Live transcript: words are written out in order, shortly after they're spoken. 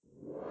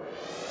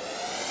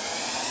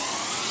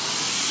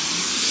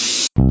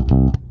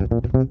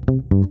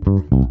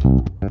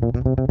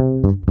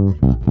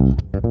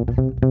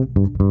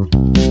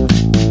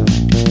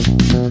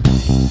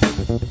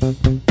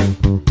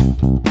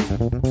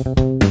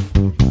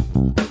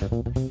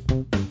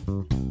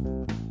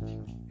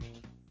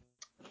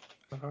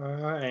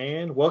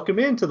welcome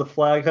into the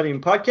Flag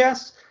Hunting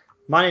Podcast.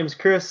 My name is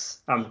Chris.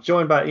 I'm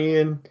joined by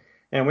Ian,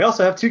 and we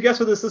also have two guests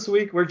with us this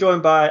week. We're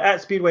joined by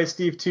at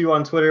SpeedwaySteve2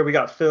 on Twitter. We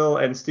got Phil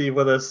and Steve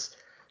with us.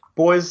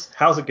 Boys,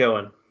 how's it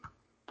going?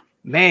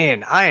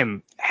 Man, I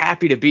am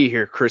happy to be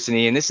here, Chris and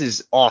Ian. This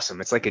is awesome.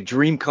 It's like a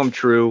dream come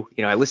true.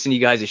 You know, I listen to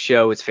you guys'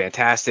 show. It's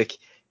fantastic,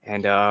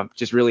 and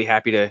just really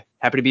happy to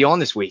be on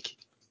this week.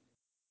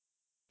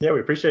 Yeah, we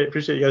appreciate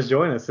you guys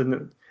joining us,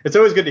 and it's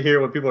always good to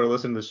hear when people are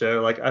listening to the show.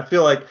 Like, I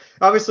feel like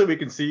obviously we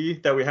can see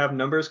that we have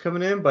numbers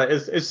coming in, but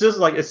it's just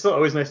like it's still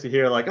always nice to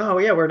hear like, oh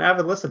yeah, we're an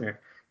avid listener.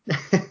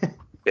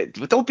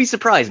 Don't be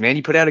surprised, man.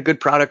 You put out a good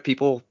product,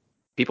 people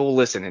will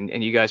listen,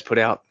 and you guys put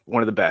out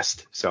one of the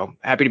best. So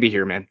happy to be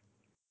here, man.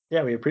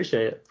 Yeah, we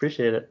appreciate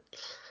it.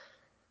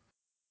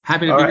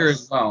 Happy to be here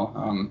as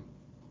well.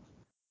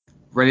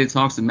 Ready to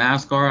talk some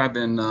NASCAR. I've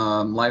been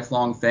a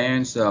lifelong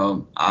fan,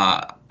 so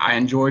I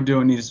enjoy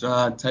doing these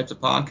types of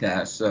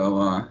podcasts.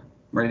 So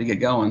ready to get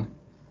going.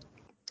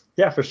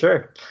 Yeah, for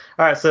sure.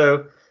 All right,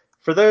 so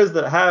for those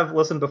that have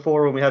listened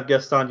before when we have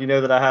guests on, you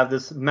know that I have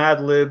this Mad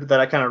Lib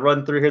that I kind of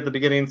run through here at the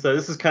beginning. So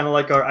this is kind of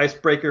like our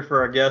icebreaker for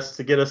our guests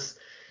to get us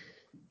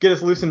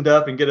loosened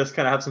up and get us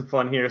kind of have some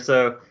fun here.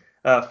 So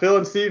Phil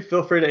and Steve,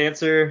 feel free to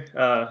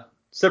answer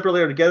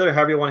separately or together,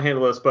 however you want to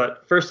handle this.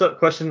 But first up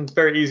question,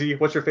 very easy.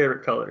 What's your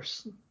favorite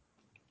colors?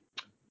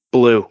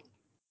 Blue.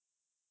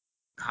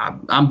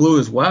 I'm blue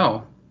as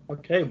well.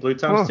 Okay, blue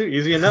times two.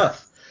 Easy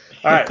enough.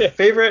 All right,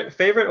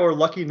 favorite or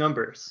lucky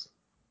numbers?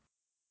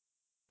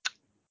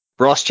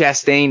 Ross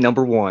Chastain,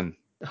 number 1.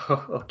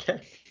 Oh,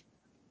 okay.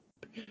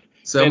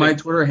 So my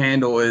Twitter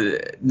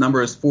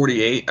number is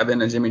 48. I've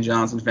been a Jimmy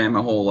Johnson fan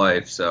my whole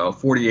life, so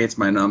 48's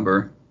my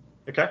number.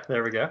 Okay,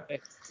 there we go.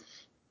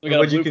 We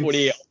got a blue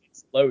 48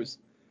 lows.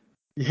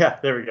 Yeah,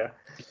 there we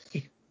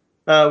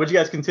go. Would you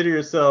guys consider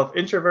yourself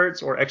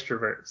introverts or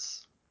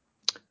extroverts?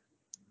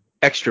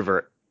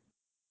 Extrovert.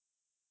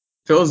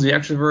 Phil's the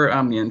extrovert.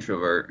 I'm the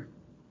introvert.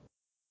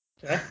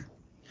 Okay.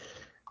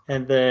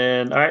 And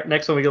then, all right,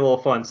 next one we get a little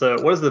fun.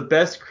 So, what is the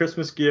best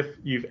Christmas gift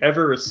you've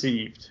ever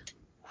received?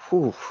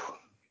 Whew.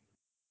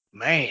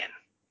 Man,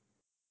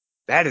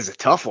 that is a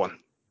tough one.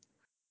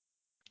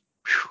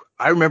 Whew.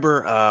 I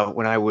remember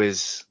when I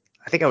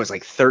think I was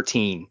like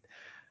 13,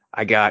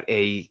 I got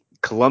a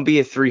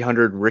Columbia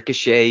 300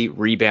 Ricochet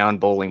rebound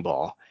bowling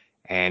ball,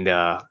 and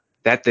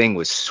that thing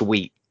was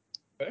sweet.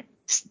 Okay.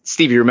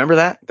 Steve, you remember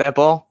that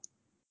ball?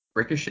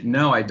 Ricochet?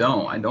 No, I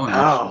don't.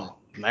 Oh,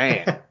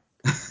 man.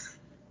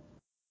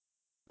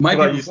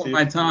 Might be before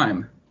my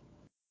time.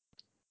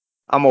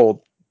 I'm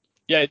old.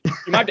 Yeah,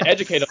 you might have to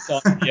educate us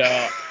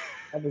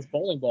on this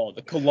bowling ball,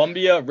 the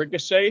Columbia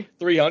Ricochet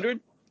 300.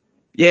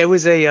 Yeah, it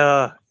was I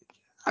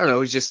don't know, it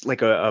was just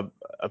like a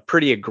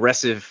pretty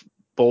aggressive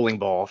bowling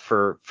ball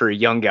for a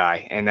young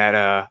guy, and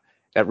that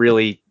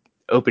really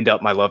opened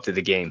up my love to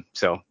the game.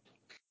 So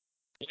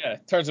yeah,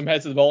 turn some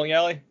heads to the bowling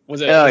alley.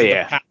 Was it?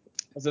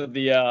 Was it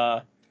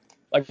the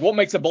what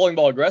makes a bowling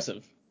ball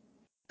aggressive?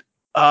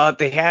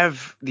 They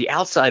have the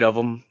outside of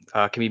them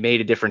can be made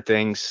of different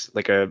things,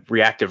 like a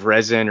reactive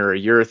resin or a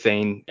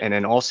urethane, and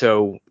then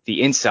also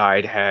the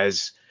inside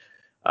has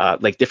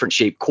like different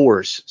shaped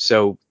cores,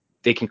 so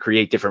they can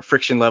create different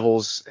friction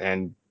levels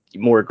and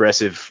more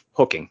aggressive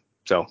hooking.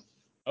 So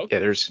yeah,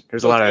 there's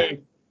a lot of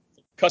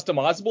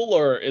customizable,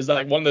 or is that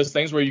like one of those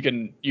things where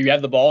you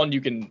have the ball and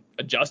you can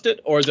adjust it,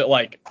 or is it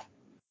like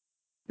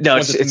no,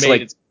 it's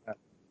made,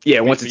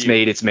 like once it's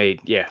made, it's made.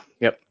 Yeah,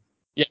 yep.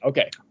 Yeah,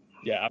 okay.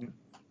 Yeah, I'm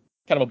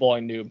kind of a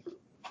bowling noob.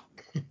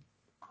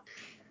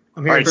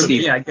 I'm hearing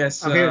Steve. Yeah, I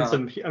guess I'm hearing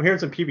some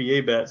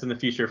PBA bets in the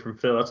future from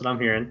Phil. That's what I'm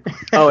hearing.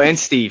 Oh, and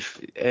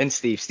Steve.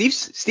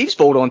 Steve's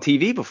bowled on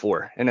TV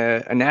before in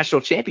a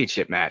national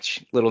championship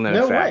match. Little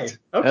known fact.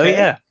 Way. Okay. Oh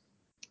yeah.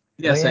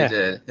 Yes, I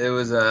did. It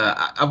was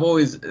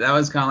that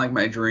was kind of like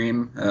my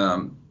dream.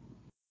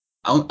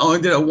 I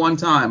only did it one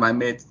time. I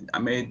made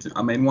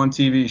one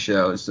TV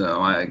show,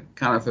 so I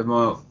kind of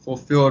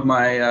fulfilled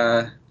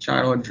my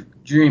childhood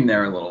dream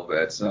there a little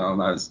bit. So that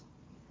was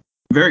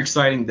a very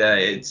exciting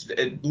day.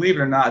 Believe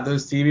it or not,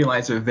 those TV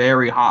lights are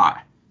very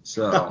hot.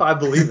 So I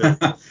believe it.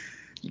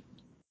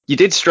 You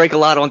did strike a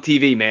lot on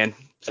TV, man.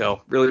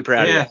 So really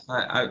proud of you.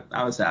 Yeah,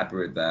 I was happy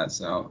with that.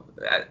 So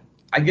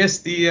I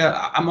guess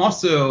I'm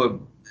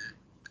also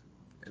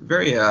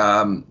very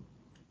I'm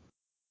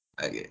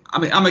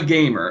a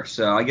gamer,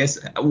 so I guess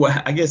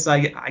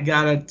I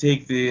gotta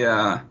take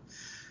the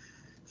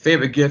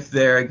favorite gift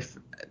there.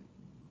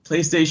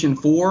 PlayStation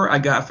 4 I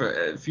got for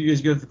a few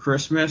years ago for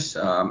Christmas.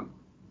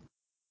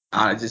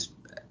 There's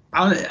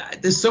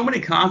so many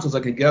consoles I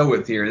could go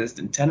with here. There's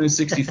the Nintendo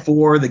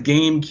 64, the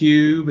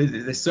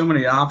GameCube. There's so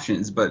many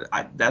options, but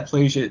I've had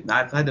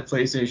the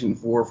PlayStation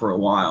 4 for a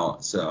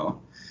while,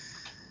 so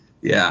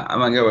yeah, I'm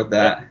gonna go with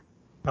that.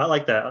 I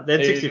like that. The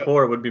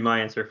N64 would be my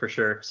answer for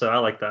sure. So I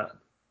like that.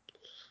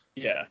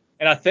 Yeah,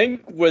 and I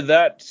think with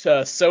that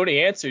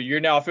Sony answer, you're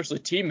now officially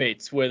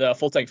teammates with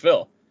Full Tank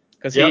Phil,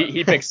 because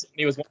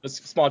he was one of the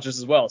sponsors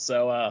as well.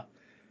 So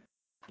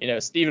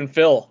Steve and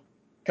Phil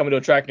coming to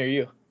a track near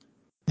you.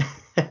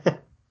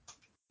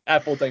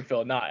 At Full Tank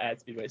Phil, not at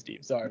Speedway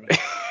Steve. Sorry, man.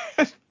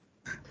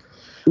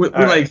 We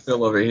like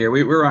Phil over here.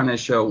 We were on his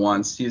show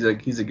once. He's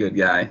a good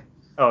guy.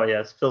 Oh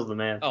yes, Phil's the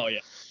man. Oh yeah.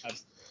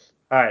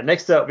 All right,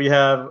 next up we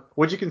have: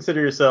 would you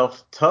consider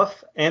yourself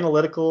tough,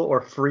 analytical,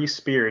 or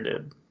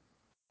free-spirited?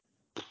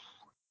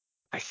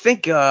 I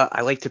think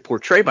I like to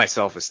portray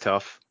myself as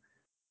tough,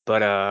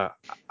 but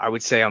I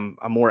would say I'm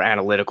more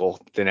analytical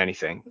than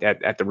anything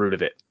at the root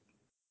of it.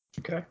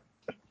 Okay.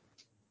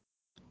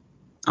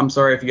 I'm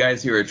sorry if you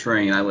guys hear a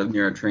train. I live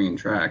near a train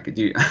track.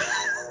 Do you?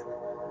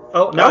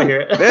 Oh, now I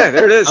hear it. Yeah,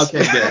 there it is.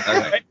 Okay, good.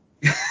 Okay.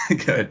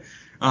 Good.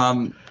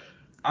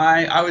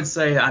 I would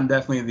say I'm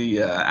definitely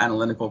the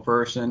analytical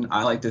person.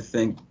 I like to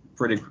think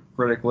pretty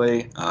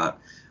critically. I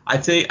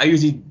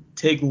usually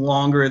take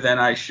longer than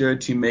I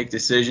should to make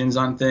decisions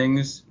on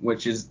things,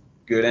 which is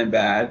good and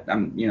bad. I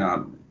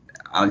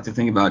like to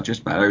think about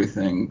just about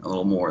everything a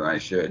little more than I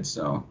should.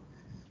 So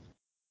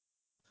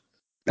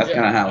that's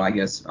kind of how I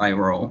guess I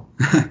roll.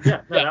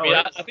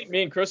 Yeah, I think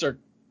me and Chris are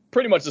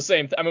pretty much the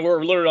same. I mean,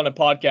 we're literally on a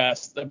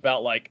podcast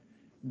about like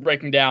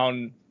breaking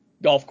down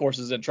golf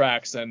courses and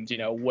tracks, and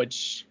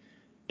which.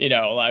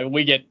 Like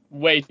we get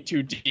way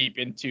too deep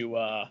into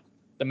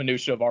the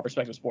minutia of our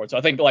respective sports. So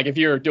I think like if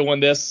you're doing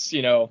this,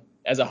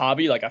 as a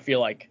hobby, like I feel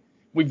like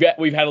we've had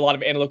a lot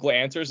of analytical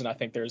answers, and I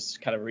think there's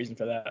kind of a reason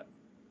for that.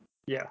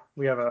 Yeah,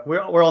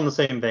 we're on the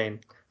same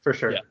vein for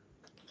sure. Yeah.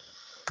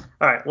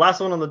 All right,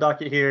 last one on the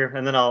docket here,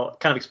 and then I'll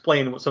kind of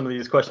explain what some of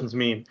these questions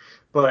mean.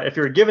 But if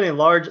you're given a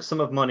large sum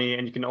of money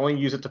and you can only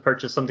use it to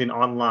purchase something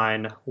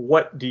online,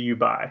 what do you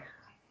buy?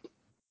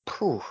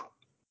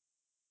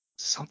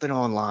 Something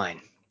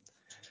online.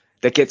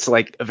 That gets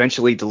like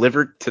eventually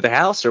delivered to the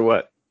house or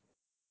what?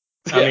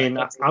 I mean,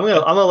 I'm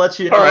gonna let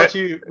you let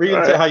you read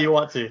into it how you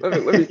want to.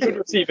 Let me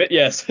receive it.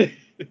 Yes.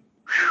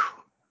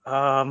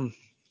 Man,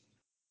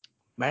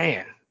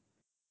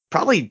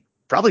 probably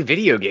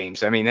video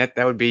games. I mean that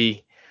would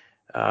be,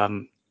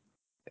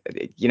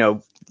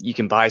 you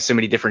can buy so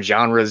many different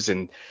genres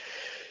and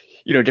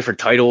different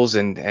titles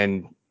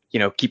and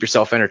keep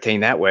yourself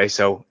entertained that way.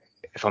 So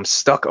if I'm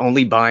stuck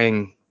only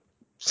buying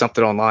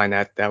something online,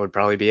 that would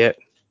probably be it.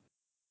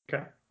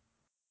 Okay.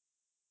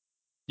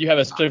 Do you have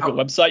a specific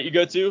website you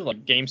go to,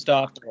 like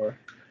GameStop or?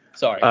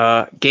 Sorry.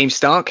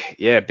 GameStonk,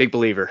 yeah, big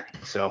believer.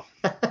 So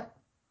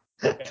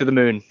to the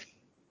moon.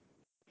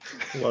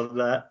 Love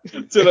that.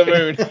 To the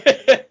moon.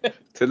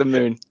 To the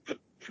moon.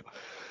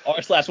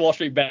 r/Wall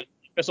Street Bet,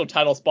 official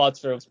title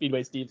sponsor of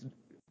Speedway Steve.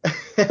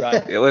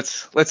 Right. Yeah,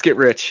 let's get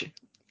rich.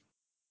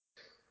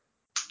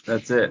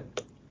 That's it.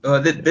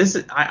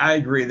 I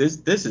agree.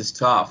 This is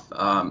tough.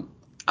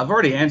 I've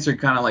already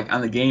answered kind of like on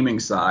the gaming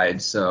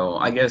side, so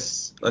I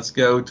guess let's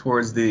go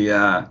towards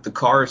the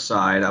car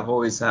side. I've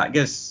always had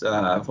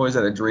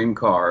a dream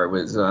car. It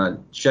was a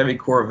Chevy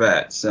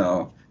Corvette.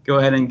 So go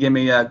ahead and give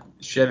me a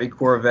Chevy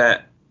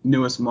Corvette,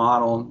 newest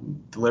model,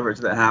 deliver it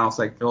to the house.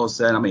 Like Phil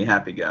said, I'm a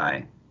happy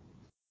guy.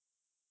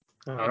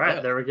 All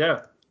right, there we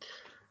go.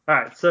 All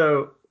right,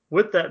 so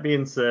with that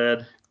being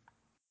said,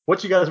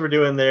 what you guys were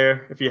doing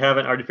there, if you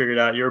haven't already figured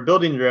out, you were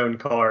building your own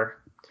car.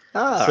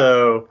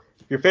 So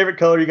your favorite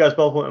color, you guys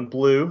both went in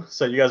blue.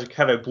 So you guys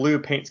have a blue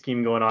paint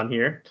scheme going on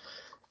here.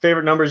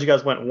 Favorite numbers, you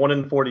guys went 1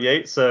 in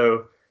 48.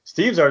 So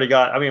Steve's already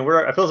got,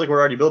 it feels like we're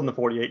already building the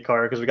 48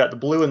 car because we got the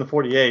blue and the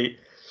 48.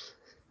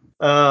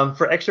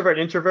 For extrovert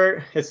and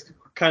introvert, it's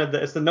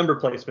it's the number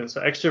placement.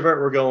 So extrovert,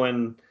 we're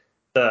going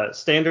the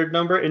standard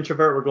number.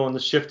 Introvert, we're going the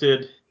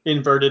shifted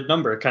inverted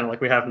number, kind of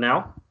like we have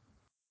now.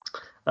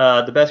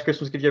 The best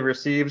Christmas gift you ever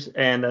received.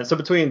 And so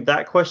between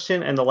that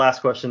question and the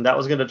last question, that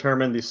was going to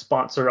determine the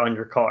sponsor on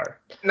your car.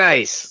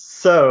 Nice.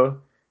 So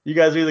you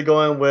guys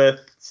are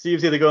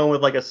Steve's either going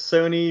with like a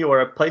Sony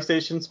or a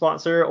PlayStation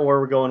sponsor,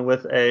 or we're going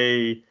with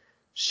a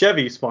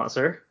Chevy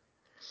sponsor.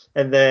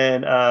 And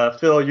then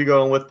Phil, you're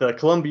going with the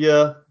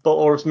Columbia,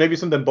 or maybe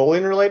something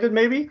bowling related,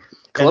 maybe.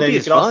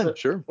 Columbia's fun,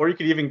 sure. Or you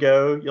could even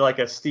go like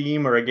a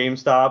Steam or a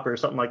GameStop or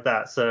something like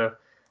that. So.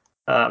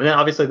 And then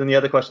obviously, the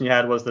other question you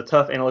had was the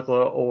tough, analytical,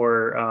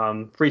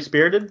 or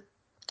free-spirited.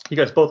 You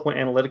guys both went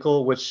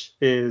analytical, which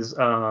is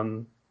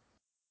Toyota,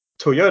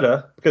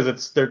 because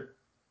it's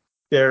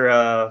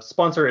their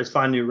sponsor is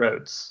Find New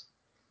Roads.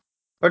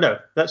 Or no,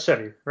 that's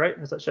Chevy, right?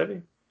 Is that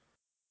Chevy?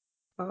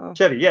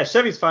 Chevy, yeah,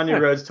 Chevy's Find New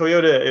Roads.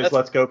 Toyota is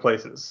Let's Go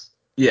Places.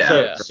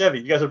 Yeah. So Chevy,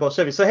 you guys are both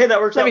Chevy. So hey,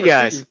 that works Chevy out for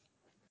guys. Steve,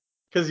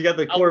 because you got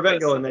the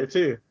Corvette going there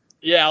too.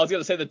 Yeah, I was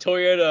gonna say the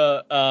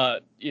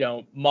Toyota,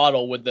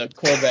 model with the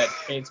Corvette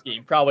paint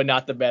scheme. Probably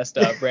not the best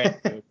brand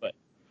new, but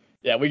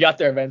yeah, we got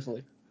there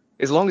eventually.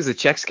 As long as the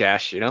check's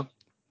cash, Oh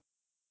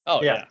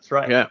yeah, that's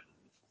right. Yeah.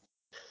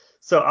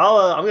 So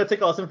I'm gonna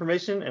take all this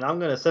information and I'm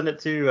gonna send it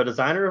to a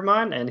designer of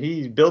mine, and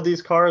he build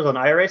these cars on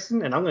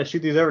iRacing, and I'm gonna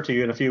shoot these over to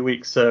you in a few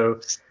weeks. So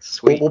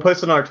Sweet. We'll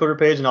post it on our Twitter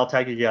page, and I'll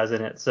tag you guys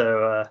in it.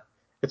 So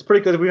it's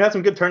pretty good. We've had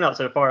some good turnout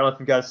so far. If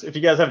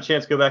you guys have a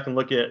chance, go back and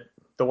look at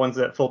the ones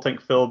that Full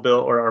Tank Phil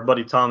built or our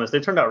buddy Thomas.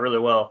 They turned out really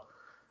well.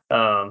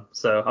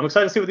 So I'm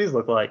excited to see what these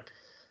look like.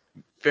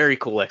 Very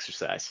cool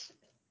exercise.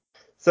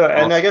 So,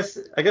 and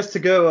Awesome. I guess to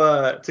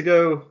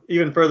go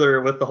even further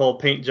with the whole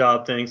paint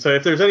job thing. So,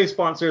 if there's any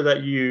sponsor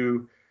that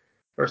you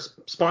or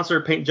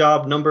sponsor paint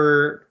job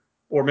number,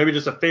 or maybe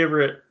just a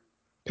favorite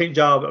paint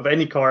job of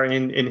any car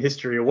in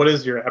history, what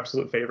is your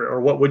absolute favorite,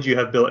 or what would you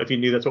have built if you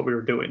knew that's what we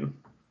were doing?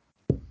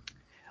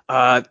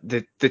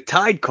 The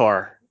Tide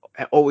car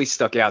always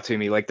stuck out to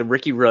me, like the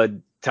Ricky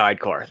Rudd Tide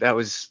car. That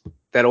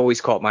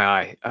always caught my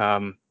eye.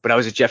 But I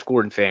was a Jeff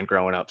Gordon fan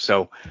growing up,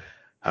 so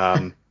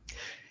but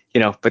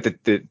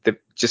the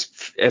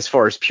just as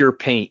far as pure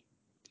paint,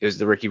 it was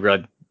the Ricky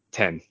Rudd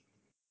 10.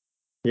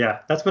 Yeah,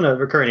 that's been a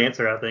recurring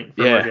answer, I think,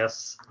 from our Yeah.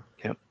 guests.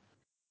 Yep.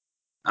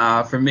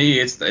 For me,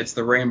 it's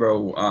the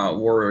Rainbow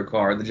Warrior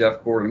car, the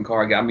Jeff Gordon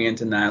car. Got me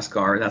into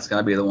NASCAR. That's got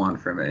to be the one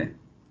for me.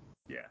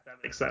 Yeah, that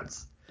makes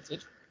sense.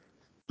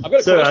 I've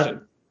got a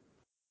question.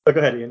 Go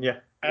ahead, Ian.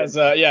 Yeah. As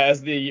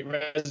the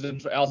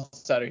resident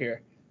outsider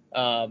here,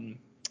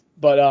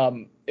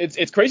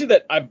 it's crazy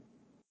that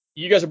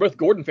you guys are both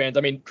Gordon fans.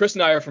 I mean, Chris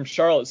and I are from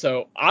Charlotte,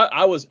 so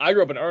I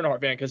grew up an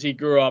Earnhardt fan because he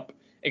grew up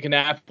in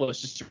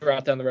Kannapolis, just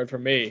right down the road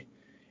from me.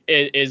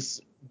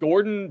 Is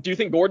Gordon? Do you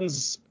think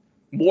Gordon's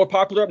more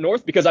popular up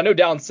north? Because I know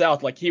down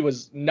south, like, he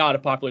was not a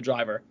popular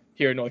driver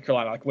here in North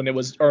Carolina, like when it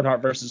was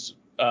Earnhardt versus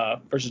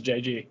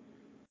JG.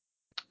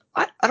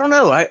 I don't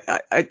know.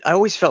 I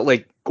always felt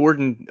like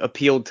Gordon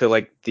appealed to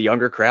like the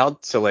younger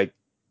crowd. So like,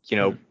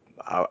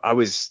 I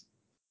was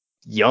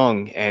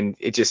young, and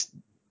it just,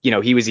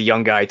 he was a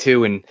young guy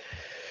too, and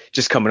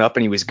just coming up,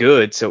 and he was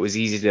good. So it was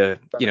easy to,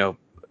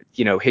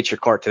 hitch your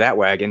cart to that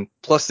wagon.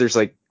 Plus there's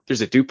a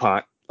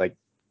DuPont like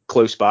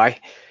close by.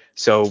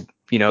 So,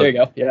 There you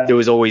go. Yeah. there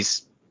was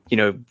always,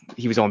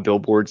 he was on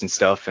billboards and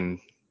stuff, and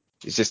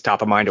it's just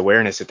top of mind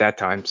awareness at that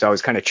time. So I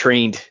was kind of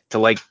trained to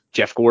like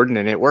Jeff Gordon,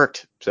 and it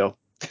worked. So.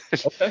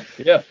 Okay.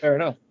 Yeah, fair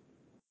enough.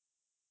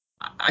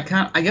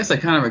 I guess I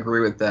kind of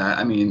agree with that.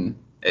 I mean,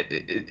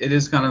 it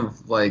is kind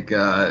of like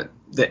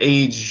the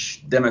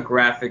age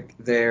demographic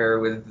there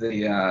with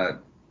the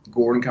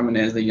Gordon coming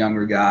in as the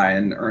younger guy,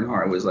 and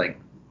Earnhardt was like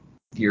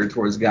geared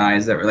towards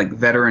guys that were like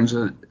veterans,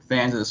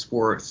 fans of the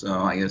sport. So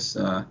I guess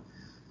I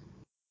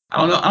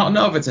don't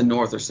know if it's a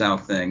north or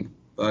south thing,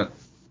 but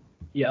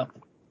Yeah.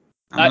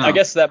 I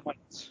guess that might,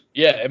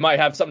 it might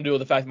have something to do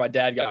with the fact that my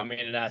dad got me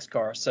into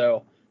NASCAR.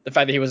 So the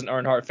fact that he was an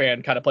Earnhardt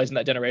fan kind of plays in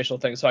that generational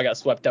thing. So I got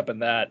swept up in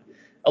that,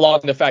 along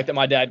with the fact that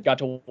my dad got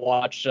to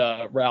watch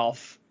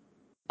Ralph,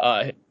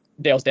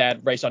 Dale's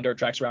dad, race on dirt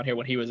tracks around here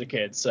when he was a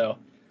kid. So,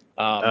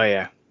 Oh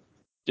yeah.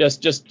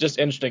 just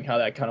interesting how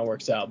that kind of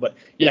works out. But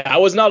yeah, I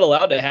was not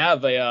allowed to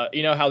have a,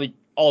 how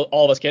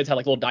all of us kids had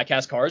like little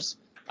diecast cars.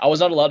 I was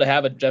not allowed to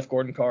have a Jeff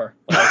Gordon car.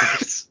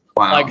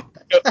 wow. Like,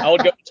 I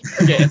would go to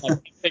Target and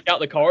like pick out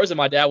the cars, and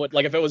my dad would,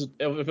 like, if it was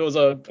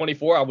a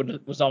 24, I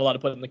was not allowed to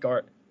put it in the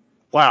cart.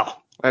 Wow.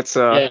 That's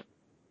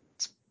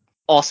it's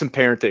awesome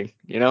parenting,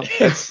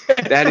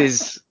 that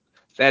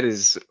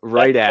is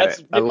right at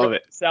it. I love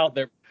it. It's out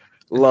there.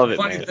 Love it,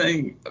 Funny man.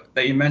 thing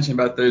that you mentioned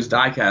about those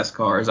diecast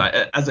cars.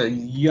 As a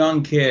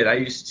young kid, I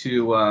used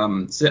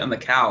to sit on the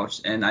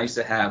couch, and I used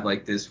to have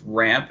like this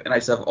ramp, and I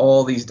used to have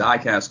all these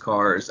diecast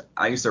cars.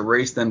 I used to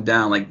race them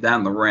down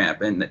the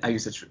ramp, and I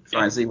used to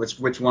try and see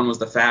which one was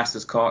the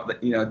fastest car,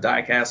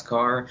 diecast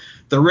car.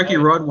 The Ricky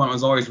Rudd one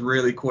was always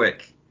really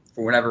quick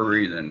for whatever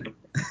reason.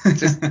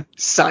 Just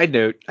side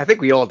note, I think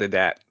we all did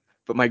that.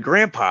 But my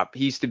grandpa,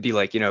 he used to be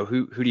like,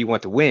 who do you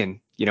want to win?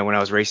 When I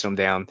was racing them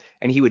down,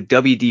 and he would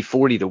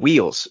WD-40 the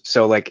wheels.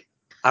 So like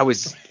I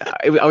was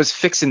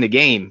fixing the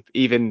game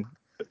even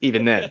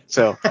then.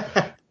 So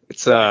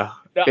it's I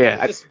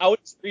would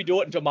just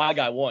redo it until my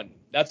guy won.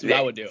 That's what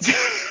I would do.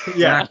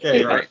 Yeah,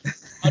 right.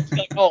 I'd be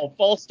like,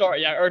 false start.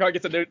 Yeah, Earnhardt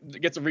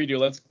gets a redo.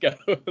 Let's go.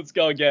 Let's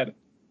go again.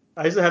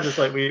 I used to have this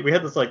we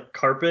had this like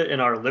carpet in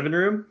our living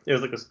room. It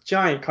was like this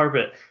giant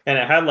carpet, and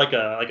it had like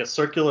a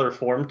circular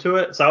form to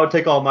it. So I would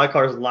take all my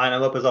cars and line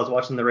them up as I was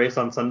watching the race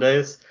on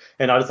Sundays,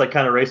 and I just like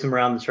kind of race them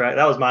around the track.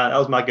 That was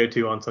my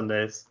go-to on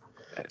Sundays.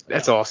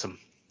 That's awesome.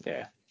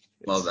 Yeah,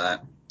 Love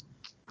that.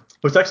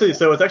 What's actually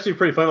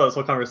pretty fun about this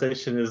whole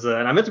conversation is,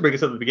 and I meant to bring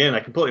this up at the beginning,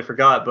 I completely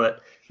forgot,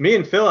 but me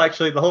and Phil,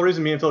 actually, the whole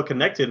reason me and Phil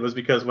connected was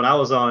because when I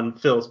was on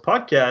Phil's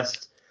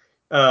podcast,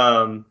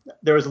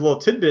 there was a little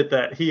tidbit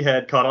that he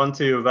had caught on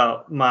to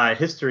about my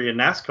history in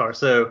NASCAR.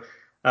 So,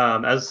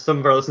 as some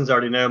of our listeners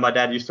already know, my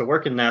dad used to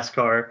work in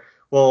NASCAR.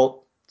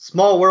 Well,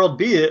 small world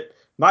be it,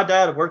 my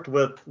dad worked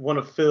with one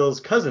of Phil's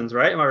cousins,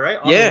 right? Am I right?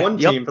 On the one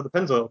team for the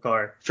Pennzoil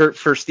car.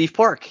 For Steve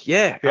Park.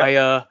 Yeah.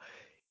 Yep.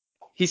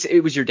 He said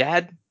it was your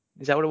dad.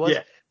 Is that what it was?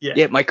 Yeah.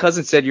 Yeah. My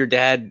cousin said your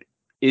dad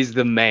is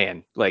the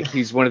man. Like,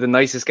 he's one of the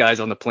nicest guys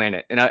on the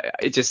planet. And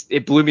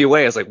it blew me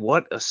away. I was like,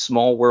 what a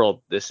small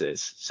world this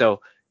is.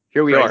 So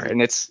here we are,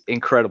 and it's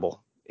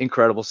incredible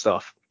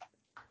stuff.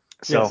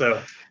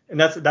 So, and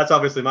that's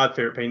obviously my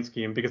favorite paint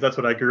scheme because that's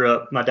what I grew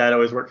up. My dad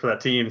always worked for that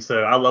team,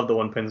 so I love the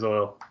one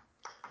Pennzoil.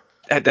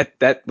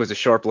 That was a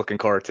sharp looking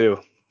car too,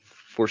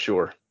 for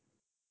sure.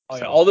 Oh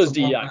yeah, all those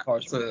DEI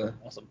cars are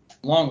awesome.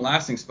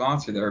 Long-lasting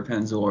sponsor there,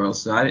 Pennzoil.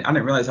 So I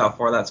didn't realize how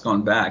far that's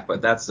gone back,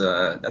 but that's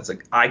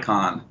an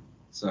icon.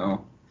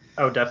 So.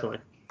 Oh, definitely.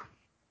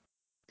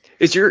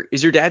 Is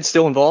your dad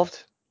still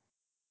involved?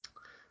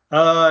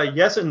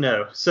 Yes and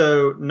no.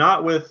 So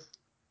not with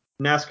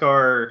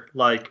NASCAR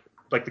like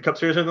the Cup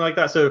Series or anything like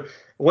that. So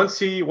once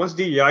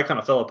DEI kind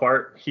of fell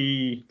apart,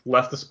 he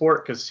left the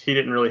sport because he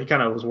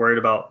kind of was worried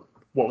about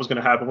what was going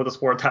to happen with the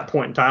sport at that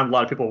point in time. A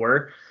lot of people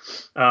were.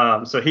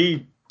 So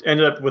he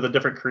ended up with a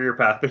different career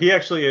path. But he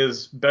actually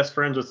is best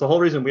friends with the whole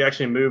reason we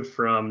actually moved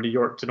from New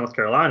York to North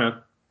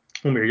Carolina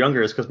when we were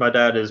younger is because my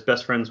dad is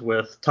best friends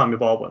with Tommy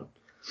Baldwin.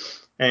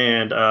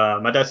 And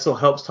my dad still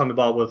helps Tommy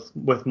Baldwin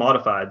with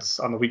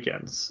modifieds on the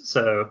weekends.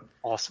 So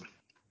Awesome.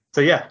 So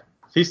yeah,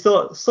 he's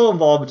still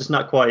involved, but just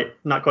not quite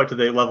to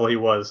the level he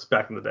was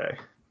back in the day.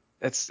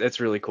 That's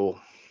really cool.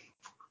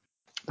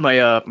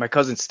 My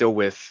cousin's still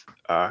with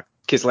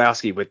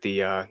Kislowski with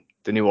the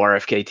new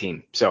RFK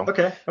team. So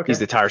Okay. he's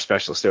the tire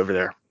specialist over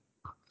there.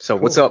 So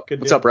Cool. what's up? Good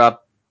What's deal. up, Rob?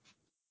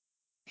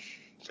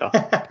 So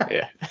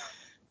yeah.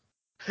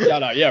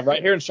 Yeah,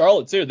 right here in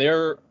Charlotte too.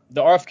 The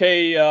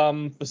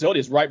RFK facility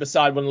is right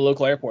beside one of the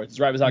local airports. It's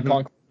right beside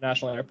Concord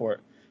National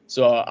Airport.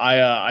 So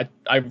I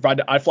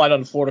fly down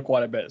to Florida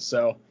quite a bit.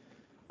 So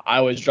I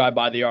always drive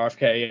by the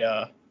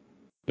RFK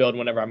building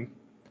whenever I'm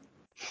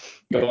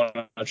going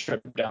on a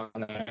trip down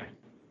there.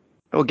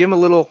 Well, give him a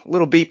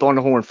little beep on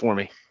the horn for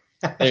me.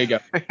 There you go.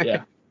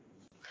 Yeah.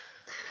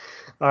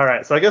 All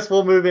right, so I guess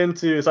we'll move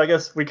into. So I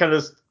guys we kind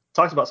of just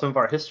talked about some of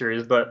our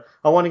histories, but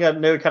I want to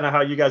know kind of how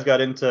you guys got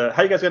into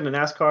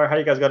NASCAR, how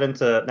you guys got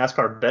into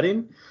NASCAR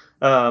betting.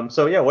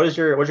 So yeah, what's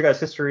your guys'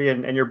 history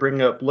and your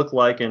bring up look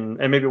like, and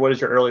maybe what is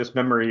your earliest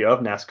memory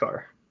of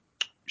NASCAR?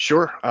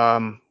 Sure.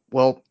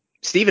 Well,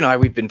 Steve and I,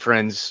 we've been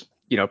friends,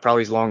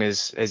 probably as long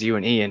as you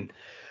and Ian.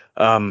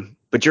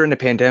 But during the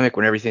pandemic,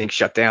 when everything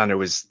shut down, there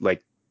was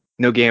like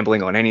no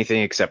gambling on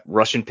anything except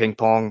Russian ping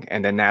pong,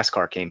 and then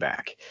NASCAR came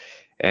back.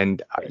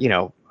 And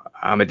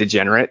I'm a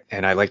degenerate,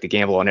 and I like to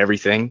gamble on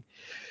everything.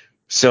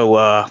 So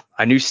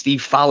I knew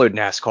Steve followed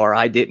NASCAR.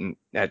 I didn't,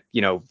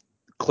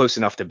 close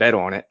enough to bet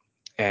on it.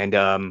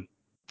 And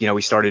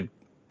we started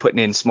putting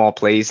in small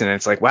plays, and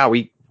it's like, wow,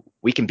 we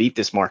can beat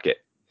this market.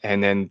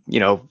 And then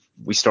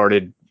we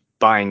started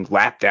buying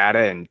lap data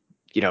and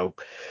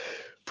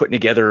putting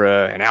together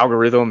an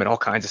algorithm and all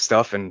kinds of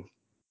stuff. And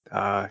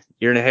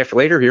year and a half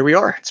later, here we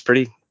are. It's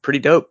pretty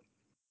dope.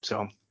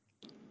 So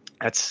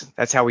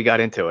that's how we got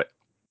into it.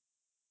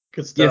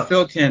 Good stuff. Yeah,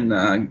 Phil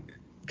can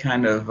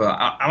kind of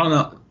I don't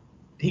know.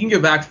 He can go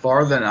back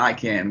farther than I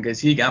can because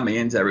he got me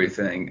into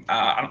everything.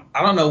 I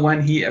don't know when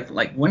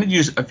when did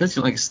you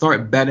officially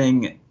start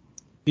betting?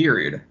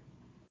 Period.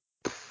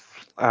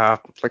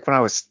 Like when I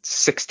was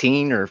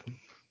 16 or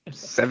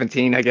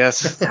 17, I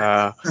guess.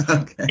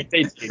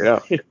 Okay.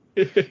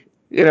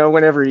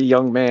 Whenever a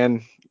young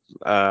man,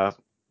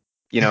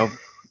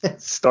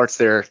 starts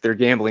their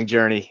gambling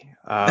journey.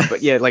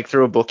 But yeah, like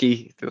through a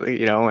bookie,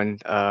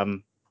 and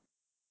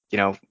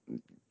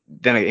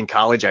then in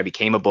college I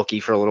became a bookie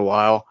for a little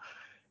while,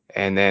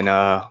 and then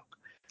I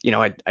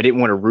didn't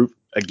want to root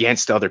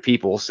against other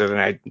people, so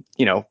then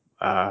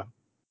I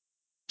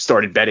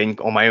started betting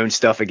on my own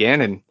stuff again,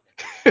 and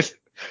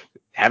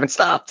haven't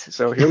stopped.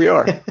 So here we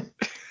are.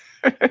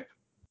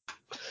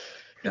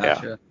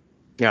 Gotcha.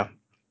 Yeah.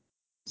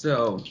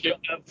 So,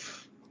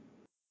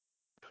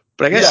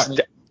 but I guess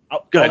I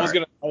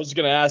was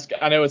gonna ask.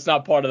 I know it's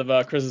not part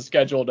of Chris's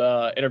scheduled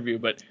interview,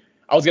 but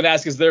I was gonna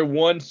ask: is there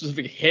one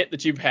specific hit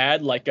that you've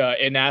had, like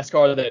in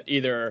NASCAR, that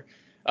either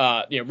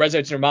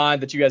resonates in your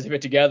mind that you guys have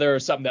hit together, or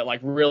something that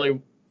like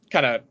really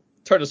kind of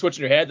turned a switch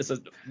in your head that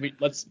says,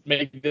 let's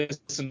make this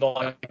into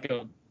like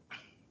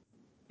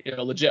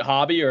a legit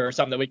hobby, or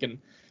something that we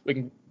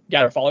can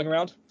gather a following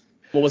around?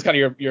 What was kind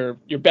of your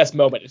best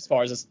moment as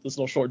far as this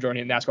little short journey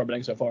in NASCAR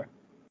betting so far?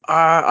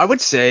 I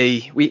would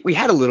say we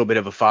had a little bit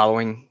of a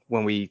following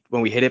when we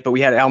hit it, but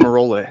we had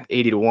Almirola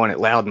 80-1 at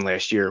Loudon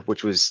last year,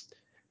 which was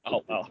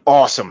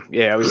awesome.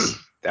 Yeah,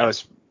 that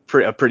was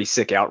a pretty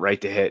sick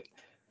outright to hit.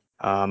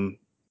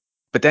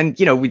 But then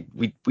we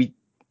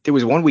there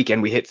was one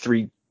weekend we hit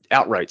 3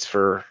 outrights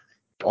for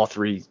all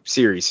 3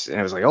 series, and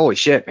I was like, holy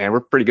shit, man, we're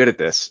pretty good at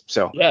this.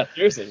 So yeah,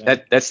 seriously,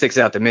 man. that sticks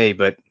out to me.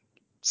 But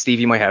Steve,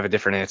 you might have a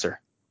different answer.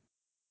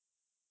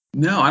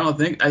 no, I don't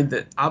think.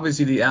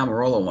 Obviously, the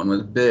Almirola one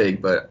was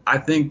big, but I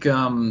think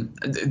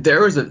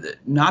there was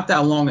not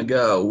that long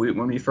ago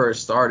when we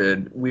first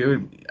started.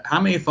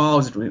 How many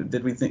followers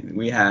did we think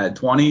we had?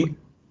 20?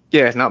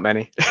 Yeah, not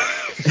many.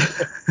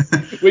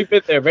 We've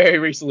been there very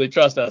recently.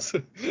 Trust us.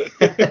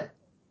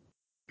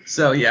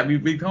 So yeah,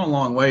 we've come a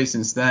long way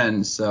since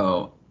then.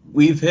 So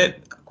we've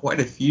hit quite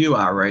a few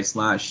outrights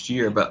last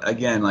year, but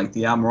again, like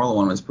the Almirola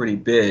one was pretty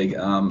big.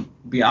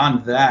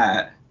 Beyond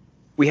that.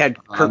 We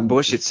had Kurt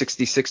Busch at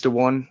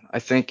 66-1, I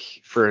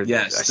think, for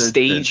a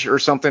stage or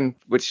something,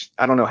 which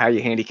I don't know how you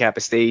handicap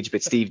a stage,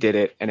 but Steve did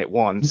it and it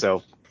won.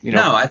 So,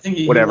 no, I think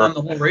he whatever. won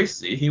the whole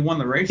race. He won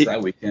the race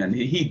that weekend.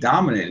 He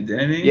dominated,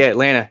 didn't he? Yeah,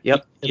 Atlanta.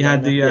 Yep. He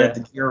had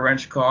the gear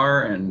wrench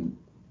car, and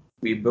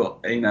we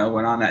built, went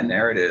on that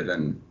narrative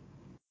and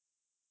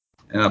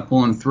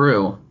pulling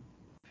through.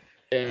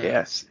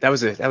 Yes, that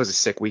was a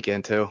sick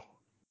weekend too.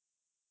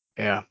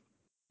 Yeah.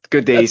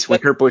 Good days when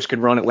Kurt Busch could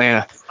run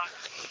Atlanta.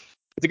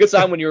 It's a good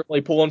sign when you're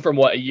only pulling from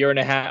a year and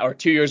a half or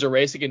 2 years of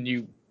racing and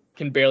you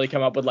can barely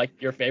come up with like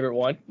your favorite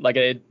one. Like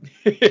it.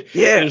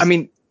 Yeah, I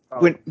mean,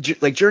 when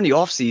like during the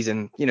off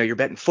season, you're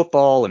betting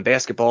football and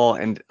basketball,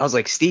 and I was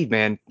like, Steve,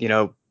 man,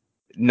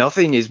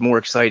 nothing is more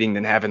exciting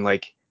than having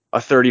like a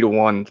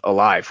 30-1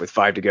 alive with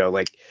 5 to go.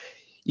 Like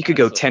you could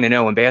go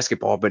 10-0 in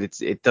basketball,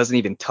 but it doesn't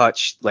even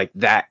touch like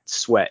that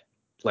sweat,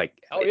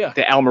 like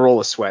the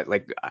Almirola sweat.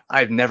 Like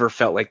I've never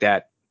felt like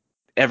that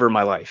ever in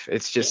my life.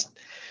 It's just,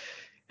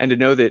 and to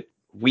know that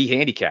we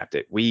handicapped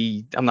it.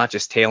 I'm not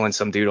just tailing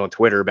some dude on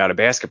Twitter about a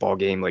basketball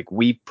game. Like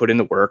we put in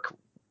the work,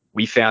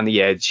 we found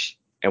the edge,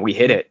 and we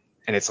hit it.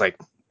 And it's like,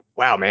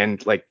 wow, man,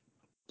 like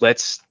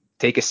let's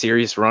take a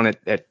serious run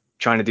at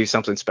trying to do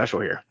something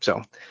special here.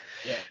 So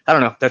I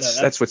don't know.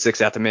 That's what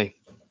sticks out to me.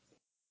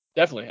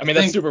 Definitely. I mean,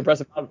 that's super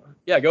impressive.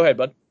 Yeah, go ahead,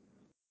 bud.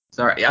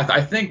 Sorry,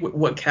 I think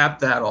what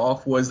capped that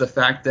off was the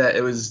fact that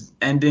it was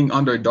ending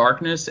under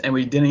darkness, and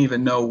we didn't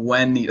even know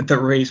when the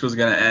race was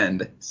going to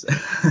end.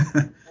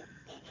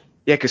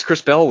 Yeah, because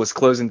Chris Bell was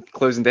closing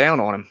down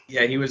on him.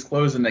 Yeah, he was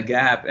closing the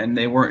gap, and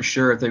they weren't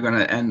sure if they're going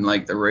to end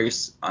like the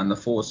race on the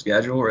full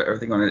schedule or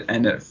if they're going to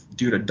end it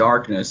due to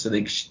darkness. So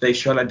they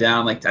shut it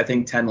down like I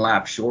think 10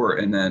 laps short,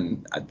 and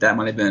then that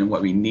might have been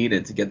what we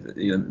needed to get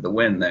the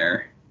win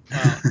there.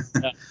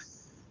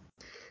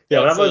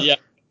 What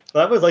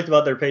I've always liked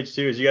about their page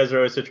too is you guys are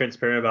always so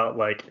transparent about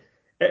like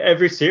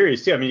every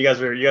series too. I mean, you guys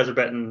are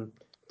betting.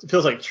 It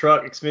feels like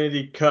Truck,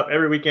 Xfinity, Cup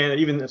every weekend,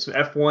 even some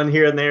F1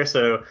 here and there.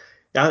 So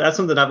that's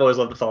something I've always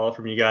loved to follow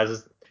from you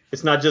guys.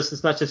 It's not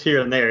just here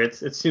and there.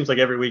 It seems like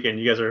every weekend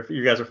you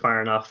guys are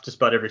firing off just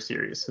about every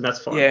series, and that's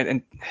fun. Yeah,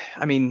 and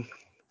I mean,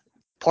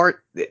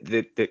 part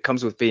that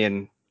comes with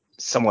being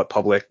somewhat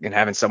public and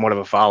having somewhat of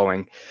a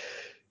following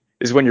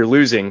is when you're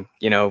losing.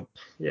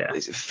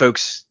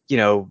 Folks,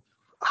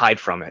 hide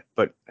from it.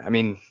 But I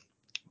mean,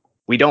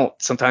 we don't.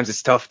 Sometimes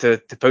it's tough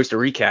to post a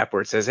recap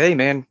where it says, hey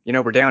man,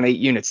 we're down 8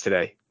 units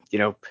today.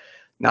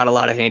 Not a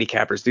lot of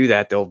handicappers do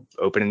that. They'll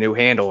open a new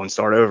handle and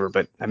start over.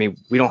 But I mean,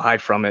 we don't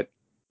hide from it.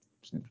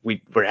 We're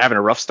having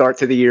a rough start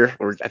to the year.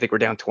 I think we're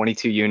down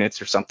 22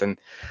 units or something.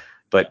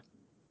 But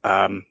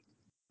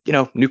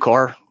new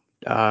car,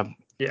 a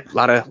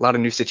lot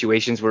of new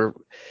situations. We've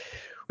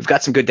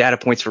got some good data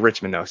points for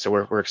Richmond though, so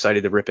we're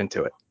excited to rip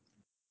into it.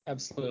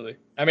 Absolutely.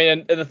 I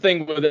mean, and the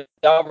thing with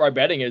outright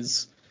betting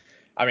is,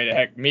 I mean,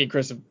 heck, me and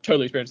Chris have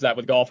totally experienced that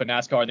with golf and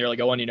NASCAR and the early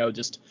going.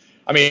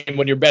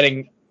 When you're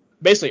betting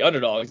basically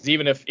underdogs,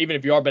 even if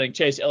you are betting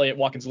Chase Elliott,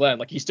 Watkins Glen,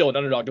 like he's still an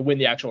underdog to win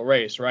the actual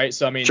race, right?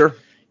 So I mean, sure,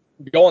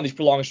 you go on these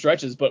prolonged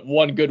stretches, but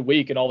one good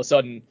week and all of a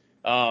sudden,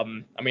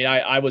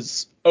 I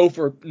was 0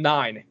 for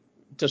 9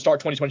 to start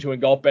 2022 in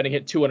golf betting,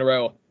 hit 2 in a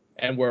row,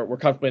 and we're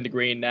comfortably in the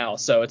green now.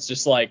 So it's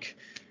just like,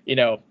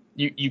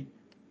 you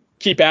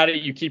keep at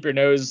it, you keep your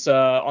nose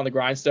on the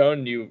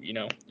grindstone,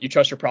 you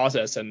trust your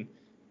process, and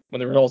when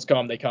the results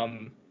come, they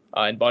come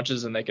in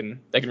bunches, and they can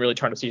really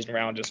turn the season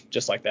around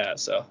just like that.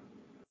 So,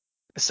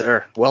 yes,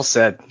 sir. Well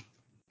said.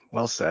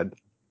 Well said.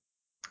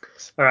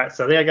 All right,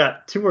 so I think I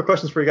got 2 more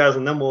questions for you guys,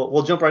 and then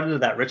we'll jump right into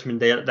that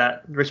Richmond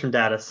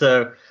data.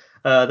 So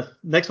the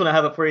next one I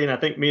have up for you, and I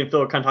think me and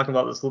Phil were kind of talking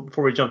about this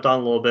before we jumped on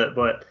a little bit,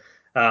 but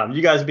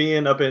you guys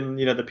being up in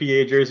the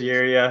PA Jersey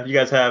area, you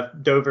guys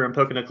have Dover and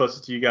Pocono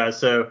closest to you guys.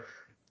 So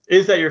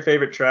is that your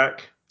favorite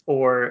track,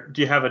 or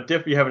do you have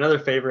another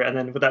favorite? And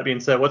then with that being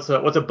said, what's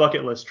a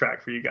bucket list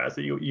track for you guys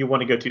that you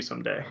want to go to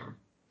someday?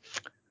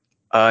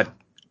 I'll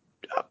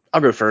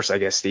go first, I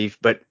guess, Steve.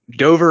 But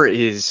Dover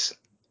is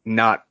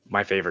not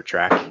my favorite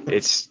track.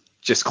 It's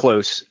just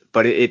close,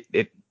 but it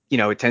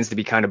tends to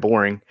be kind of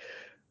boring.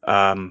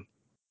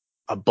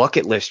 A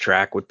bucket list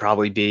track would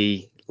probably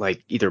be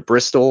like either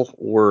Bristol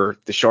or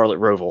the Charlotte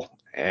Roval,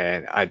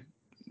 and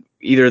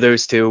either of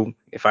those two,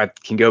 if I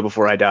can go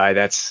before I die,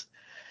 that's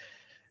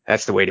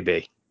the way to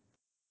be.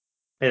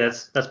 Hey,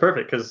 that's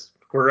perfect because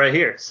we're right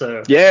here.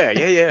 So yeah. If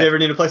you ever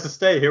need a place to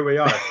stay, here we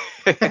are.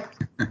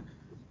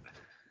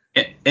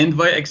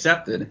 Invite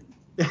accepted.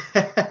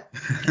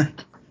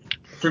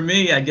 For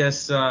me, I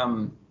guess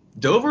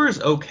Dover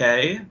is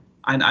okay.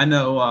 I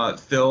know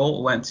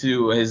Phil went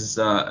to his.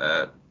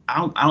 I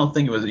don't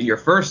think it was your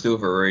first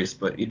Dover race,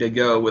 but he did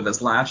go with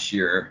us last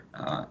year.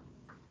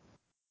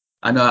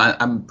 I know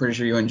I'm pretty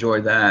sure you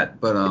enjoyed that,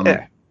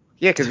 but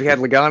yeah, because we had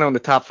Logano in the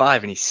top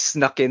 5, and he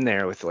snuck in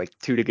there with like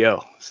 2 to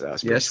go. So that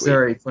was pretty sweet.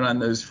 Sir. He put on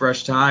those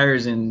fresh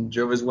tires and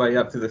drove his way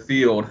up to the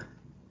field.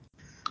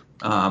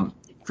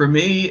 For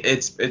me,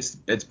 it's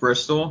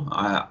Bristol.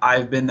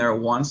 I've been there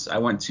once. I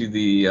went to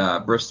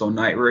the Bristol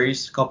night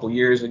race a couple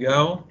years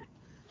ago.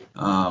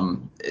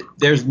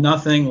 There's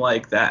nothing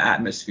like that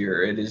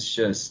atmosphere. It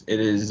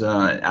is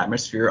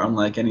atmosphere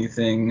unlike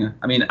anything.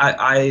 I mean,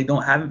 I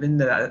haven't been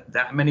to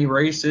that many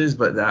races,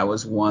 but that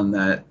was one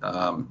that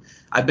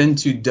I've been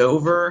to.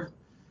 Dover,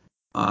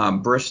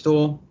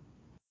 Bristol.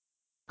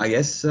 I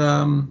guess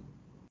in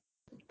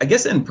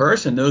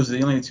person, those are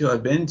the only 2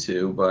 I've been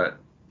to, but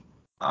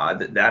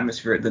the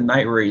atmosphere, the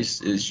night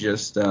race is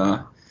just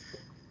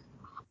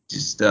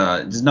just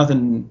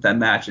nothing that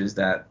matches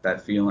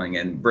that feeling.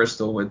 And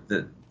Bristol with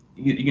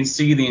you can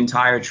see the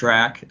entire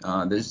track.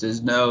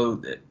 There's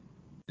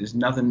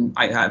nothing.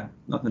 I have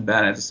nothing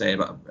bad I have to say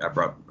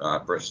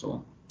about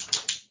Bristol.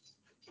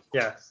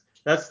 Yeah,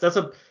 that's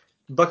a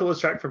bucket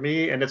list track for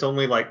me, and it's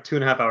only like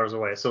 2.5 hours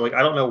away. So like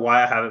I don't know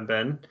why I haven't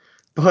been,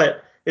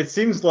 but it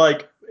seems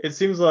like,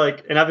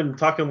 and I've been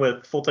talking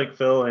with Full Tank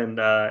Phil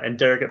and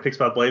Derek at Picks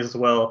by Blaze as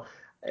well.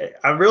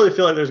 I really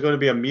feel like there's going to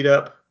be a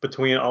meetup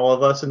between all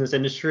of us in this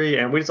industry,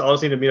 and we just all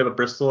just need to meet up at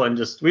Bristol and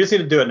we just need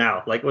to do it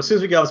now. Like as soon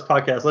as we get off this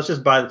podcast, let's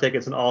just buy the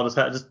tickets and all just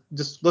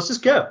let's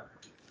just go.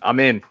 I'm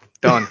in.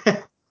 Done.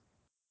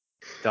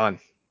 Done.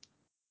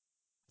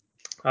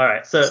 All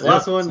right. So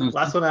last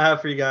one I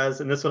have for you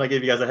guys, and this one I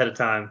gave you guys ahead of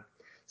time,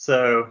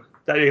 so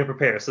that you can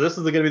prepare. So this is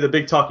going to be the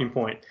big talking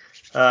point.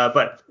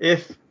 But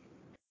if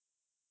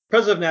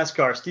President of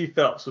NASCAR Steve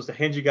Phelps was to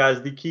hand you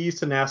guys the keys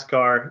to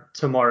NASCAR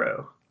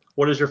tomorrow,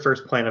 what is your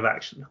first plan of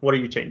action? What are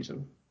you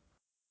changing?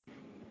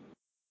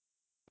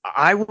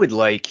 I would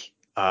like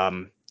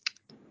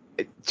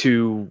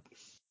to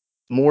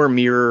more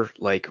mirror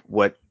like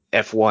what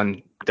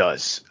F1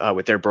 does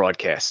with their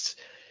broadcasts.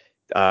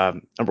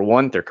 Number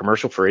one, they're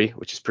commercial free,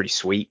 which is pretty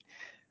sweet.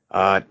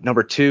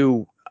 Number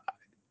two,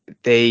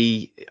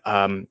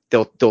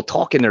 they'll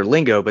talk in their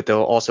lingo, but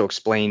they'll also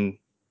explain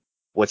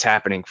what's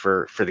happening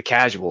for the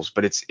casuals.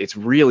 But it's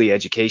really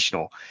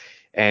educational,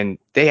 and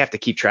they have to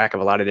keep track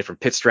of a lot of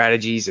different pit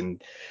strategies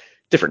and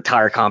different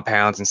tire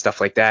compounds and stuff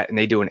like that. And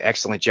they do an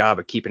excellent job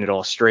of keeping it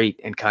all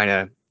straight and kind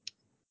of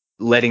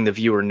letting the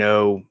viewer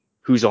know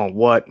who's on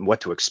what and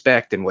what to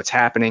expect and what's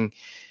happening.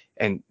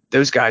 And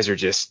those guys are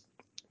just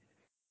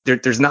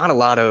there's not a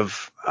lot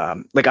of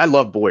like I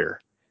love Boyer,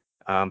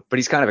 but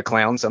he's kind of a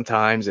clown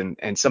sometimes,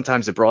 and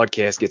sometimes the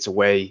broadcast gets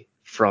away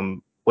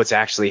from what's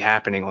actually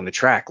happening on the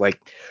track. Like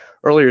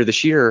earlier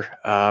this year,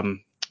 I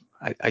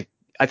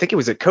think it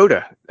was at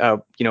Coda.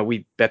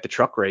 We bet the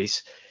truck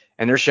race,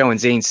 and they're showing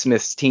Zane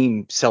Smith's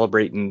team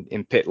celebrating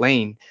in pit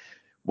lane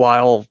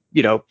while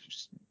the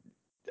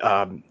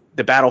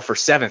battle for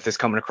seventh is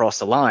coming across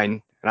the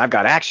line, and I've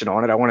got action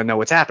on it. I want to know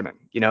what's happening,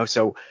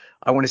 so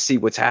I want to see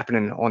what's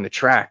happening on the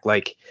track.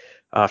 Like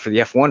for the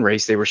F1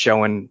 race, they were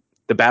showing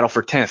the battle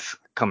for 10th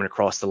coming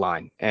across the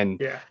line. And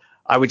yeah.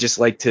 I would just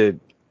like to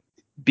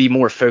be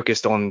more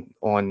focused on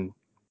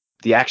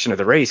the action of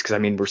the race. Cause I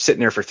mean, we're sitting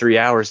there for 3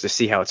 hours to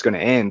see how it's going to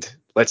end.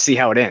 Let's see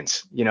how it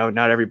ends.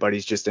 Not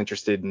everybody's just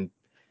interested in,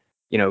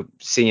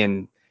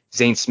 seeing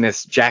Zane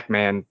Smith's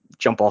Jackman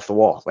jump off the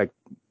wall. Like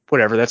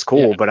whatever, that's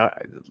cool. Yeah.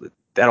 But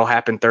that'll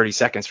happen 30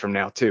 seconds from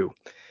now too.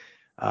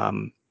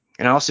 And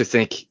I also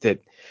think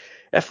that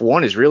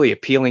F1 is really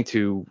appealing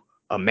to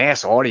a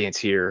mass audience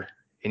here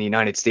in the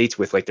United States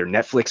with like their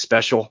Netflix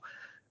special.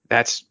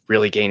 That's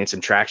really gaining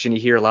some traction.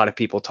 You hear a lot of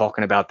people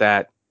talking about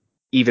that,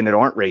 even that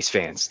aren't race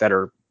fans, that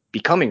are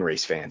becoming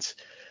race fans.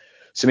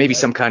 So maybe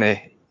some kind of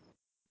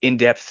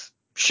in-depth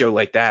show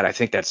like that, I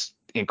think that's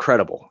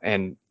incredible.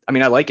 And I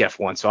mean, I like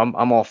F1, so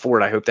I'm all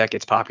for it. I hope that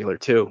gets popular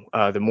too.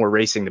 The more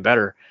racing, the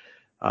better.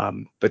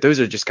 But those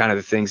are just kind of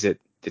the things that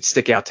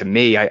stick out to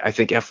me. I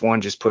think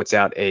F1 just puts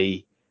out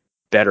a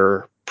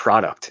better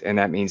product, and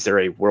that means they're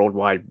a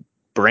worldwide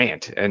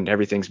brand and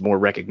everything's more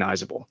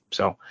recognizable.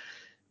 So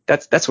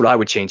that's what I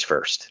would change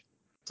first.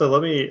 So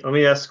let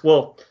me ask,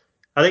 well,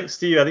 I think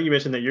Steve, you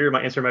mentioned that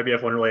my answer might be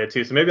F1 related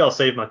too, so maybe I'll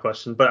save my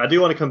question, but I do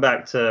want to come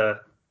back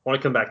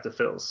to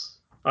Phil's.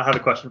 I have a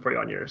question for you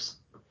on yours.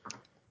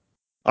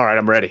 All right,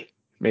 I'm ready.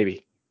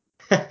 Maybe.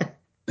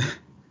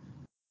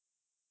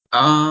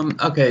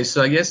 Okay,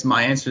 so I guess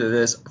my answer to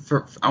this,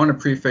 I want to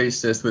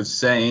preface this with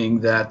saying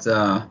that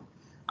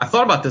I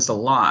thought about this a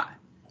lot,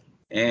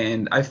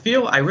 and I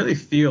really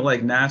feel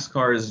like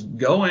NASCAR is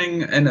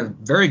going in a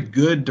very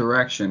good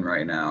direction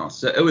right now.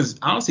 So it was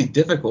honestly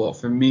difficult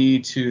for me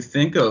to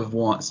think of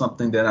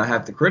something that I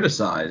have to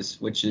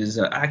criticize, which is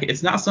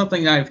it's not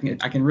something I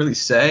can really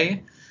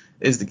say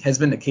has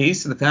been the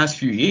case in the past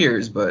few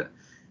years, but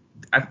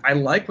I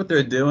like what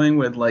they're doing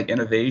with like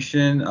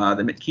innovation.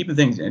 They're keeping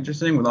things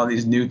interesting with all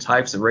these new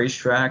types of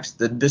racetracks.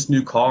 This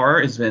new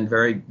car has been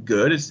very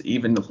good. It's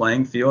evened the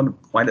playing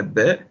field quite a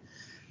bit.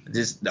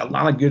 Just a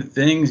lot of good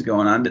things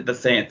going on. The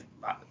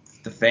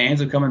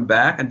fans are coming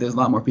back, and there's a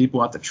lot more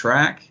people at the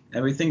track.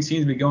 Everything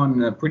seems to be going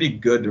in a pretty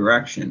good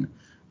direction.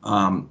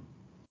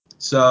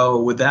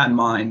 So with that in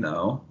mind,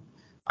 though,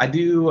 I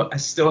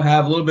still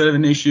have a little bit of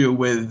an issue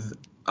with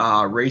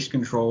race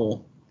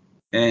control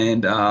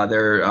and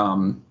their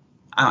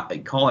I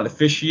call it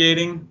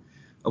officiating,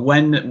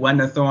 when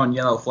they're throwing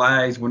yellow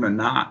flags, when they're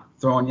not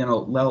throwing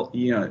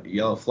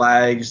yellow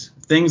flags,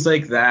 things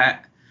like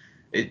that.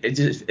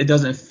 It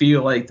doesn't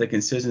feel like the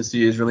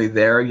consistency is really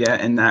there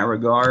yet in that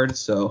regard.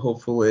 So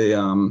hopefully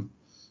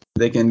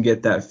they can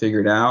get that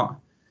figured out.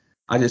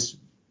 I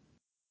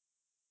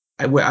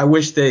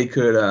wish they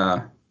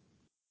could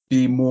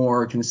be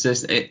more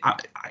consistent.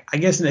 I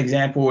guess an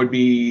example would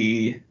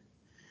be,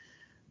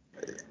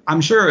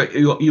 I'm sure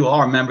you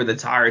all remember the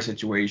tire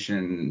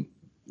situation.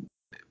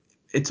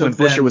 It took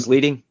when Buescher was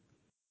leading?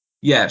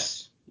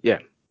 Yes. Yeah.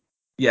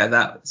 Yeah,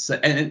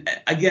 and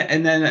again,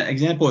 and then an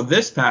example of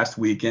this past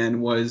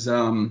weekend was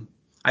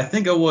I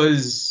think it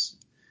was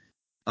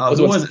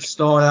who was it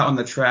stalled out on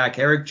the track?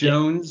 Eric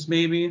Jones,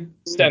 maybe?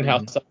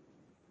 Stenhouse,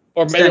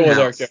 or maybe it was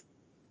Eric Stenhouse. Jones.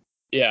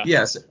 Yeah.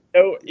 Yes.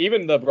 So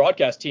even the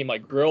broadcast team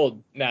like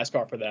grilled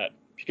NASCAR for that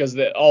because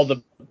all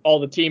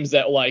the teams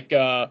that like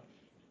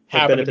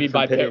happen to be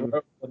by pit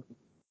road.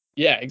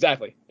 Yeah,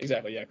 exactly.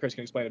 Yeah, Chris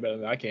can explain it better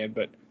than I can,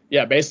 but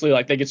yeah, basically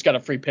like they just got a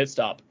free pit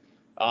stop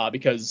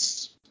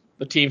because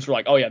the teams were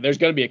like, oh yeah, there's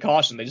going to be a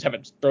caution, they just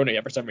haven't thrown it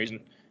yet for some reason,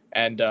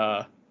 and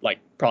like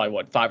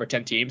probably 5 or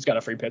 10 teams got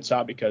a free pit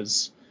stop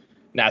because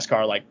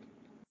NASCAR like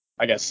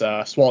I guess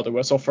swallowed the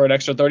whistle for an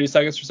extra 30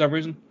 seconds for some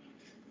reason.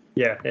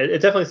 Yeah,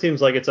 it definitely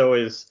seems like it's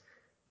always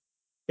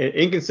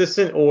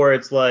inconsistent, or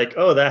it's like,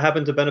 oh, that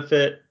happened to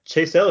benefit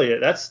Chase Elliott.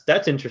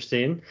 That's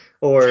interesting,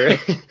 or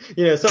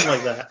something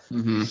like that.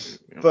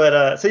 Mm-hmm.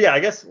 But so yeah, I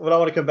guess what I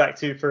want to come back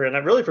to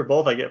and really for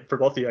both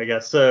of you, I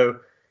guess. So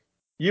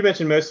you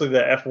mentioned mostly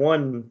the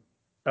F1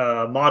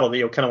 model that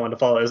you kind of wanted to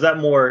follow. Is that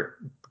more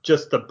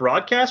just the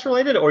broadcast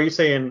related, or are you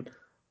saying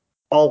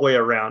all the way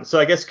around? So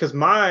I guess because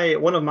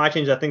one of my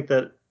changes, I think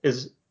that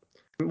is,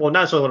 well,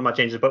 not necessarily one of my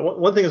changes, but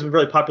one thing that's been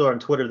really popular on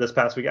Twitter this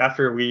past week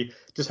after we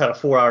just had a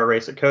 4-hour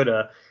race at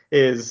COTA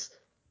is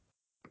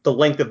the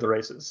length of the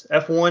races.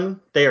 F1,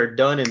 they are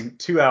done in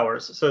 2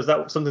 hours. So is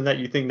that something that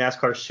you think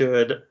NASCAR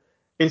should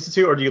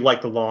institute, or do you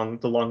like the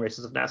long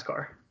races of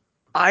NASCAR?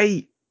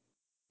 I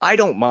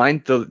don't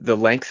mind the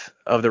length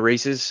of the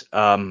races.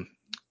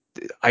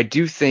 I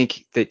do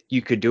think that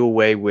you could do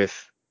away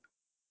with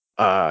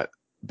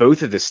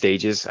both of the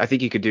stages. I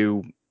think you could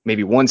do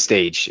maybe one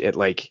stage at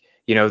like,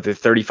 the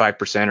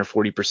 35%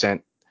 or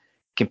 40%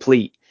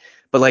 complete.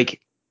 But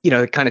like,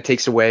 it kind of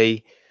takes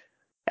away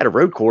at a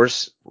road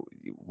course.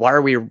 Why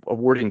are we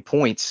awarding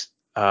points,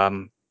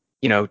 to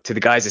the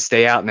guys that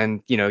stay out, and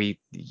then, you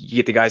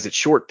get the guys that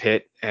short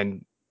pit,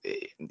 and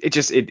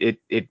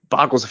it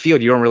boggles the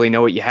field. You don't really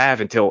know what you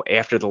have until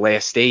after the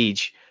last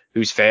stage,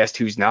 who's fast,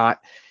 who's not.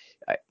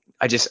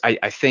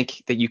 I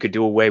think that you could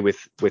do away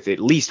with at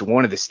least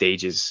one of the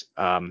stages.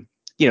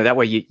 That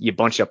way you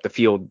bunch up the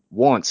field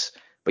once,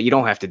 but you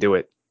don't have to do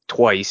it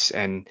twice,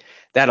 and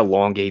that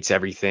elongates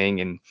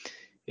everything, and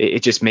it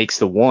just makes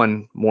the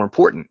one more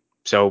important.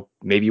 So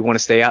maybe you want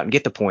to stay out and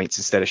get the points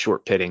instead of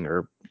short pitting,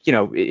 or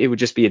it would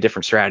just be a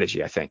different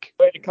strategy, I think.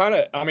 But it kind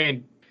of, I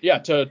mean, yeah,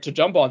 to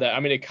jump on that, I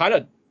mean, it kind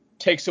of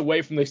takes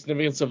away from the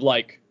significance of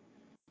like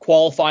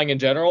qualifying in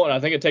general, and I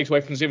think it takes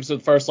away from the significance of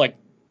the first like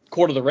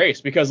quarter of the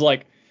race because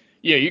like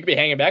you could be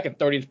hanging back in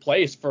 30th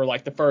place for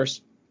like the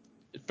first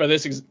for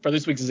this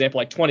week's example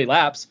like 20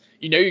 laps.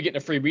 You're getting a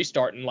free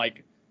restart and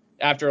like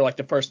after like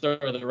the first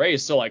third of the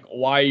race. So like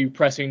why are you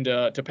pressing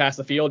to pass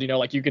the field?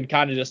 Like you can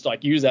kind of just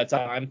like use that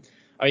time.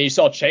 I mean, you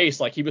saw Chase,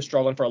 like he was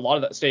struggling for a lot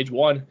of that stage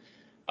one,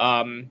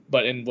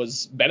 but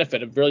was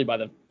benefited really by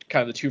the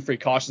kind of the 2 free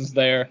cautions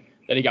there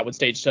that he got with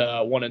stage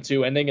 1 and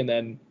 2 ending, and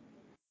then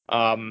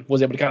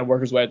was able to kind of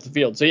work his way up the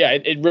field. So yeah,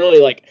 it really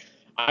like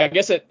I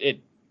guess it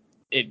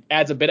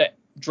adds a bit of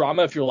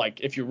drama if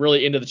you're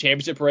really into the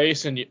championship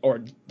race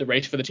or the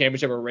race for the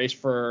championship or race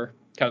for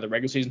kind of the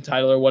regular season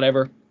title or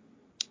whatever,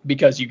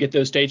 because you get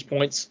those stage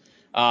points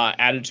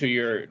added to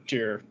your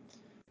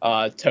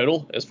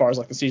total as far as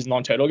like the season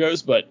long total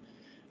goes. But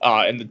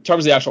in the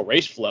terms of the actual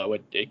race flow,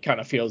 it kind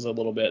of feels a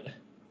little bit,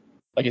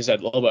 like you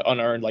said, a little bit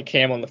unearned. Like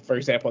Hamlin, for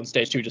example, in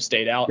stage 2 just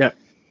stayed out. Yeah.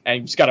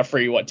 And just got a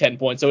free 10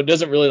 points. So it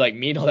doesn't really like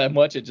mean all that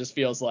much. It just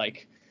feels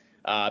like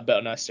a bit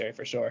unnecessary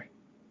for sure.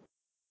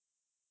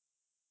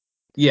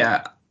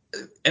 Yeah,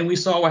 and we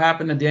saw what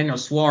happened to Daniel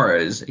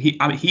Suarez. He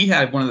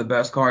had one of the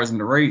best cars in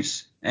the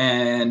race,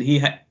 and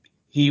he's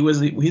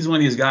one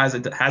of these guys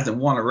that hasn't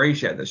won a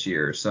race yet this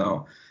year.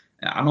 So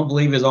I don't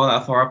believe he's all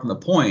that far up in the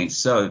points.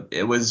 So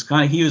he was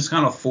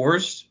kind of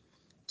forced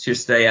to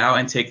stay out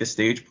and take the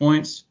stage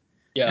points.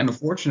 Yeah. And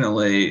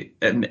unfortunately,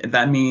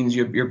 that means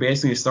you're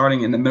basically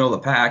starting in the middle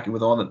of the pack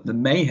with all the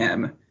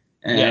mayhem,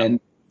 and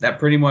that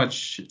pretty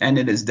much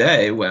ended his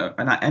day. Well,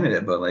 not ended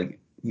it, but like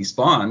he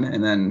spun,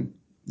 and then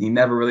he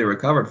never really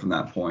recovered from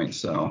that point.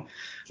 So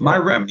my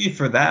remedy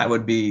for that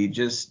would be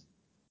just,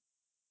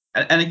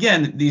 and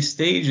again, these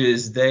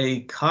stages,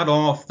 they cut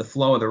off the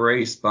flow of the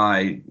race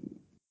by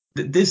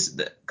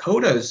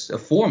COTA's a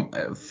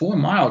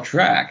 4-mile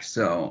track.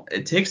 So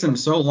it takes them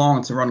so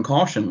long to run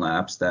caution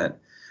laps that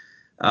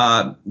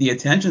the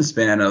attention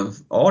span of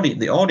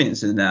the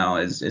audiences now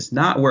is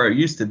not where it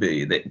used to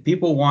be.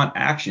 People want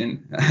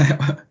action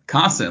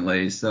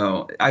constantly.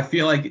 So I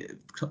feel like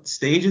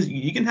stages,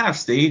 you can have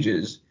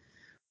stages,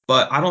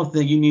 but I don't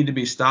think you need to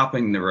be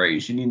stopping the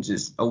race. You need to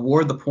just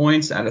award the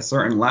points at a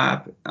certain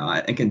lap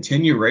and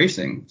continue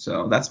racing.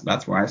 So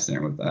that's where I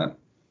stand with that.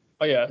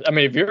 Oh yeah, I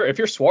mean if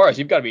you're Suarez,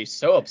 you've got to be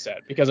so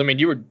upset because I mean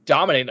you were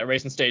dominating that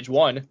race in stage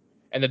 1,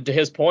 and then to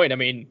his point, I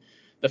mean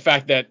the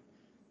fact that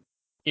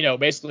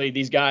basically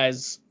these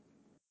guys,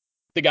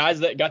 the guys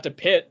that got to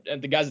pit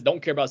and the guys that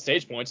don't care about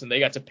stage points and they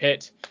got to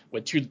pit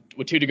with two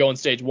to go in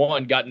stage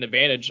 1 got an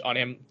advantage on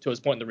him to his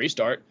point in the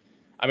restart.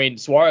 I mean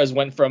Suarez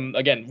went from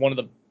again one of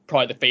the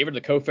probably the favorite, the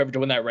co-favorite to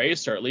win that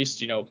race, or at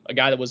least, a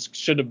guy that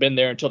should have been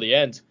there until the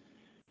end,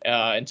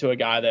 into a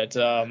guy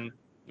that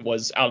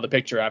was out of the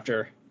picture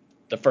after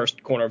the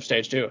first corner of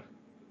stage 2.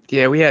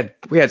 Yeah, we had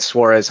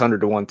Suarez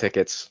 100-1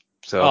 tickets.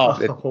 So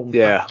God.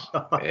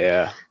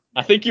 yeah.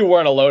 I think you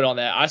weren't alone on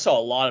that. I saw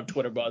a lot of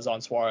Twitter buzz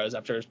on Suarez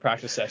after his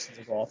practice sessions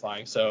and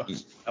qualifying. So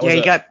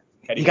he got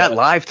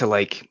live to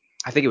like,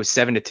 I think it was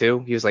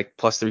 7-2. He was like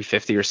plus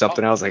 350 or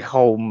something. I was like,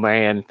 oh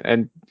man.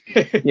 And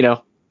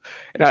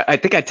and I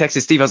think I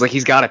texted Steve. I was like,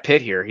 he's got to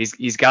pit here.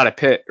 He's got to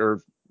pit,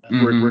 or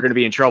we're going to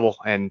be in trouble.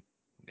 And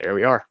there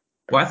we are.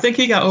 Well, I think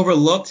he got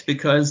overlooked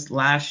because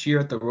last year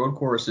at the road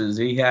courses,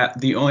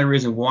 the only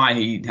reason why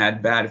he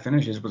had bad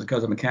finishes was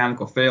because of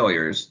mechanical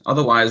failures.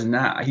 Otherwise,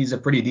 he's a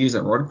pretty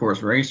decent road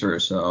course racer,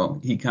 so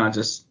he kind of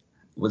just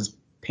was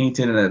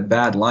painted in a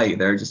bad light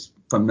there, just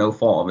from no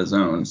fault of his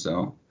own.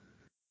 So.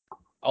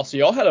 Also,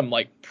 y'all had him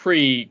like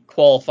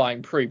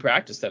pre-qualifying,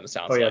 pre-practice. Then it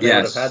sounds like. Oh yeah, they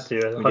would have had to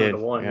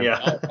 100-1.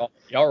 Yeah.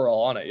 Y'all were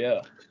all on it.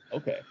 Yeah.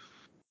 Okay.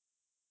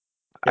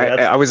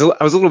 I was a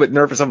little bit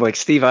nervous. I'm like,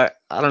 Steve, I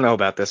don't know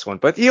about this one,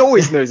 but he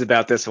always knows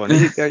about this one.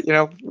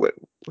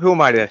 Who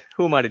am I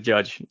to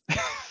judge?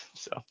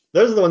 So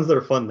those are the ones that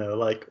are fun though.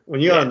 Like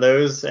when you're on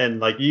those, and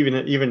like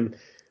even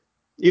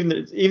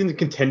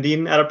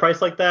contending at a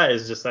price like that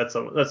is just that's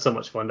so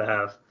much fun to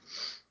have.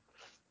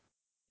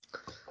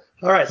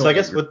 All right, so I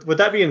guess with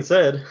that being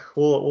said,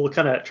 we'll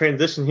kind of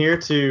transition here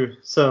to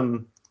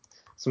some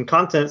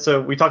content. So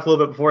we talked a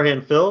little bit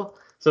beforehand, Phil.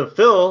 So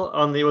Phil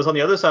was on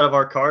the other side of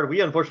our card.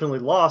 We unfortunately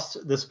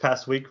lost this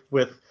past week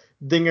with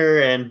Dinger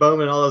and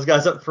Bowman, all those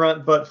guys up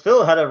front. But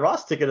Phil had a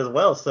Ross ticket as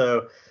well.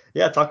 So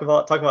yeah, talk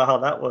about how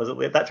that was.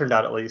 That turned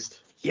out at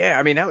least. Yeah,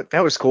 I mean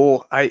that was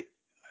cool.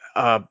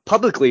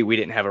 Publicly we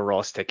didn't have a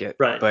Ross ticket,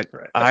 but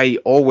I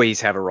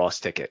always have a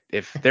Ross ticket.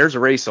 If there's a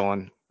race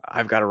on,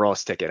 I've got a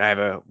Ross ticket. I have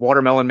a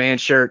Watermelon Man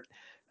shirt.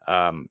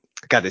 Got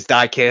this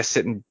die cast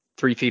sitting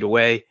 3 feet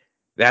away.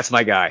 That's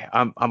my guy.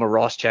 I'm a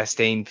Ross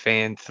Chastain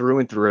fan through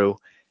and through.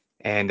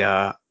 And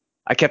I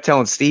kept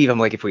telling Steve, I'm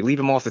like, if we leave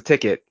him off the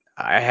ticket,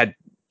 I had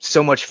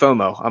so much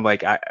FOMO. I'm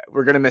like,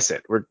 we're gonna miss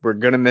it. We're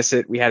gonna miss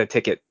it. We had a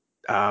ticket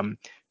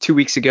 2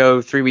 weeks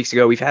ago, 3 weeks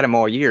ago. We've had him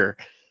all year,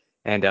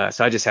 and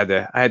so I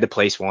had to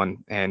place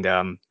one. And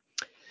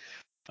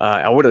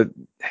I would have,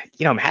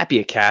 I'm happy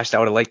it cashed. I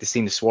would have liked to see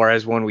the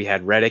Suarez one. We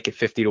had Reddick at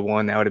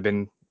 50-1. That would have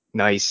been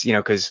nice,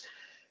 because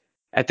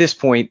at this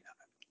point,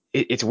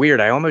 it's weird.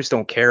 I almost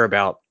don't care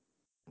about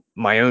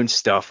my own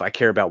stuff. I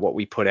care about what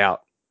we put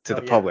out to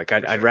the public.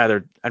 I'd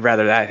rather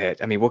that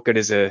hit. I mean, what good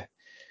is a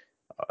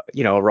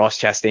Ross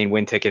Chastain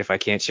win ticket if I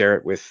can't share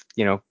it with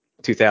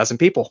 2,000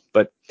 people?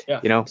 But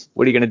what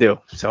are you gonna do?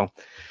 So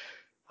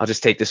I'll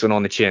just take this one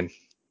on the chin.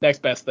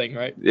 Next best thing,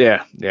 right?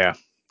 Yeah.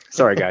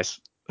 Sorry,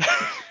 guys.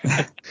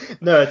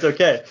 No, it's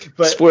okay.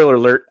 But spoiler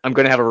alert, I'm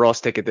gonna have a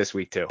Ross ticket this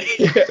week too.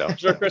 So. I'm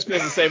sure Chris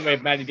feels the same way.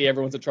 Matty D,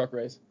 everyone's a truck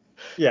race.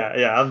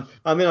 Yeah.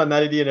 I'm in on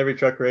Matty D in every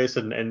truck race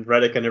and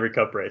Reddick in every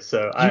cup race.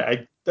 So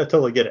I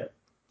totally get it.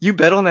 You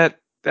bet on that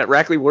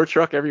Rackley War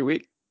truck every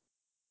week?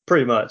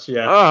 Pretty much,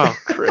 yeah. Oh,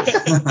 Chris.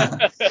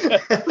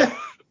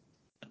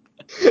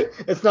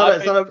 It's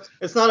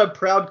not a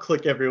proud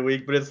click every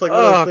week, but it's like one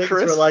of those things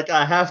Chris. where like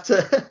I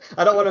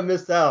don't want to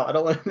miss out. I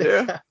don't want to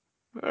miss out.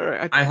 All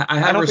right.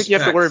 I don't think you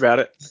have to worry about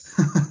it.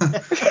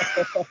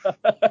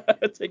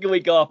 Take a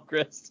week off,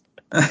 Chris.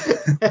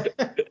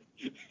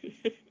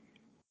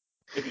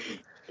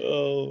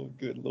 Oh,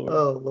 good lord.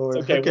 Oh, Lord.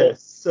 It's okay. Well,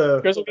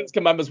 so Chris will get his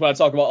commandments when I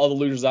talk about all the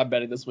losers I'm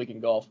betting this week in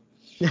golf.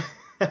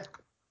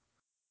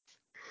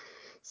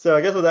 So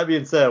I guess with that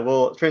being said,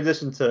 we'll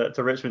transition to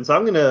Richmond. So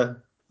I'm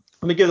gonna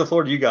give the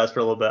floor to you guys for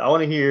a little bit. I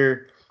want to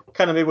hear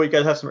kind of maybe what you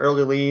guys have some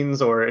early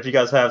leans, or if you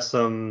guys have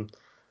some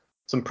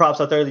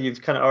props out there that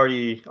you've kind of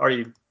already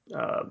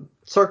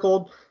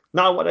circled.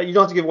 Not what you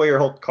don't have to give away your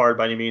whole card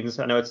by any means.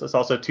 I know it's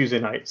also Tuesday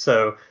night,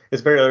 so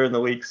it's very early in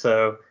the week.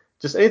 So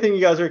just anything you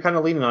guys are kind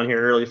of leaning on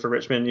here early for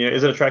Richmond.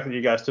 Is it a track that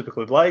you guys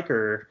typically like,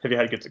 or have you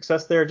had good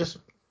success there? Just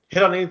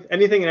hit on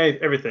anything and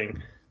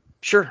everything.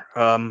 Sure.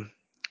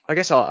 I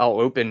guess I'll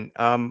open.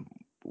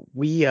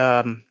 We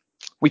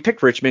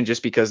picked Richmond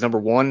just because number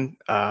one,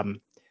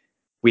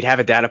 we'd have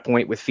a data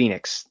point with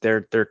Phoenix.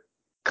 They're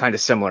kind of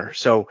similar.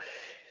 So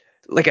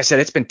like I said,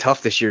 it's been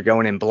tough this year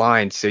going in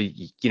blind. So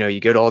you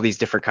go to all these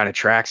different kind of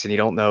tracks and you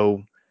don't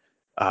know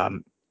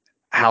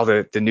how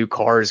the new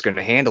car is going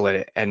to handle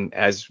it. And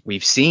as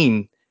we've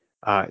seen,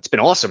 it's been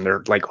awesome.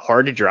 They're like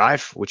hard to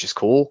drive, which is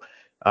cool.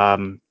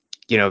 The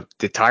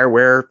tire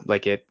wear,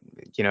 like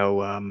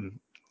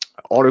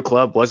Auto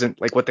Club wasn't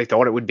like what they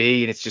thought it would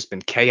be, and it's just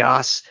been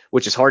chaos,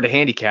 which is hard to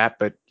handicap,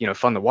 but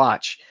fun to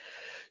watch.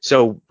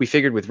 So we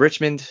figured with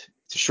Richmond,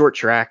 it's a short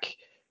track.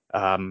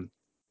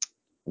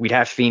 We'd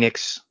have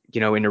Phoenix,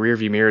 in the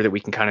rearview mirror that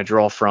we can kind of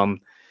draw from.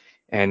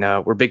 And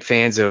we're big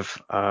fans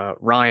of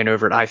Ryan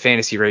over at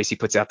iFantasy Race. He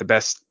puts out the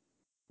best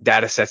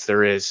data sets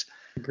there is.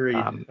 Agreed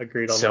on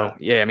that. So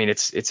yeah, I mean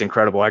it's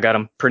incredible. I got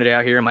them printed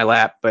out here in my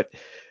lap, but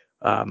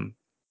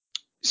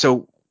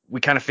so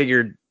we kind of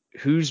figured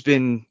who's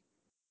been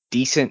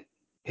decent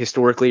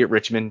historically at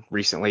Richmond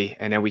recently,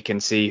 and then we can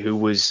see who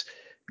was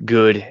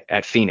good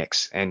at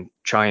Phoenix and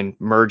try and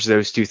merge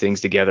those two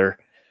things together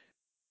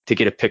to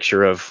get a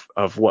picture of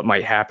what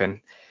might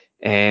happen.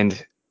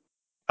 And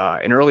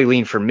an early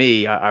lean for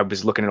me, I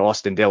was looking at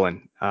Austin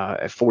Dillon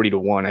at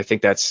 40-1. I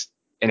think that's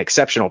an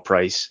exceptional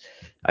price.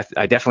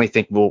 I definitely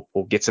think we'll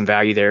get some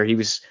value there. He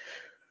was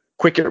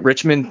quick at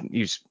Richmond.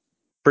 He was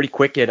pretty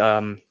quick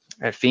at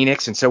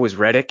Phoenix, and so was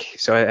Reddick.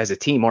 So as a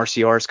team,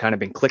 RCR has kind of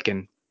been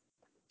clicking.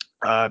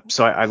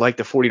 So I like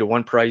the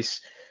 40-1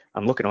 price.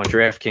 I'm looking on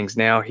DraftKings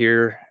now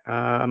here,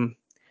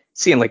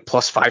 seeing like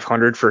plus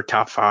 500 for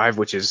top 5,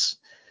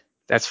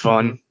 that's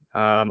fun.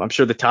 I'm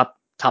sure the top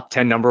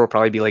 10 number will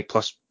probably be like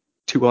plus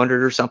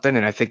 200 or something,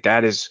 and I think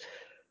that is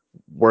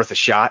worth a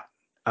shot.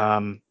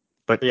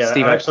 But yeah,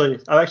 Steve, I've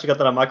actually got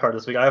that on my card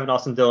this week. I have an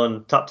Austin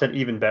Dillon top 10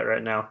 even bet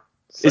right now.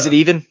 So is it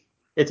even?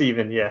 It's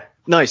even, yeah.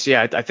 Nice,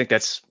 yeah. I think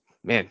that's,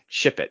 man,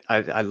 ship it.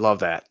 I love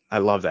that. I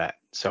love that.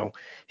 So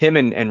him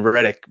and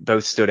Reddick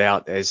both stood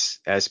out as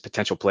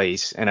potential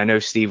plays, and I know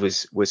Steve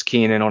was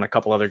keying in on a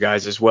couple other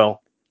guys as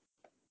well.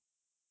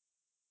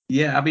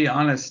 Yeah, I'll be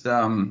honest.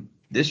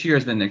 This year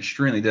has been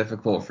extremely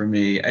difficult for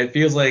me. It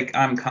feels like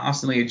I'm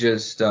constantly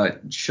just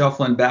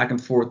shuffling back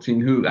and forth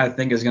between who I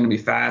think is going to be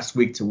fast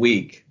week to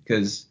week.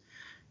 Because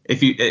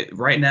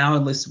right now,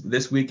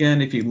 this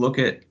weekend, if you look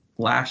at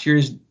last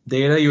year's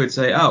data, you would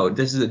say, oh,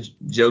 this is a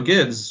Joe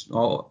Gibbs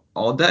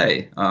all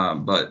day.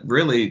 But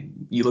really,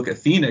 you look at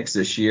Phoenix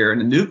this year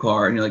and the new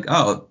car, and you're like,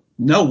 oh,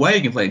 no way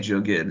you can play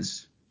Joe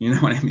Gibbs. You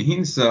know what I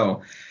mean?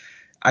 So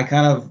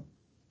I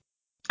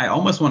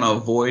almost want to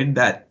avoid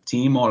that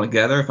team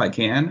altogether if I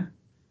can.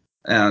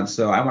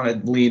 So I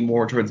want to lean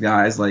more towards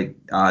guys like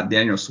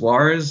Daniel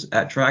Suarez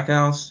at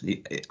Trackhouse.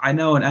 I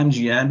know in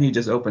MGM he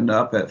just opened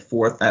up at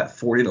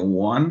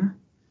 40-1,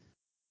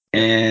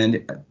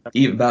 and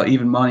about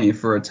even money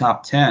for a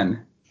top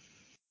 10.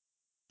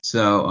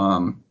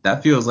 So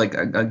that feels like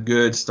a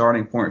good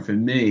starting point for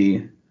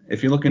me.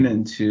 If you're looking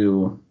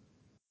into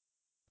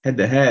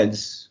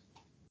head-to-heads,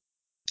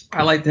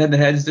 I like the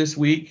head-to-heads this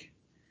week.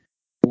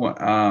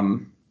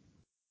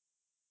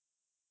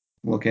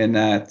 Looking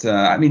at,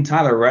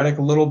 Tyler Reddick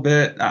a little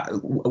bit.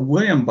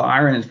 William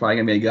Byron is probably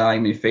going to be a guy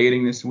going to be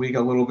fading this week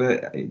a little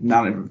bit.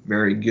 Not a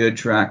very good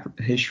track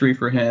history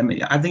for him.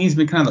 I think he's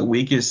been kind of the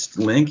weakest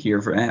link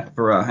here for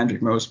Hendrick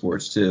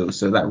Motorsports, too.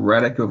 So that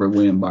Reddick over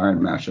William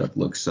Byron matchup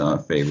looks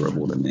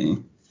favorable to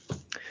me.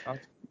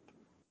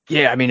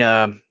 Yeah,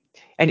 and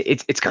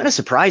it's kind of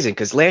surprising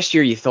because last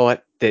year you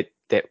thought that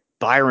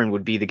Byron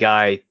would be the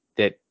guy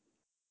that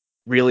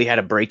really had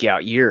a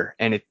breakout year,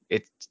 and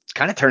it's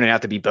kind of turning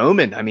out to be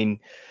Bowman.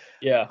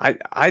 Yeah,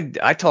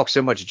 I talked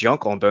so much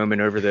junk on Bowman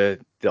over the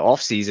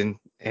off season,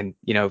 and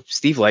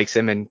Steve likes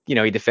him, and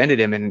he defended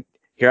him, and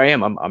here I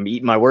am, I'm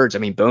eating my words.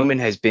 Bowman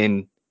has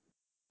been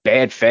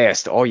bad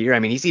fast all year.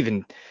 He's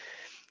even,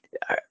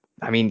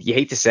 you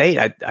hate to say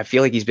it, I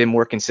feel like he's been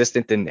more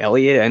consistent than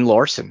Elliott and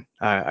Larson.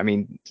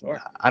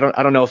 sure. I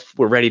don't know if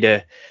we're ready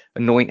to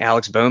anoint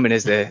Alex Bowman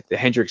as the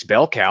Hendricks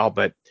bell cow,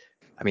 but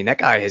that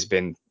guy he's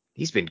been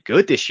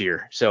good this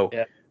year. So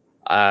Yeah.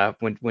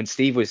 when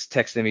Steve was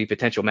texting me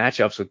potential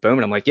matchups with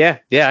Bowman, I'm like, yeah,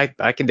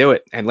 I can do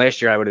it. And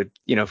last year I would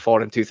have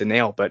fought him tooth and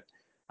nail, but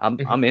I'm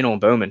in on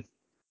Bowman.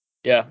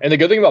 Yeah, and the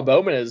good thing about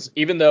Bowman is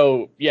even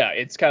though,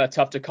 it's kind of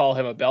tough to call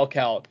him a bell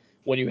cow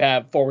when you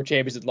have former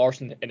champions at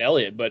Larson and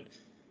Elliott, but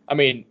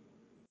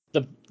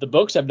the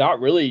books have not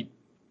really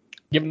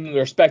given him the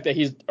respect that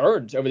he's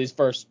earned over these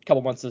first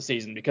couple months of the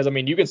season because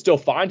you can still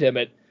find him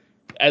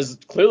as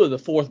clearly the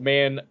fourth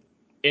man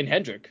in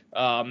Hendrick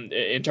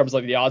in terms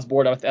of the odds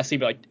board. I see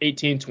like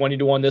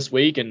 18-20-1 this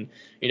week, and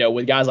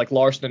with guys like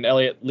Larson and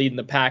Elliott leading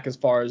the pack as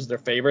far as their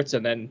favorites,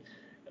 and then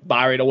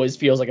Byron always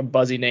feels like a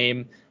buzzy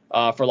name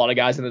for a lot of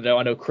guys in the know.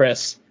 I know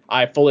Chris,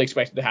 I fully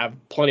expected to have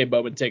plenty of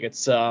Bowman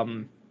tickets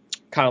kind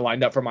of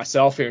lined up for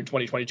myself here in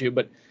 2022,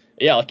 but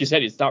yeah, like you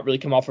said, it's not really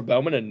come off for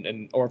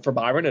Bowman or for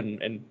Byron,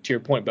 and to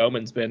your point,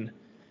 Bowman's been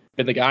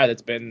the guy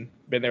that's been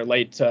there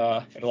late in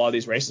a lot of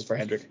these races for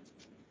Hendrick.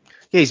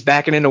 Yeah, he's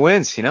backing into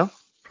wins,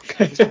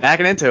 He's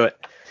backing into it.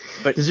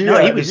 But did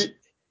you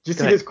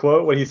see his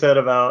quote when he said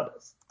about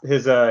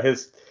his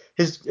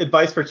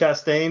advice for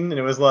Chastain, and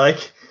it was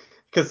like,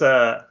 because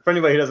for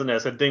anybody who doesn't know,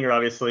 so Dinger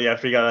obviously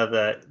after he got out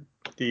of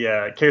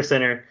the care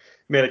center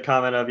made a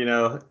comment of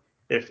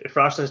if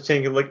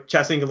Chastain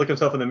could look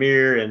himself in the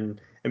mirror and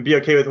be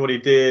okay with what he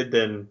did,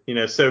 then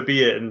so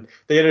be it. And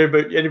they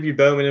interviewed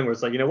Bowman and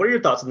was like, what are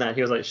your thoughts on that?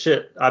 He was like,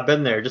 shit, I've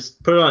been there.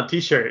 Just put it on a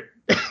t-shirt.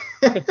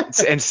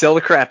 And sell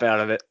the crap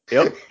out of it.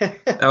 Yep.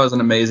 That was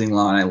an amazing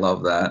line. I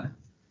love that.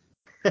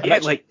 Yeah,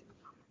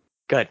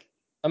 good.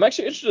 I'm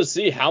actually interested to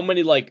see how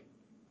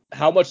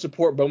much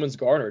support Bowman's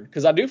garnered,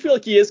 because I do feel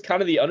like he is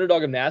kind of the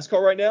underdog of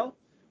NASCAR right now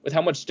with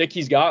how much stick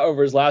he's got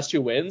over his last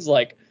two wins.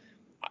 Like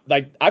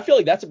I feel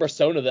like that's a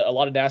persona that a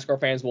lot of NASCAR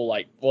fans will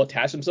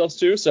attach themselves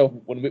to. So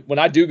when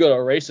I do go to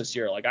a race this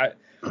year,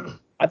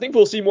 I think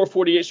we'll see more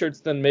 48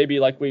 shirts than maybe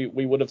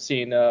we would have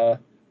seen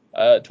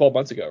 12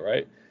 months ago,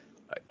 right?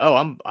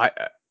 Oh,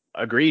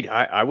 Agreed.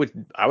 I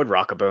would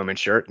rock a Bowman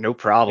shirt, no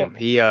problem.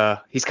 Yeah.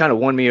 He's kind of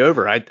won me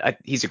over.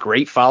 He's a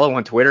great follow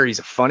on Twitter. He's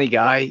a funny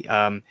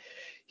guy.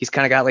 He's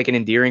kind of got like an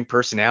endearing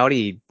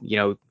personality.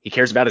 He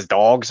cares about his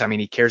dogs. I mean,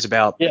 he cares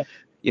about, Yeah.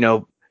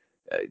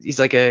 he's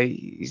like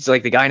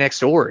the guy next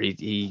door.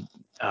 He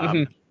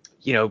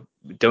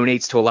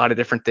donates to a lot of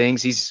different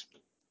things.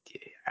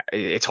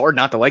 It's hard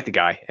not to like the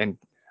guy, and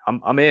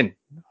I'm in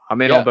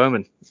on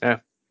Bowman. Yeah.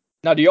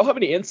 Now, do y'all have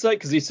any insight?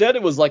 Because he said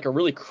it was like a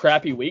really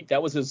crappy week.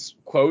 That was his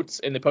quotes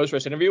in the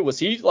post-race interview. Was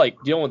he like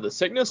dealing with the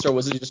sickness, or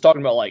was he just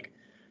talking about like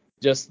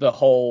just the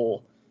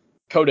whole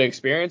Coda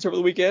experience over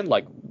the weekend?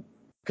 Like,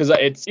 because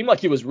it seemed like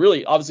he was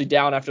really obviously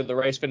down after the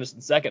race finished in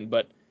second,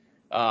 but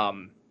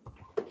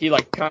he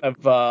like kind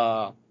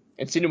of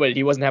insinuated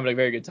he wasn't having a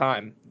very good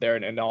time there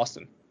in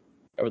Austin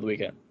over the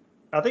weekend.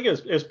 I think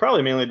it was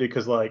probably mainly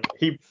because like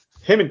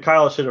him and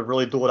Kyle should have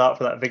really dueled out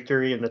for that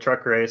victory in the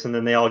truck race, and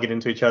then they all get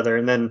into each other,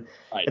 and then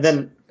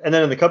in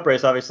the Cup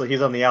race, obviously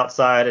he's on the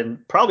outside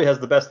and probably has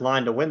the best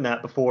line to win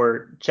that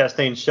before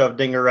Chastain shoved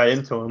Dinger right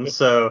into him.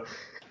 So,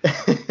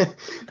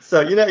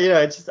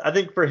 it's just, I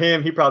think for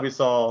him he probably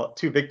saw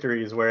 2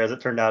 victories, whereas it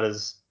turned out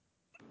as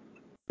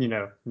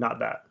not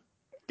that.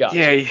 Gotcha.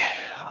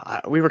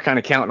 Yeah, we were kind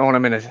of counting on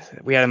him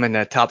we had him in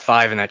the top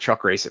 5 in that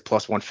truck race at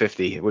plus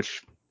 150,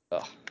 which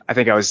I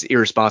think I was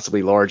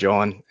irresponsibly large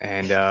on,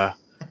 and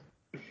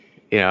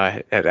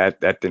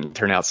that didn't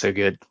turn out so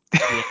good.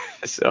 Yeah.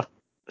 So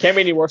can't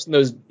be any worse than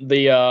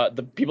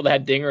the people that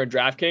had Dinger and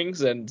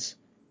DraftKings and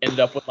ended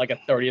up with like a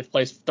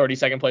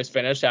 32nd place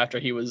finish after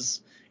he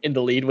was in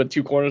the lead with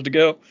 2 corners to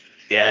go.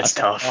 Yeah, it's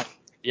tough.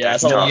 Yeah,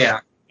 that's tough. Yeah.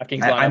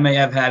 I may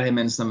have had him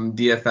in some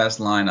DFS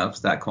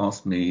lineups that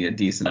cost me a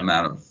decent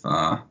amount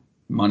of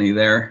money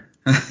there.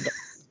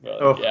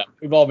 Yeah,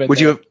 we've all been. Would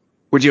you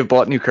have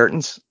bought new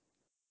curtains?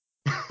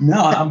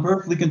 No, I'm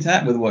perfectly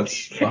content with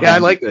what's. Yeah, I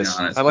like this.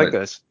 I like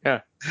this.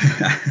 Yeah.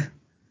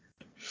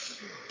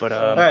 But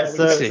all right,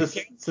 so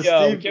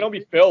we can't all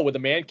be Phil with the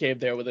man cave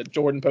there with a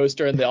Jordan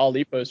poster and the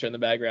Ali poster in the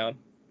background.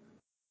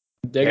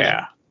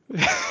 Yeah.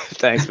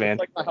 Thanks, man.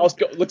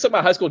 Looks like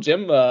my high school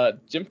gym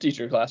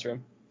teacher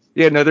classroom.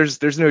 Yeah, no,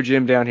 there's no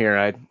gym down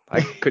here.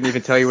 I couldn't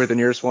even tell you where the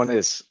nearest one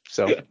is.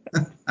 So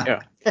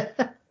yeah.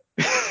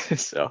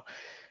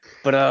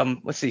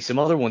 But let's see some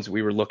other ones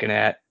we were looking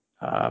at.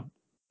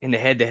 In the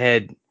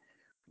head-to-head,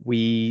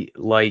 we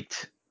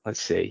liked,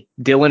 let's see,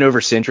 Dylan over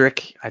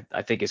Cindric.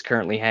 I think is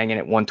currently hanging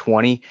at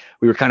 120.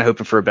 We were kind of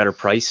hoping for a better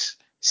price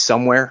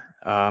somewhere.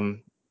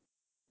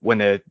 When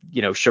the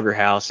Sugar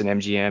House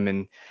and MGM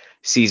and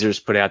Caesars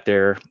put out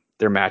their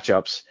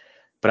matchups,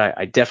 but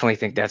I definitely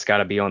think that's got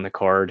to be on the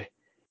card.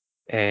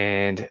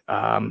 And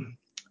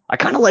I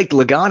kind of liked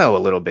Logano a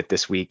little bit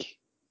this week.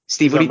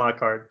 Steve, he's on my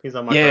card. He's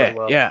on my card as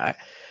well. Yeah.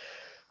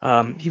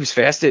 He was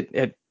fast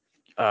at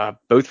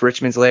both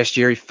Richmonds last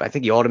year. I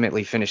think he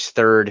ultimately finished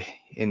 3rd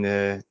in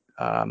the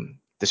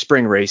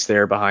spring race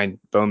there behind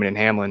Bowman and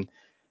Hamlin.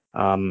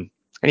 And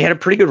he had a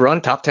pretty good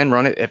run, top 10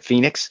 run at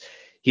Phoenix.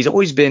 He's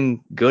always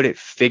been good at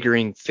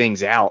figuring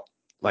things out,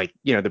 like,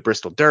 the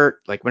Bristol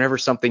Dirt. Like whenever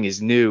something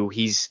is new,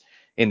 he's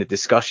in the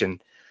discussion.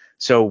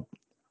 So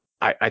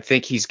I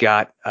think he's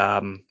got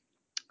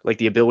like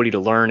the ability to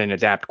learn and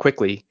adapt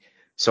quickly.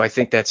 So I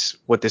think that's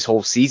what this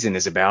whole season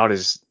is about,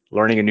 is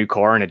learning a new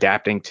car and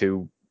adapting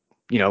to,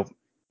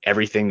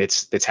 everything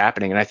that's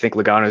happening. And I think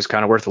Logano is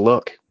kind of worth a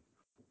look.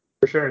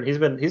 For sure. And he's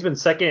been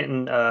second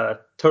in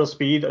total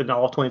speed in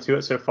all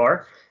 22 so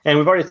far. And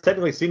we've already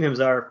technically seen him as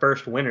our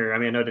first winner. I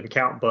mean, I know it didn't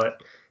count,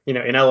 but in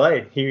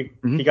LA, he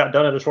got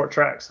done at a short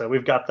track. So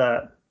we've got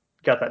that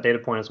data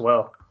point as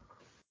well.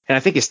 And I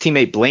think his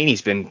teammate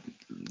Blaney's been,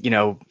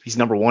 he's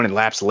number 1 in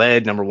laps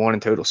led, number 1 in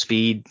total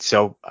speed.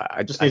 So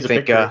I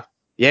think,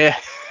 yeah,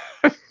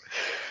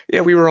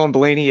 we were on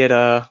Blaney at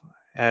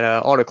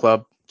Auto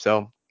Club.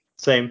 So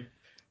same.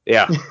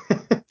 Yeah.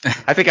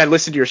 I think I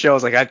listened to your show. I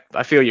was like,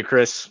 I feel you,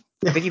 Chris.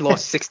 I think he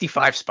lost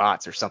 65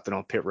 spots or something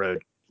on pit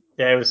road.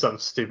 Yeah, it was something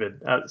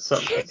stupid.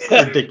 Something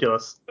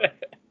ridiculous.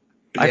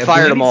 I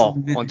fired them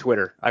all on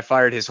Twitter. I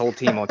fired his whole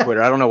team on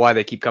Twitter. I don't know why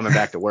they keep coming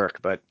back to work,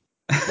 but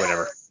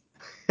whatever.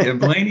 Yeah,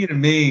 Blaney to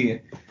me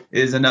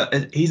he's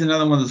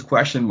another one of those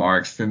question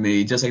marks for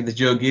me, just like the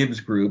Joe Gibbs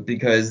group,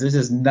 because this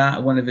is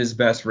not one of his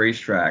best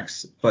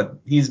racetracks, but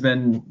he's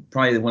been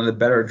probably one of the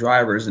better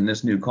drivers in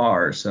this new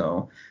car.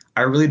 So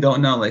I really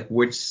don't know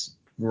which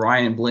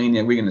Ryan Blaney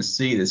are we going to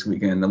see this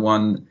weekend, the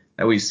one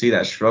that we see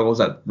that struggles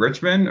at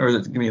Richmond, or is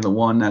it going to be the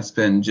one that's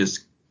been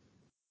just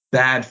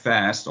bad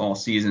fast all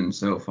season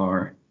so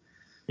far?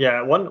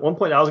 Yeah, one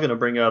point I was going to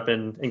bring up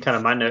in kind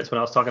of my notes when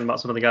I was talking about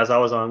some of the guys I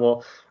was on.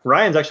 Well,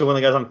 Ryan's actually one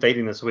of the guys I'm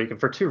fading this week, and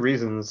for 2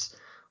 reasons.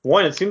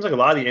 One, it seems like a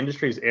lot of the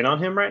industry is in on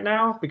him right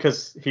now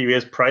because he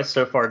is priced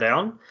so far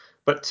down.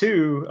 But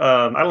 2,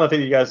 I don't know if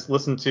any of you guys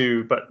listen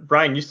to, but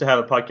Brian used to have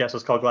a podcast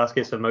that's called Glass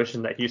Case of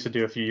Emotion that he used to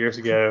do a few years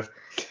ago,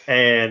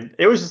 and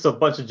it was just a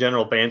bunch of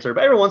general banter.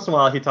 But every once in a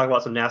while, he'd talk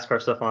about some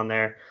NASCAR stuff on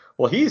there.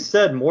 Well, he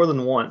said more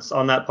than once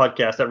on that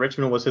podcast that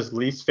Richmond was his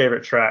least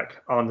favorite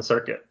track on the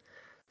circuit.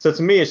 So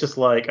to me, it's just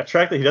like a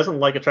track that he doesn't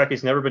like, a track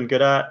he's never been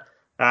good at.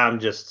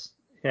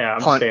 Yeah,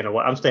 I'm Punt. staying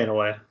away. I'm staying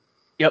away.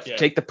 Yep, Yeah.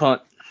 take the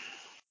punt.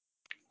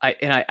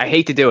 I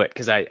hate to do it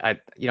because I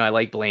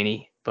like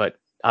Blaney, but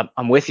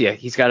I'm with you.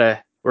 He's got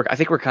to. I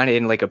think we're kind of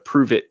in like a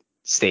prove it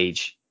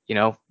stage.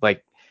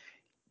 Like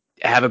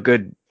have a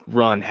good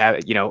run,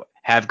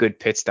 have good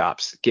pit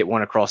stops, get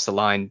one across the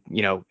line,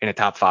 in a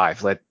top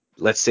 5.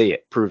 Let's see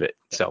it, prove it.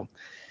 So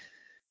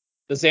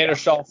The Xander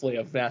Schauffele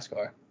of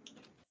NASCAR.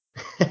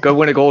 go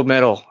win a gold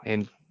medal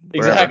and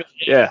Exactly.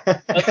 Yeah.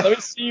 Let me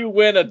see you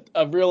win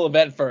a real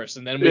event first,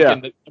 and then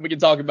we can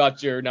talk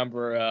about your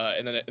number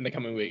in the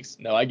coming weeks.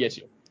 No, I get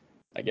you.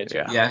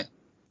 Yeah.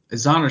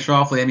 Xander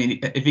Schauffele, I mean,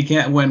 if he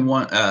can't win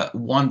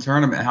one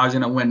tournament, how's he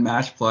gonna win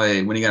match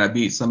play when he gotta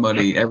beat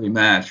somebody every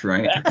match,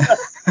 right?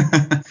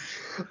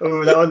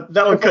 Oh,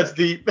 that one cuts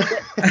deep.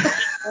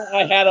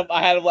 I had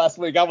him last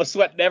week. I was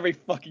sweating every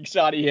fucking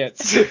shot he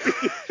hits. For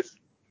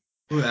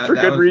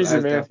good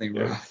reason, man.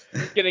 Definitely rough.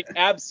 Getting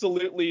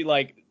absolutely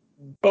like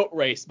boat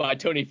raced by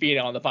Tony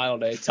Finau on the final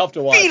day. Tough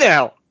to watch.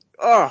 Finau.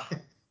 Oh.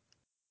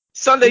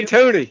 Sunday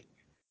Tony.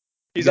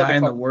 He's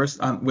in the worst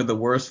with the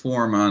worst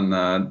form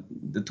on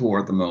the tour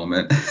at the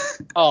moment.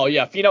 Oh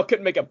yeah, Finau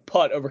couldn't make a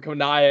putt over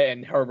Konaya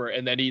and Herbert,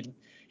 and then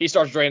he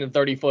starts draining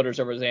 30 footers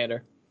over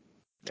Xander.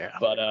 Yeah.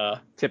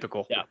 But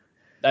typical. Yeah,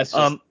 that's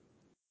just.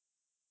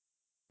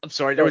 I'm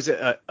sorry. There was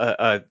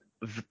a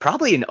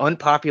probably an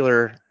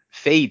unpopular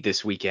fade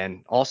this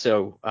weekend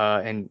also,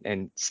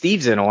 and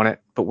Steve's in on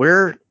it, but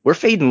we're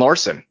fading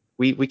Larson.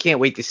 We can't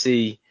wait to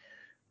see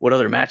what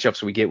other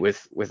matchups we get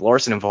with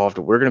Larson involved.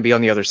 We're going to be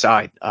on the other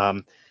side.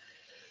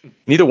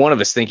 Neither one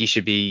of us think he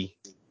should be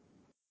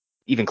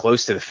even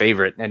close to the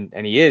favorite,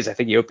 and he is. I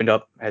think he opened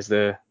up as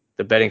the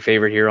betting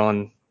favorite here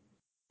no,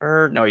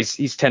 he's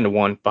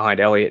 10-1 behind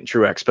Elliott and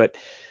Truex. But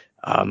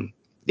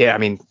yeah, I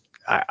mean,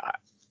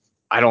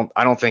 I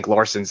don't think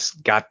Larson's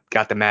got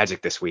the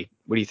magic this week.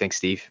 What do you think,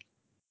 Steve?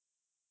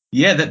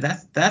 Yeah,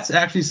 that's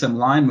actually some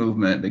line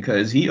movement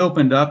because he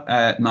opened up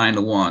at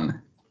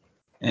 9-1.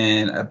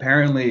 And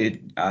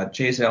apparently,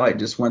 Chase Elliott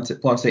just went to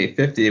plus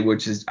 850,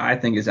 which I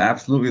think is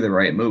absolutely the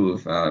right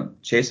move.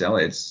 Chase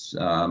Elliott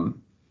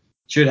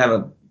should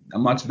have a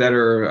much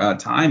better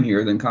time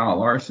here than Kyle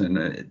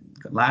Larson.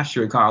 Last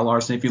year, Kyle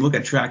Larson, if you look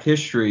at track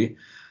history,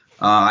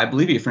 I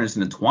believe he finished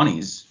in the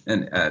 20s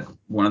at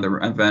one of the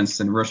events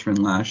in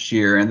Richmond last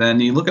year. And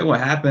then you look at what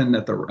happened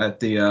at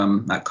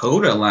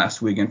COTA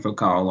last weekend for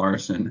Kyle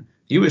Larson.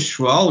 He was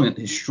struggling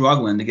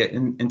to get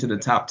into the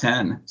top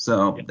 10.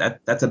 So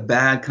that's a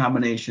bad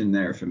combination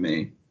there for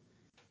me.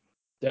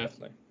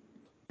 Definitely.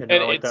 And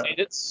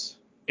it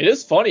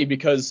is funny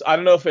because I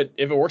don't know if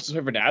it works this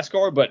way for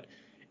NASCAR, but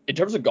in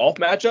terms of golf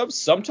matchups,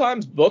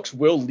 sometimes books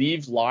will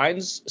leave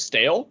lines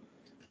stale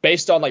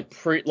based on like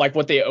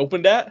what they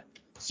opened at.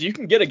 So you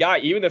can get a guy,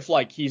 even if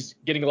like he's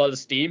getting a lot of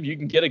steam, you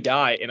can get a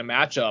guy in a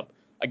matchup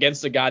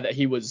against a guy that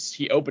he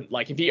opened,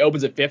 like if he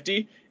opens at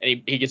 50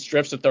 and he gets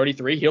strips to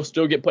 33, he'll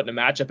still get put in a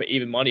matchup at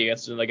even money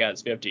against another guy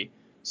that's 50.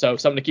 So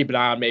something to keep an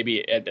eye on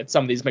maybe at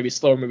some of these maybe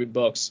slower moving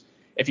books.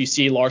 If you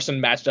see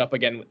Larson matched up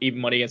again even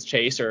money against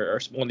Chase or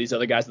one of these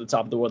other guys at the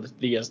top of the world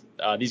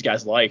that these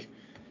guys like,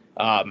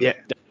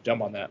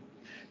 jump on that.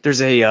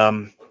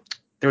 There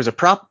was a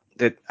prop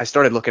that I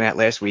started looking at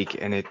last week,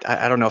 and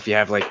I don't know if you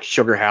have like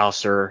Sugar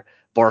House or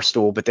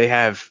Barstool, but they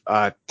have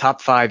top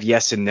 5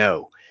 yes and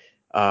no.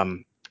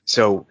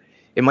 So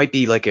it might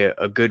be like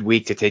a good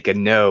week to take a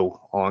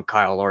no on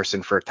Kyle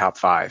Larson for a top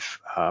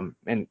 5.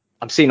 And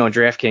I'm seeing on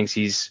DraftKings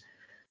he's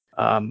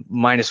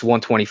minus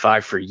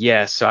 125 for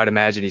yes, so I'd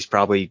imagine he's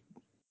probably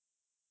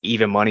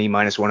even money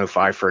minus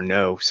 105 for a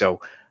no.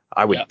 So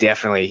I would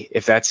definitely,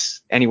 if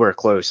that's anywhere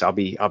close, I'll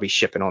be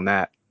shipping on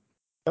that.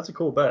 That's a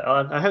cool bet.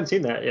 I haven't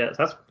seen that yet.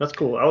 That's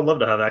cool. I would love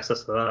to have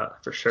access to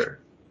that for sure.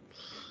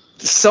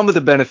 Some of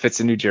the benefits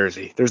in New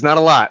Jersey. There's not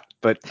a lot,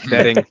 but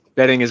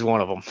betting is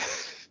one of them.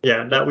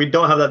 Yeah, we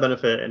don't have that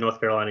benefit in North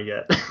Carolina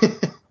yet.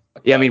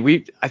 Yeah, I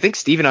mean, I think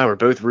Steve and I were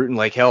both rooting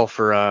like hell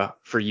for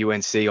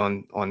UNC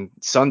on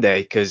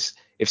Sunday because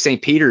if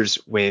St. Peter's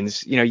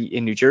wins,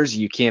 in New Jersey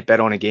you can't bet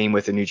on a game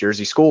with a New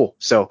Jersey school,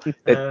 so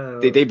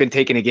they've been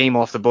taking a game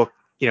off the book,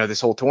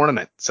 this whole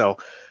tournament. So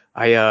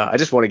I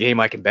just want a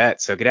game I can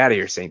bet. So get out of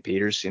here, St.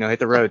 Peter's. Hit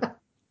the road.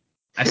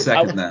 I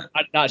second that.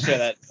 I did not share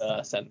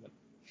that sentiment.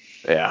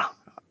 Yeah.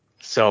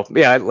 So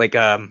yeah, like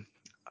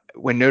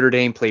when Notre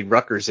Dame played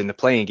Rutgers in the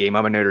playing game,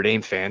 I'm a Notre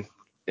Dame fan.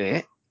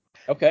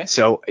 Okay.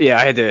 So yeah,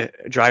 I had to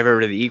drive over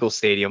to the Eagle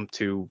Stadium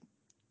to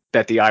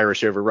bet the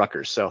Irish over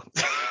Rutgers. So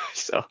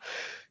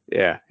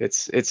yeah,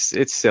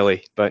 it's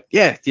silly, but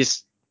yeah,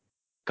 just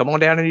come on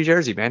down to New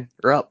Jersey, man.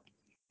 We're up.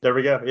 There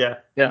we go. Yeah.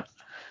 Yeah.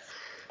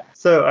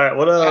 So all right,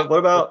 what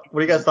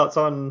do you guys thoughts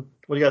on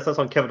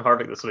Kevin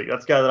Harvick this week?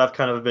 That's a guy that I've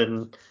kind of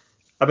been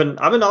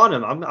on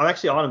him. I'm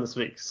actually on him this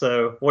week.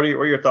 So what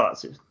are your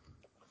thoughts?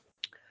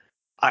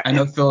 I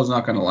know Phil's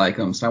not going to like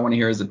him, so I want to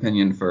hear his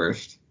opinion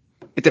first.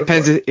 It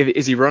depends.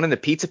 Is he running the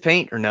pizza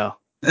paint or no?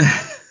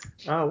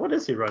 What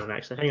is he running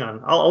actually? Hang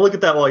on, I'll look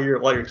at that while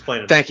you're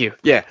explaining. Thank you.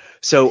 Yeah.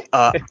 So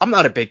I'm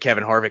not a big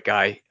Kevin Harvick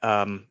guy.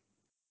 I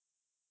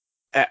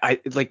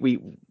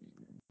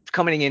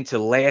coming into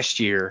last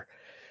year,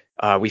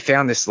 we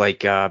found this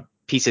like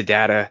piece of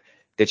data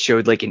that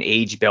showed like an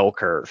age bell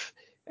curve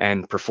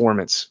and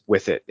performance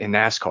with it in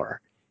NASCAR.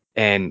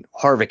 And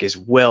Harvick is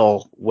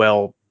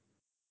well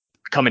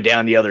coming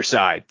down the other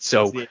side.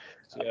 So,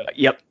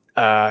 yep.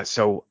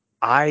 So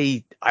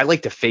I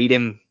like to fade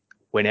him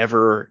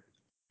whenever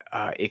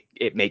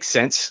it makes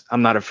sense.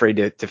 I'm not afraid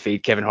to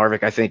fade Kevin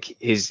Harvick. I think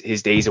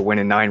his days of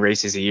winning 9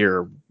 races a year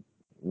are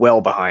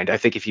well behind. I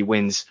think if he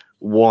wins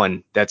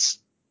 1,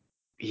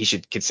 he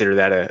should consider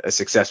that a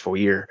successful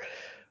year.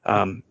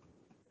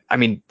 I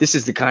mean, this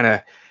is the kind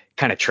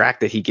of track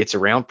that he gets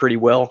around pretty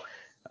well.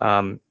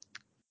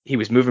 He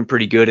was moving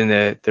pretty good in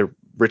the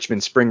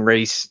Richmond spring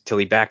race till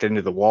he backed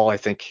into the wall. I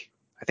think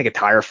a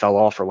tire fell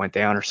off or went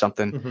down or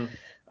something.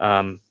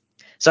 Mm-hmm.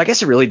 So I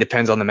guess it really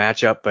depends on the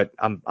matchup, but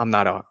I'm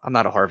not a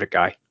Harvick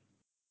guy.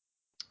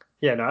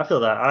 Yeah, no, I feel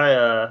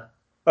that.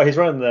 Oh, he's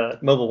running the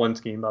Mobile One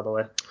scheme, by the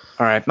way.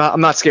 All right,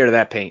 I'm not scared of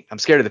that paint. I'm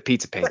scared of the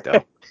pizza paint,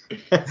 though.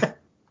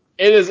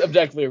 It is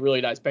objectively a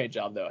really nice paint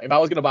job, though. If I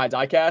was going to buy a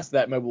diecast,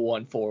 that Mobile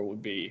One 4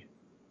 would be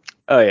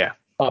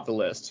top the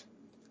list.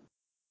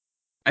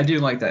 I do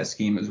like that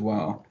scheme as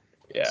well.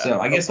 Yeah. So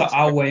I guess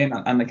I'll weigh in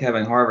on the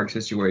Kevin Harvick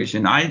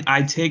situation.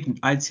 I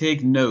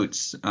take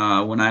notes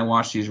when I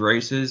watch these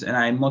races, and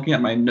I'm looking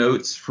at my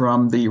notes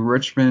from the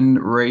Richmond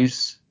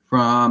race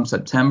from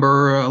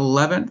September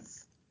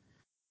 11th.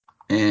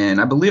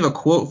 And I believe a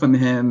quote from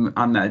him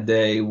on that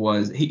day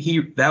was he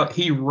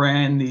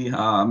ran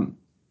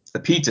the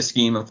pizza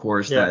scheme, of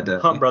course. Yeah,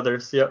 that Hunt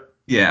Brothers. Yep.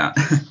 Yeah.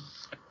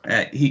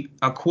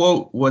 A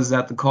quote was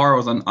that the car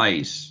was on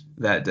ice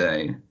that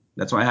day.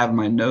 That's what I have in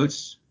my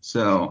notes.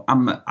 So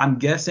I'm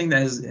guessing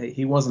that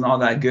he wasn't all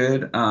that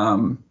good.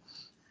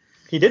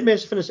 He did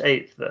manage to finish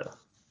 8th though.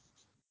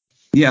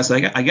 Yeah, so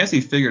I guess he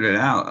figured it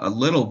out a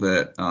little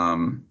bit.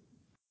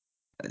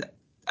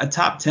 A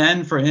top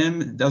 10 for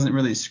him doesn't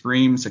really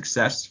scream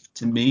success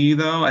to me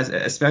though,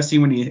 especially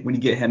when you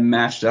get him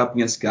matched up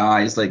against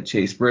guys like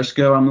Chase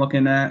Briscoe. I'm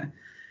looking at.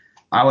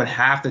 I would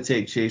have to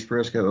take Chase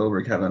Briscoe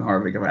over Kevin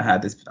Harvick if I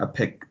had to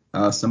pick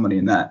somebody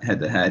in that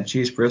head-to-head.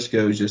 Chase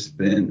Briscoe's just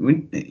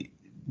been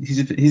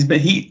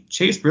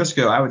Chase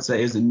Briscoe, I would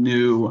say, is a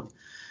new,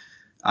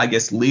 I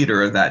guess,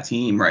 leader of that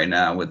team right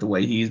now with the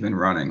way he's been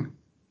running.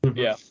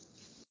 Yeah.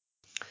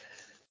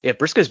 Yeah,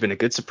 Briscoe's been a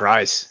good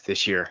surprise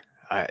this year.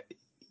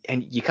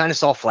 And you kind of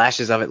saw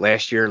flashes of it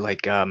last year.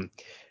 Like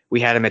we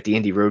had him at the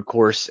Indy Road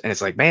Course, and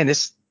it's like, man,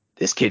 this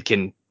kid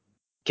can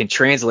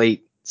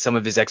translate some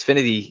of his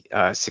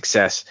Xfinity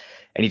success,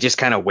 and he just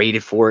kind of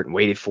waited for it,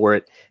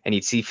 and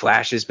he'd see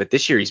flashes. But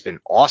this year he's been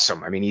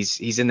awesome. I mean,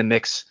 he's in the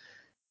mix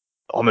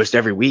almost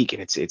every week,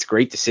 and it's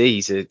great to see.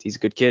 He's a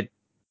good kid.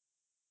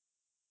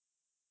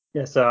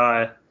 Yeah,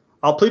 so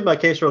I'll plead my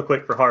case real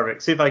quick for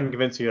Harvick. See if I can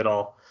convince you at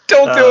all.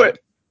 Don't do it.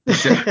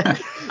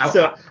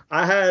 So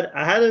I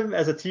had him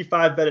as a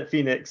T5 bet at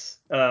Phoenix.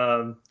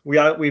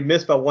 We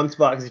missed by 1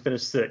 spot because he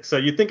finished 6th. So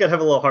you'd think I'd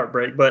have a little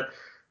heartbreak, but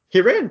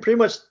he ran pretty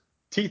much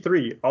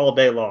T3 all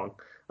day long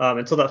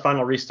until that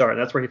final restart, and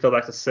that's where he fell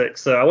back to 6th.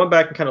 So I went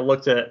back and kind of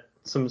looked at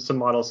some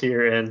models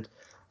here, and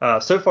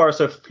so far,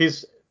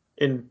 he's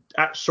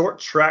at short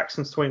track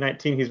since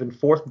 2019, he's been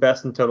 4th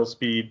best in total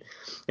speed.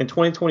 In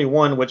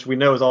 2021, which we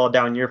know is all a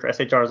down year for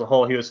SHR as a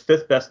whole, he was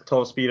 5th best in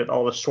total speed at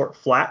all the short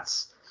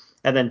flats.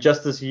 And then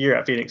just this year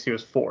at Phoenix, he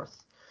was 4th.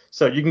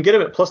 So you can get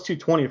him at plus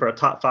 220 for a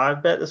top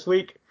 5 bet this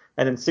week,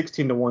 and then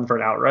 16-1 for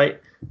an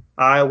outright.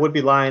 I would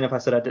be lying if I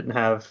said I didn't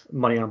have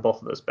money on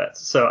both of those bets.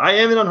 So I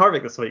am in on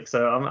Harvick this week.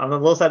 So I'm a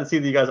little sad to see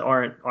that you guys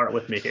aren't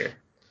with me here.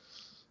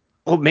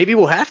 Well, maybe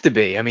we'll have to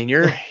be. I mean,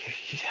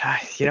 I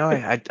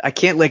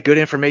can't let good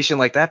information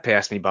like that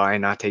pass me by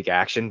and not take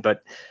action.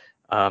 But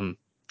I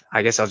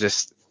guess I'll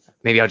just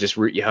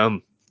root you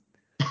home.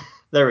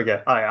 There we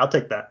go. All right, I'll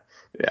take that.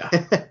 Yeah.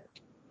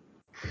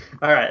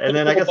 All right, and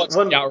then I guess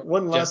one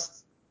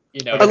last,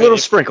 a little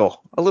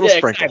sprinkle.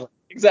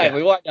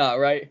 Exactly. Yeah. Why not,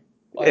 right?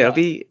 It'll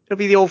be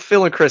the old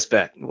Phil and Chris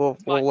bet. We'll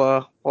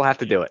have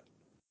to do it.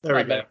 There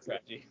we go.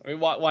 Strategy. I mean,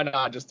 why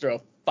not just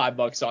throw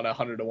 $5 on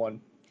 100-1?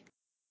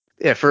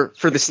 Yeah, for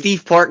the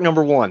Steve Park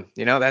number 1,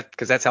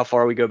 because that's how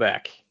far we go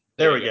back.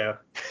 There we go.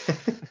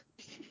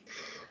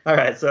 All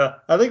right, so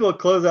I think we'll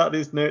close out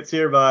these notes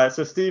here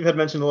so Steve had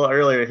mentioned a little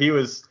earlier he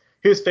was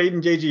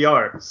fading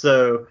JGR.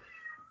 So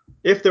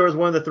if there was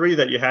one of the 3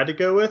 that you had to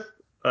go with,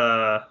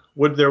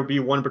 would there be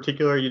one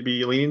particular you'd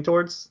be leaning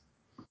towards?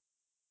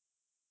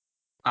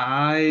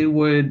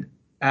 I'd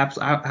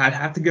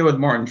have to go with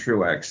Martin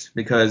Truex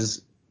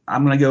because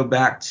I'm going to go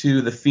back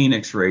to the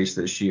Phoenix race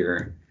this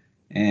year,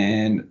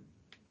 and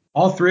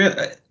all three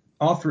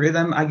of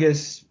them, I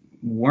guess,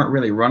 weren't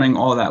really running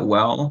all that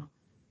well.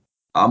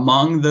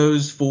 Among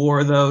those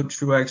 4, though,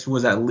 Truex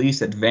was at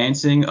least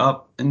advancing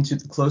up into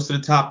close to the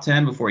top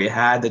 10 before he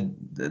had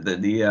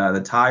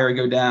the tire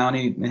go down.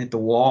 He hit the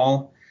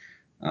wall.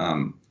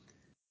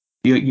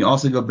 You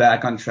also go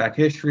back on track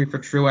history for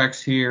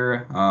Truex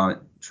here.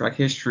 Track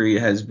history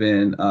has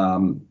been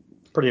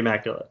pretty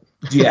immaculate.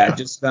 Yeah,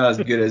 just about as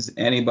good as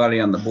anybody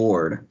on the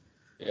board.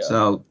 Yeah.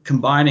 So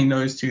combining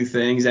those two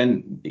things,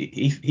 and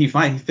he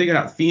figured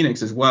out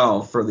Phoenix as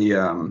well for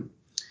the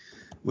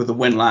with the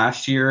win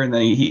last year, and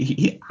then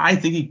I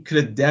think he could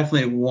have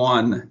definitely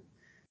won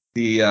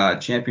the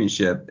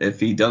championship if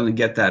he doesn't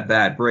get that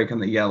bad break on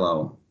the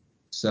yellow.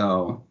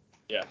 So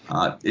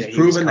Yeah. it's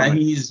proven that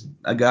he's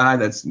a guy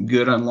that's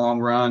good on long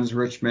runs.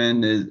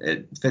 Richmond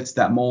it fits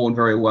that mold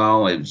very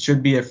well. It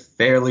should be a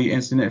fairly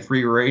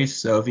incident-free race.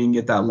 So if he can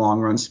get that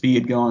long run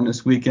speed going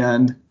this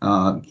weekend,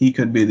 he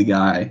could be the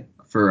guy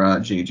for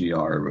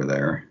JGR over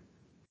there.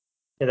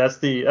 Yeah, that's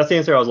the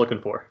answer I was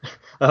looking for.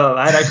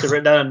 I had actually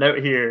written down a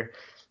note here.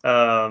 So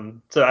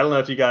I don't know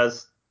if you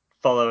guys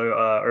follow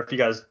or if you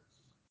guys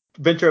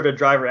venture over to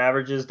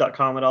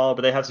driveraverages.com at all,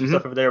 but they have some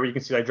stuff over there where you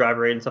can see like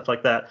driver rate and stuff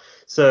like that.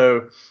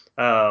 So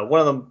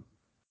one of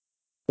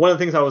the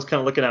things I was kind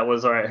of looking at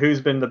was, all right,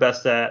 who's been the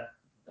best at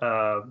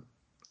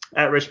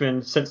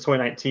Richmond since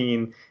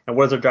 2019, and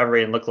what does their driver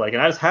rating look like?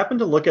 And I just happened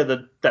to look at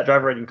that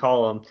driver rating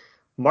column.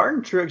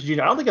 Martin Truex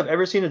Jr. I don't think I've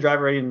ever seen a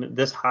driver rating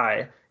this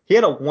high. He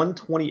had a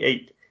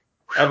 128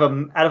 out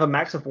of a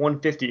max of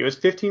 150. It was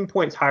 15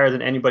 points higher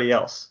than anybody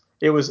else.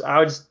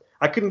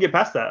 I couldn't get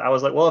past that. I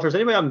was like, well, if there's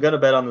anybody I'm gonna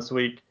bet on this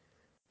week,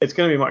 it's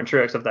going to be Martin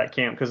Truex of that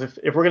camp, because if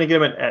we're going to get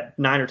him at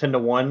 9 or 10 to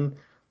 1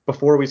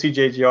 before we see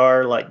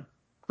JGR like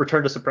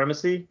return to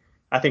supremacy,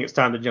 I think it's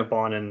time to jump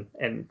on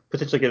and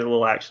potentially get a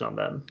little action on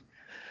them.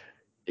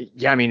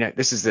 Yeah, I mean,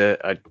 this is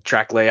a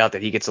track layout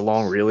that he gets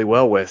along really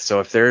well with. So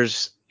if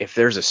there's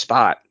a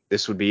spot,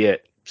 this would be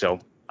it. So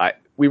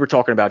we were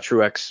talking about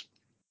Truex.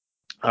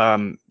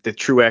 The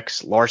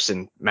Truex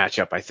Larson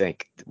matchup, I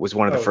think, was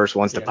one of the first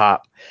ones to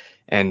pop,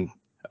 and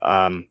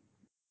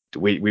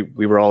we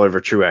were all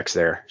over Truex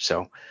there.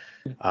 So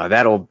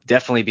that'll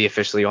definitely be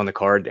officially on the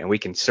card, and we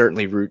can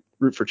certainly root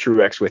for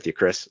Truex with you,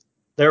 Chris.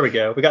 There we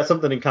go. We got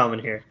something in common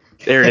here.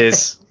 There it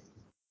is.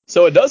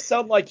 So it does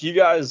sound like you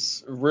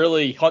guys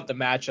really hunt the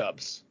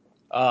matchups.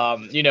 I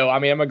mean,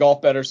 I'm a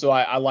golf bettor, so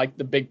I like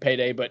the big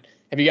payday, but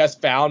have you guys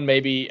found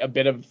maybe a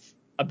bit of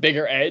a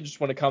bigger edge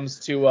when it comes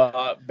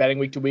to betting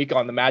week to week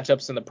on the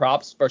matchups and the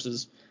props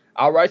versus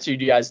outrights, or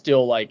do you guys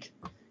still like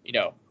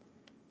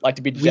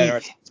to be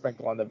degenerate and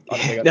sprinkle on the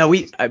big? No,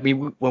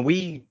 when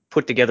we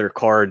put together a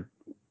card,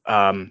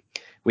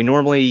 we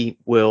normally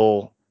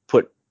will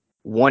put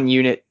one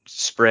unit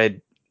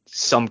spread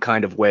some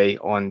kind of way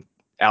on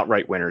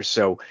outright winners.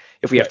 So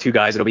if we have two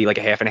guys, it'll be like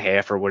a half and a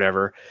half or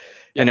whatever.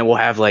 Yeah. And then we'll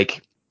have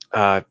like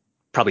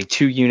probably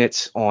 2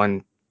 units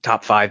on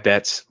top 5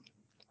 bets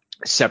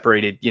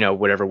separated,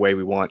 whatever way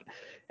we want.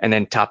 And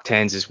then top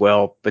 10s as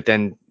well. But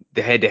then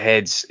the head to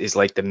heads is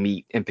like the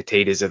meat and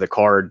potatoes of the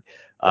card.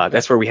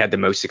 That's where we had the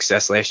most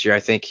success last year. I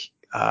think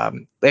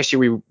last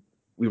year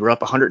we were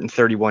up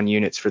 131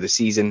 units for the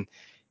season,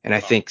 and I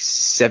think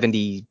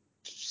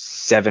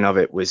 77 of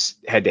it was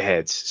head to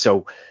heads.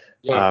 So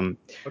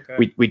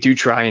we do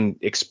try and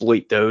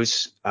exploit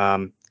those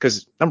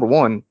because number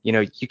one,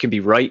 you can be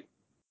right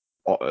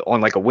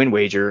on like a win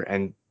wager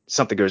and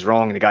something goes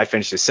wrong and the guy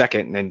finishes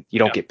second, and then you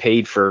don't get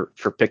paid for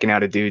picking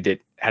out a dude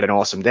that had an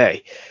awesome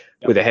day.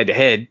 With a head to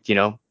head,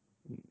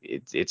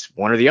 it's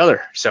one or the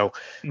other. So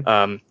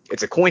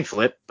it's a coin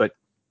flip, but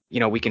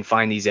we can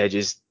find these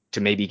edges to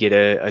maybe get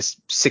a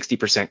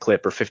 60%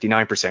 clip or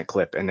 59%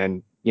 clip, and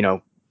then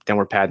then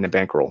we're padding the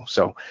bankroll.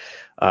 So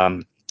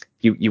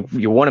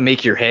you want to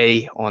make your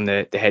hay on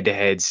the head to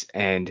heads,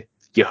 and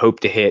you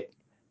hope to hit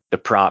the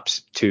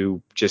props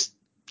to just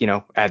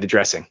add the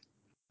dressing.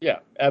 Yeah,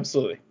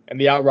 absolutely. And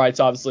the outrights,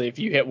 obviously, if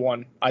you hit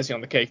one, icing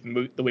on the cake,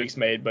 the week's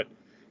made. But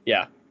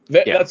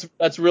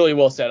that's really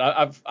well said.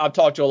 I've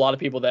talked to a lot of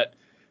people that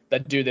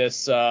do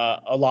this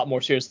a lot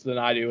more seriously than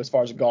I do as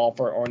far as golf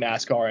or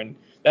NASCAR, and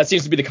that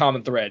seems to be the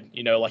common thread.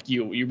 Like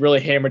you really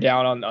hammer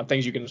down on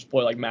things you can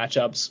exploit, like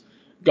matchups,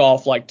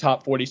 golf, like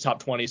top 40s,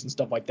 top 20s, and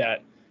stuff like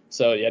that.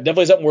 So yeah,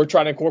 definitely something we're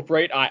trying to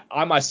incorporate.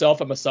 I myself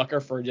am a sucker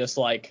for just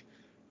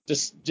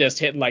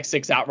hitting like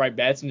 6 outright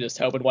bets and just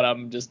hoping one of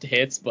them just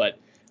hits. But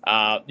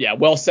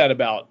well said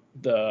about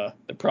the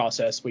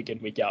process week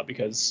in, week out,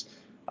 because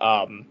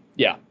I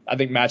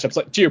think matchups,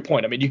 like to your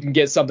point, I mean, you can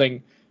get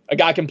something, a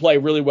guy can play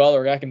really well,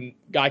 or a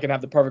guy can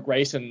have the perfect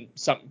race, and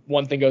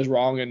one thing goes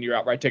wrong and your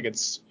outright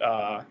tickets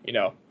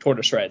torn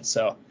to shreds.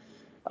 So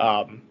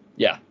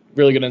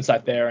really good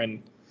insight there,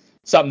 and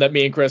something that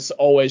me and Chris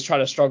always try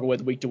to struggle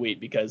with week to week,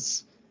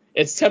 because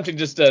it's tempting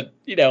just to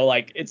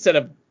instead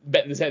of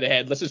betting this head to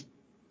head, let's just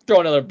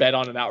throw another bet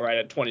on an outright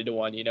at 20 to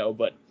 1,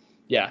 but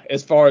yeah,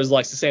 as far as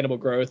like sustainable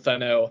growth, I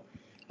know,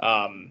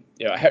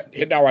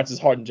 hitting outrights is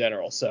hard in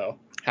general. So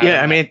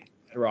I mean,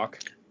 rock.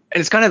 And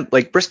it's kind of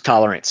like risk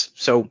tolerance.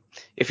 So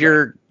if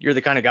you're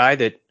the kind of guy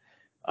that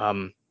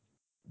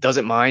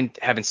doesn't mind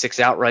having 6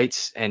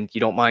 outrights and you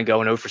don't mind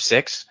going 0 for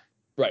 6,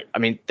 right? I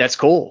mean, that's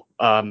cool.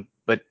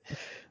 But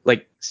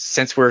like,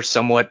 since we're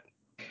somewhat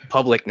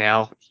public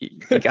now, you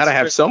gotta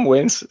have some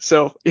wins.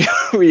 So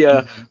we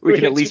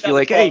can at least be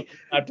like, hey,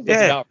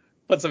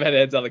 put some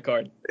head-to-heads on the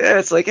card. Yeah,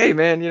 it's like, hey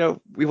man,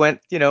 we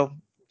went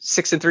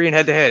 6-3 in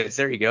head-to-heads.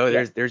 There you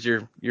go. There's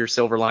your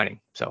silver lining.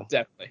 So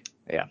definitely.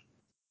 Yeah,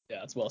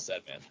 that's well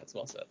said, man. That's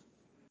well said.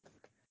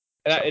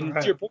 And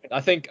Right. to your point,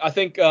 I think,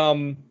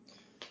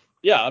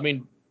 yeah, I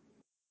mean,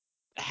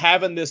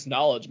 having this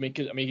knowledge,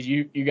 I mean,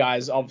 you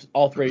guys,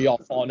 all three of y'all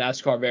follow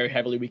NASCAR very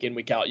heavily week in,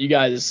 week out. You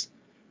guys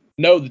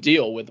know the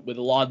deal with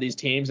a lot of these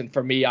teams, and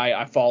for me,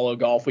 I follow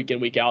golf week in,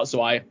 week out,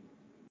 so I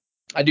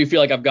do feel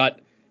like I've got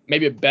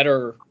maybe a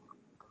better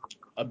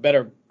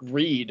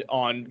read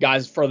on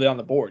guys further down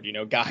the board. You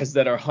know, guys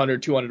that are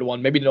 100, 200 to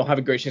 1, maybe they don't have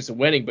a great chance of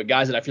winning, but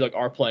guys that I feel like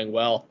are playing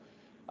well.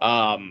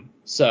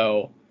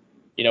 So,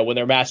 you know, when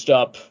they're matched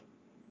up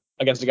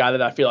against a guy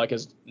that I feel like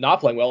is not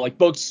playing well, like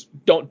books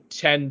don't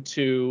tend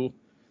to,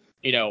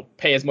 you know,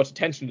 pay as much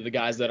attention to the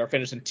guys that are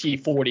finishing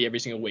T40 every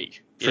single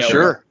week. For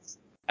sure.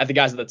 At the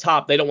guys at the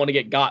top, they don't want to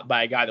get got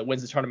by a guy that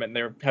wins the tournament and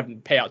they're having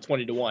to pay out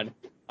 20 to 1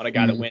 on a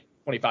guy that wins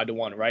 25 to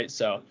 1, right?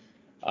 So,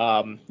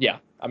 yeah,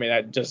 I mean,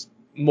 I just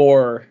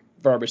more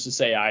verbiage to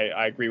say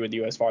I agree with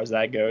you as far as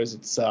that goes.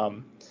 It's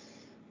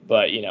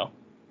but you know,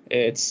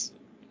 it's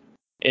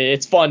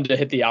fun to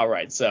hit the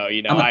outright. So,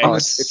 you know,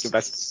 it's the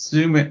best.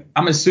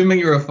 I'm assuming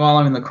you were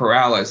following the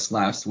Corrales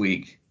last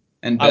week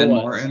and Ben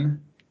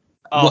Martin.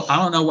 Well, I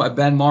don't know what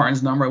Ben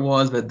Martin's number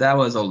was, but that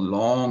was a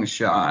long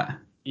shot.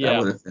 Yeah. That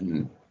would have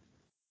been.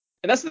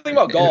 And that's the thing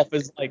about golf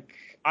is, like,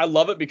 I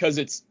love it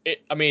because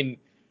I mean,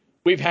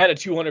 we've had a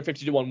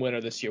 250 to 1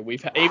 winner this year.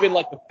 Even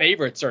like the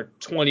favorites are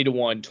 20 to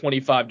 1,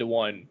 25 to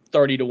 1,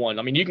 30 to 1.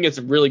 I mean, you can get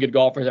some really good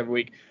golfers every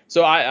week.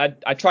 So I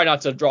try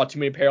not to draw too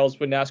many parallels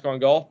between NASCAR and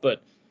golf,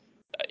 but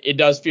it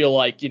does feel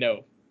like, you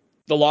know,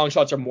 the long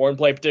shots are more in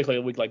play, particularly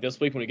a week like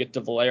this week when we get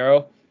to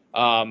Valero,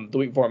 the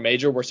week before a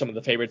major, where some of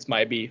the favorites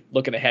might be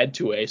looking ahead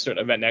to a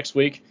certain event next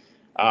week.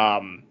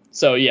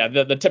 So yeah,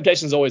 the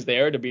temptation is always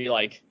there to be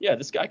like, yeah,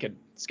 this guy can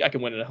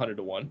win at 100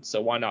 to 1.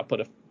 So why not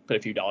put a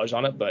few dollars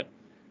on it? But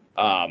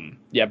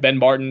yeah, Ben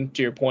Martin,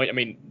 to your point, I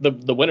mean,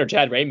 the winner,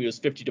 Chad Ramey, was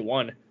 50 to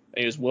 1, and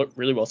he was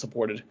really well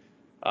supported.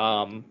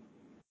 I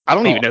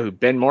don't even know who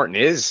Ben Martin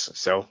is,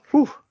 so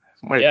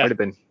might have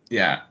been.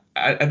 Yeah,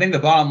 I think the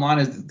bottom line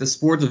is the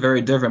sports are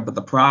very different, but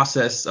the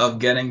process of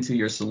getting to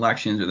your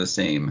selections are the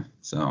same.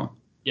 So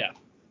yeah,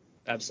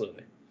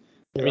 absolutely.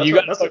 Yeah, I mean, you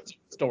got to tell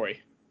a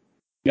story.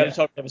 You got to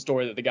tell a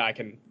story that the guy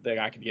can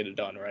get it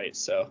done, right?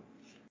 So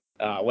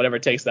whatever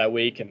it takes that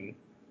week, and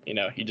you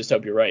know, you just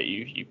hope you're right.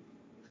 You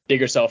dig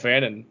yourself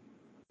in and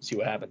see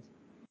what happens.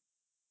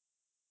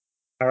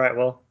 All right,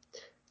 well,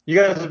 you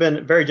guys have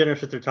been very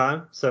generous with your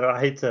time, so I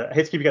hate to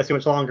keep you guys too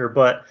much longer,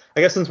 but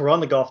I guess since we're on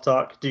the golf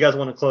talk, do you guys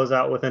want to close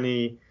out with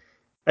any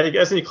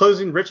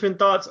closing Richmond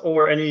thoughts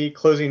or any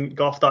closing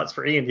golf thoughts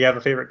for Ian? Do you have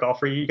a favorite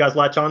golfer you guys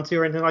latch on to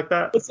or anything like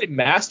that? Let's say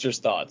Masters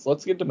thoughts.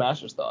 Let's get to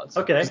Masters thoughts.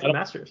 Okay,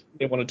 Masters.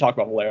 They want to talk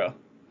about Valero.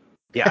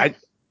 Yeah,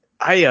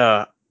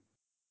 I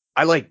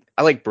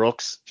like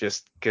Brooks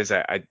just because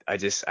I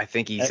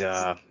think he's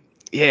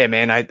yeah,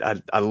 man,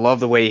 I love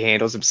the way he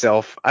handles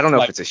himself. I don't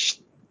know if it's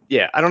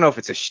I don't know if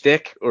it's a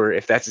shtick or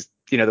if that's,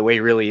 you know, the way he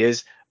really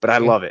is, but I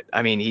love it.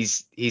 I mean,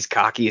 he's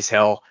cocky as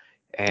hell,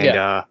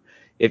 and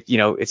if, you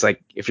know, it's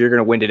like, if you're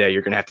gonna win today,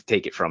 you're gonna have to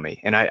take it from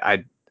me, and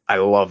I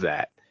love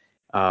that.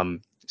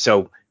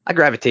 So I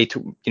gravitate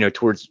to, you know,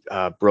 towards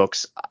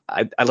Brooks.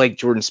 I like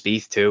Jordan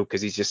Spieth too,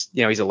 because he's just,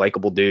 you know, he's a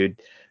likable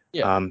dude.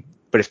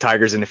 But if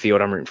Tiger's in the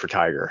field, I'm rooting for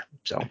Tiger.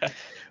 So,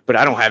 but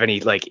I don't have any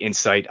like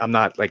insight. I'm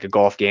not like a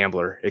golf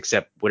gambler,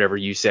 except whatever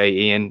you say,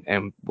 Ian,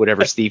 and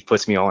whatever Steve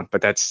puts me on. But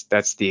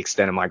that's the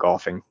extent of my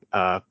golfing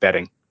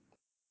betting.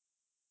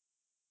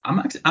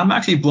 I'm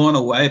actually blown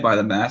away by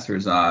the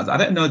Masters odds. I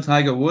didn't know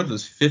Tiger Woods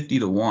was 50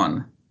 to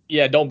 1.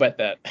 Yeah, don't bet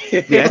that.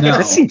 Yeah, no.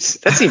 that seems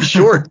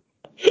short.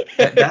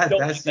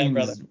 that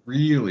seems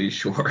really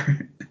short.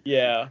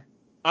 Yeah.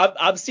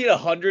 I've seen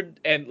 100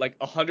 and like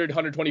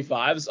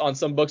 125s on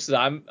some books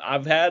that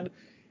I've had,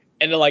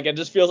 and like it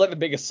just feels like the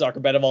biggest sucker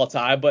bet of all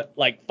time. But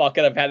like, fuck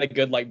it, I've had a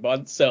good like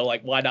month, so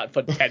like, why not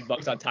put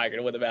 $10 on Tiger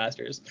to win the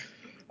Masters?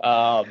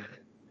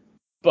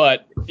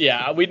 But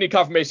yeah, we need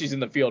confirmation he's in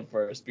the field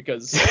first,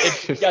 because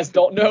if you guys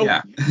don't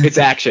know, it's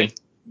action.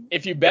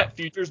 If you bet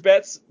futures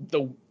bets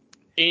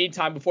any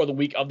time before the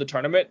week of the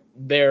tournament,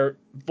 they're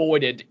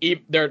voided.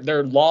 They're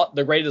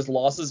graded as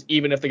losses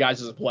even if the guy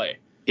doesn't play.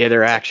 Yeah,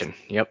 they're action.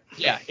 Yep.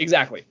 Yeah,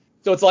 exactly.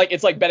 So it's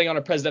like betting on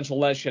a presidential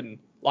election,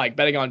 like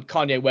betting on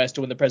Kanye West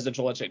to win the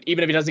presidential election.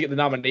 Even if he doesn't get the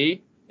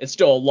nominee, it's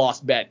still a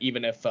lost bet,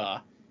 even if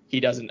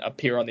he doesn't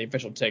appear on the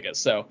official ticket.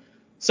 So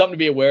something to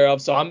be aware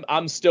of. So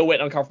I'm still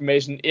waiting on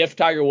confirmation. If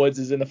Tiger Woods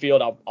is in the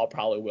field, I'll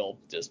probably will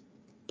just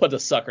put the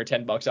sucker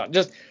 $10 on.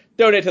 Just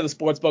donate to the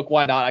sports book.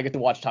 Why not? I get to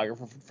watch Tiger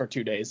for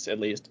 2 days at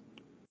least.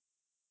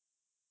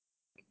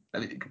 I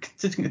mean,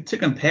 to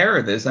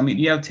compare this, I mean,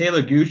 you have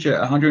Taylor Gooch at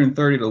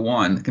 130 to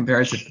 1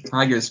 compared to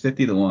Tiger's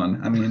 50 to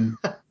 1. I mean,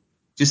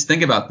 just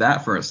think about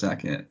that for a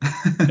second.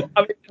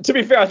 I mean, to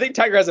be fair, I think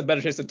Tiger has a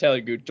better chance than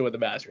Taylor Gooch to win the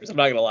Masters. I'm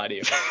not gonna lie to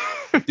you.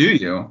 Do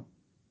you?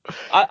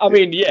 I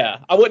mean, yeah,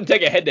 I wouldn't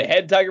take a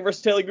head-to-head Tiger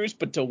versus Taylor Gooch,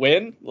 but to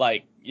win,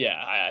 like, yeah,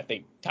 I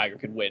think Tiger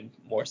could win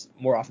more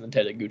often than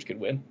Taylor Gooch could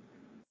win.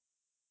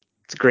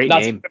 It's a great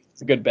name.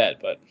 It's a good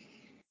bet, but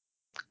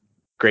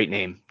great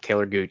name,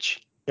 Taylor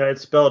Gooch. Yeah,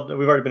 it's spelled.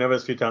 We've already been over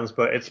this a few times,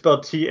 but it's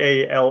spelled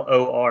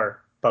Talor,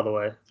 by the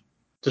way.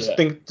 Just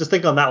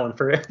think on that one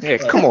for it. Yeah,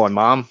 come on,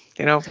 Mom.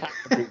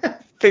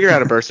 Figure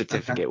out a birth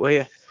certificate, will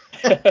you?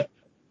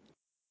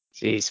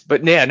 Jeez,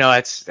 but yeah, no,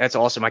 that's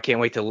awesome. I can't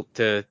wait to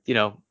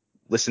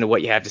listen to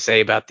what you have to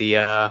say about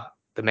the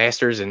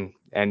Masters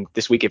and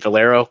this week at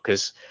Valero,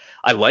 because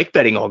I like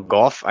betting on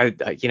golf. I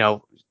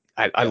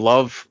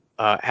love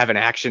having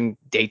action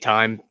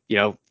daytime,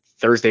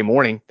 Thursday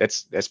morning.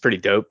 That's pretty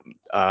dope.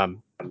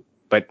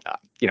 But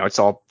it's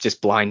all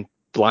just blind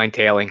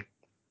tailing.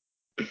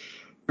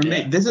 For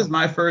me, this is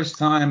my first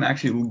time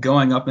actually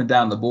going up and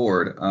down the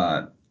board.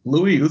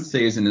 Louis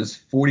Oosthuizen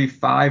is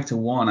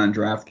 45-1 on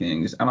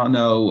DraftKings. I don't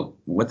know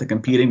what the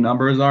competing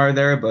numbers are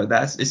there, but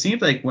it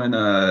seems like when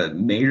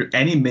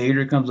any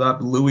major comes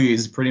up, Louis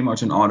is pretty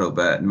much an auto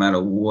bet, no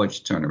matter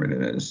which tournament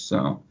it is.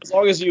 So as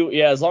long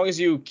as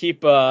you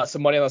keep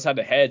some money on the side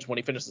to hedge when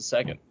he finishes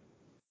second.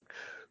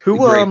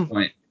 Great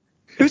point.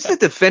 Who's the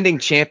defending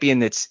champion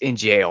that's in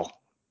jail?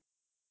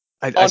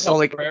 I saw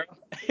like Valero?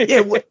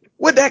 Yeah,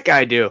 what'd that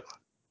guy do?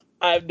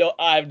 I have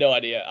no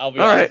idea. I'll be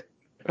all honest.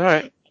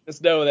 right.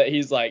 Just know that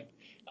he's like,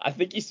 I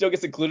think he still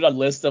gets included on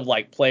lists of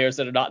like players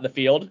that are not in the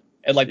field,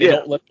 and like they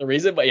don't list the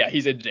reason, but yeah,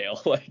 he's in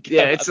jail. Like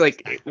it's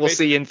like we'll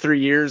see in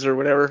 3 years or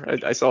whatever.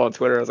 I saw on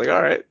Twitter. I was like,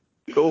 all right,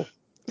 cool.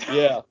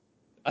 Yeah,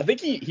 I think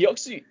he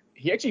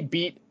actually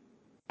beat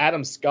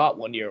Adam Scott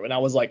one year when I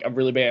was like a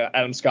really big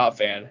Adam Scott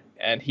fan,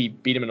 and he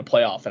beat him in a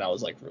playoff, and I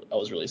was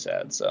really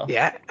sad. So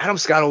yeah, Adam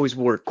Scott always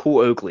wore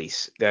cool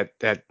Oakleys. That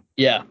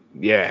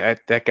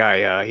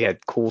guy he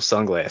had cool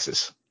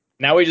sunglasses.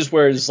 Now he just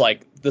wears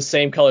like the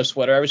same color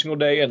sweater every single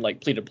day and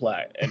like pleated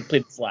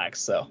slacks.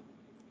 So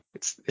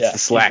it's the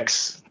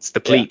slacks. It's the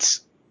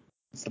pleats.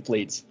 It's the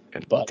pleats.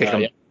 But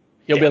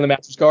he'll be on the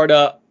Masters card.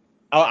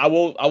 I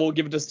will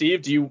give it to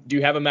Steve. Do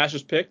you have a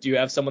Masters pick? Do you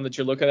have someone that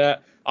you're looking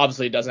at?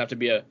 Obviously, it doesn't have to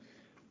be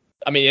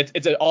I mean,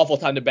 it's an awful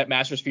time to bet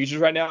Masters futures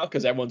right now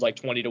because everyone's like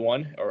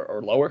 20-1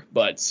 or lower.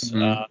 But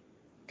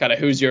kind of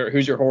who's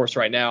your horse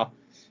right now,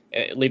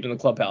 leaving the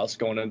clubhouse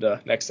going into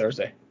next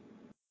Thursday?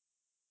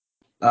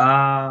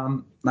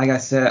 Like I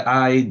said,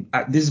 I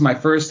this is my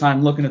first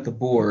time looking at the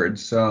board,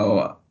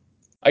 so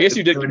I guess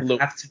you did. It'd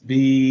have to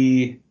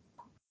be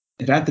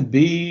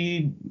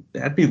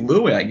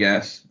Louis, I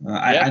guess.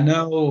 I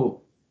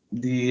know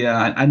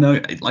I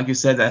know, like you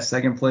said, that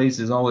second place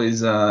is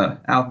always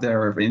out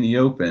there in the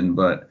open,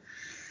 but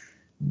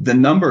the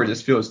number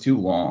just feels too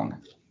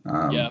long.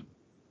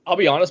 I'll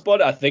be honest,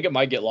 bud. I think it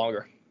might get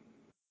longer.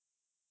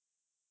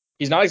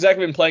 He's not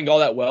exactly been playing all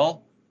that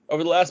well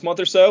over the last month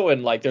or so,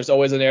 and like there's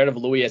always a narrative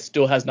Louis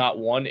still has not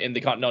won in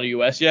the continental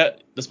U.S.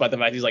 yet, despite the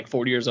fact he's like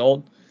 40 years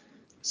old.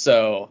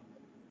 So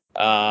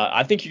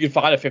I think you could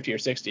find a 50 or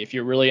 60 if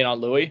you're really in on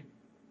Louis.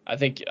 I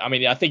think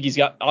he's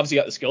obviously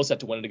got the skill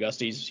set to win at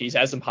Augusta. He's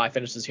had some high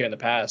finishes here in the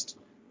past.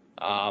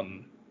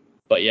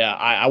 But yeah,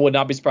 I would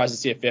not be surprised to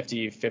see a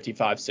 50,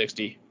 55,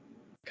 60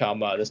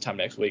 come this time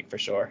next week for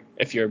sure.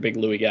 If you're a big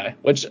Louis guy,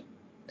 which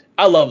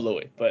I love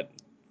Louis, but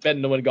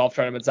betting to win golf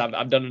tournaments,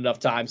 I've done enough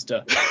times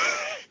to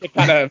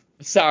kind of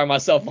sour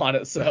myself on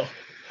it. So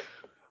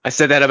I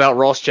said that about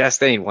Ross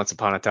Chastain once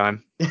upon a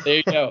time. There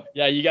you go.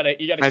 Yeah, you gotta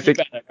keep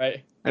at it,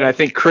 right? And I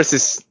think Chris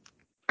is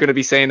gonna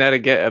be saying that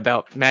again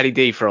about Matty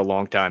D for a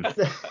long time.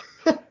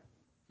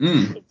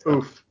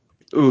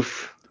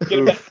 Oof.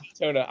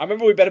 Daytona. I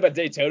remember we bet about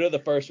Daytona the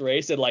first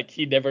race, and like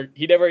he never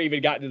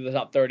even got into the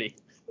top 30.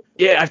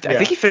 Yeah, I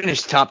think he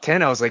finished top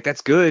 10. I was like,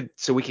 that's good,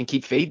 so we can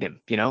keep fading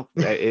him.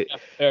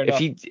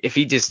 If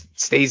he just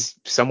stays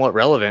somewhat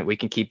relevant, we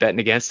can keep betting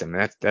against him.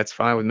 That's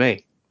fine with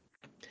me.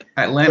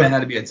 Atlanta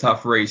had to be a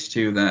tough race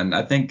too. Then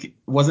I think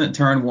wasn't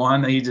turn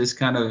one that he just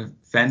kind of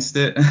fenced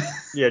it.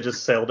 Yeah,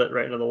 just sailed it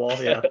right into the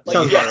wall. Yeah,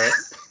 sounds about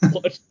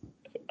right.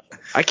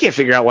 I can't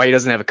figure out why he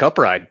doesn't have a cup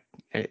ride.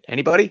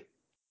 Anybody?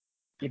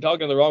 You're talking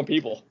to the wrong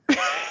people.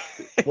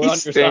 We're on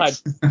your side.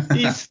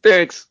 He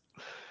stinks.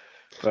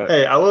 But,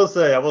 hey, I will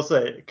say,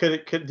 do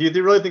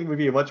you really think it would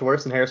be much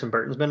worse than Harrison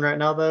Burton's been right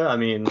now, though? I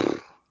mean,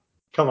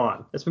 come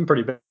on, it's been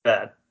pretty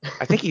bad.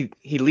 I think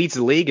he leads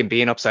the league in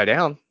being upside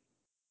down.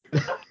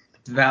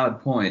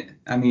 Valid point.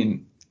 I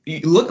mean,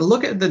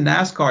 look at the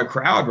NASCAR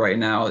crowd right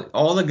now.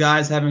 All the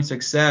guys having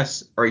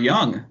success are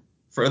young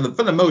for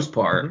the most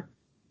part, mm-hmm.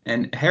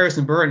 And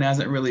Harrison Burton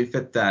hasn't really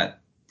fit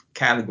that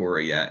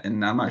category yet,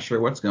 and I'm not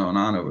sure what's going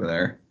on over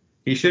there.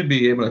 He should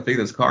be able to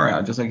figure this car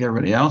out just like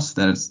everybody else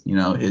that is,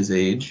 his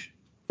age.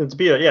 To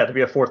be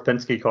a fourth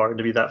Penske car and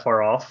to be that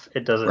far off,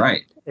 it doesn't.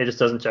 Right. It just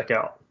doesn't check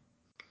out.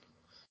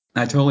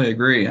 I totally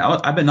agree.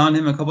 I've been on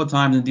him a couple of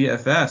times in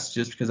DFS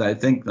just because I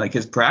think like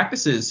his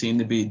practices seem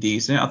to be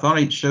decent. I thought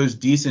he shows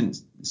decent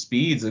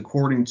speeds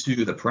according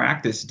to the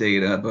practice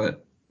data,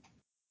 but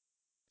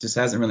just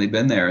hasn't really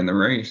been there in the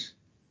race.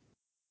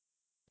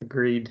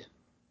 Agreed.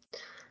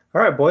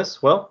 All right,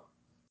 boys. Well,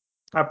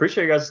 I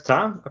appreciate you guys'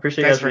 time. I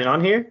appreciate you guys being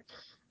on here.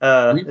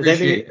 We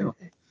appreciate you.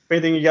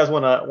 Anything you guys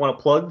want to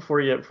plug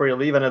before you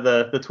leave? I know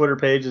the Twitter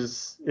page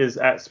is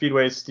at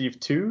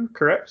SpeedwaySteve2,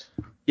 correct?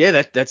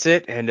 Yeah, that's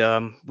it.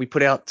 And we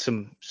put out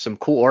some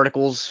cool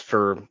articles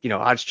for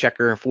Odds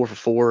Checker and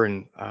 4for4,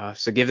 and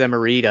so give them a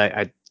read.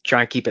 I try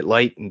and keep it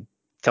light and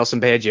tell some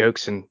bad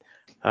jokes, and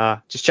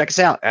just check us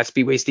out at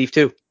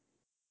SpeedwaySteve2.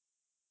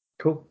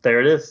 Cool. There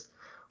it is.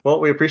 Well,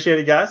 we appreciate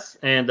it, guys,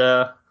 and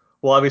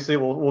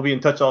we'll be in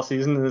touch all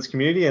season in this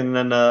community, and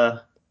then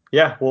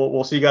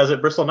we'll see you guys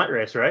at Bristol Night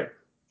Race, right?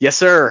 Yes,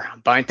 sir.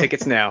 I'm buying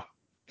tickets now.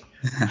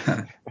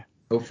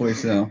 Hopefully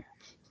so.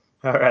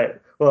 All right.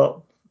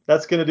 Well,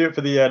 that's going to do it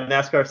for the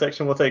NASCAR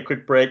section. We'll take a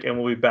quick break, and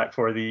we'll be back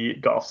for the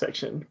golf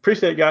section.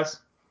 Appreciate it, guys.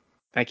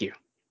 Thank you.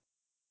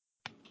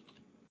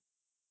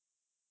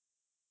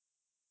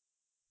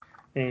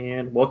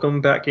 And welcome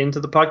back into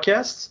the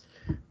podcast.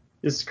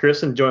 This is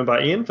Chris, and joined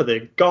by Ian for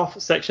the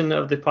golf section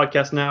of the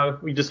podcast now.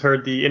 We just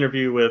heard the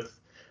interview with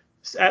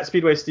at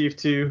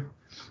SpeedwaySteve2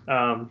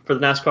 for the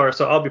NASCAR,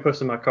 so I'll be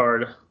posting my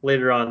card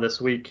later on this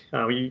week.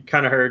 We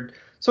kind of heard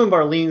some of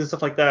our leans and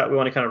stuff like that. We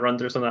want to kind of run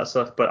through some of that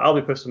stuff, but I'll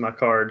be posting my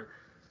card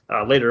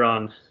later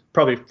on,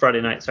 probably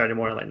Friday night, Saturday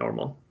morning like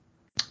normal.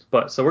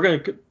 So we're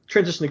going to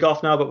transition to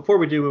golf now, but before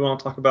we do, we want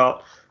to talk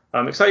about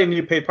exciting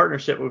new paid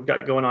partnership we've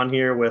got going on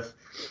here with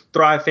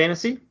Thrive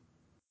Fantasy.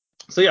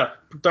 So yeah,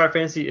 Thrive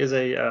Fantasy is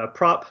a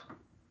prop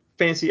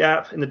fantasy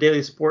app in the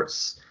daily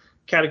sports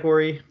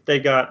category. They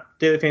got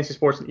daily fantasy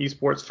sports and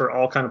esports for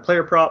all kind of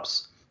player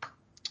props.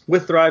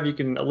 With Thrive, you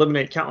can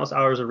eliminate countless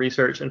hours of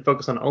research and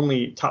focus on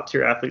only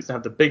top-tier athletes that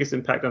have the biggest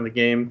impact on the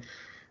game.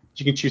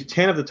 You can choose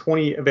 10 of the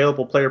 20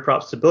 available player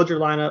props to build your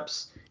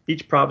lineups.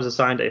 Each prop is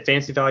assigned a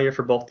fantasy value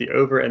for both the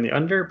over and the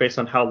under based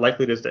on how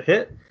likely it is to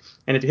hit.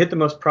 And if you hit the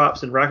most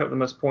props and rack up the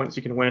most points,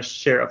 you can win a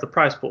share of the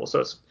prize pool. So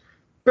it's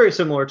very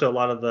similar to a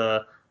lot of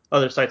the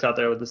other sites out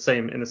there with the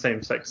same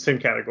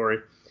category.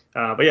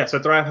 So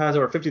Thrive has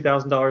over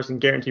 $50,000 in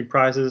guaranteed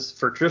prizes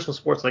for traditional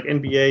sports like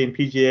NBA and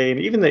PGA and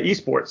even the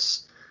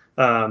esports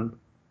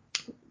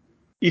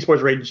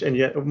range, and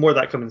yet more of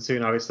that coming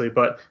soon, obviously.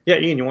 But yeah,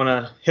 Ian, you want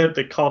to hit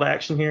the call to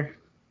action here?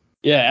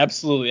 Yeah,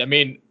 absolutely. I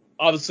mean,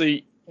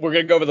 obviously, we're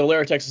going to go over the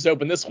Valero Texas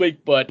Open this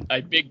week, but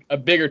a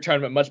bigger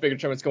tournament, much bigger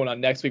tournament's going on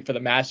next week for the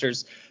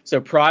Masters. So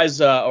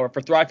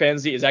for Thrive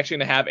Fantasy is actually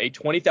going to have a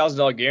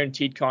 $20,000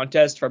 guaranteed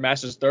contest for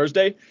Masters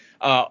Thursday.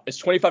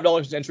 It's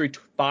 $25 entry,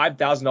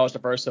 $5,000 to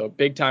first, so a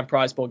big time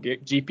prize pool,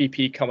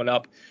 GPP coming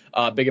up,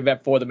 big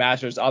event for the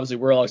Masters. Obviously,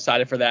 we're all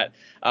excited for that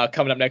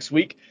coming up next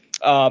week.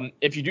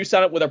 If you do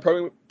sign up with our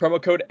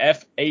promo code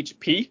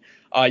FHP,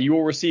 you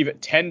will receive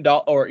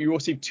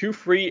two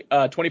free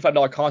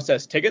 $25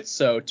 contest tickets.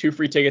 So 2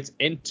 free tickets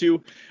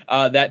into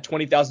that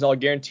 $20,000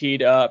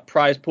 guaranteed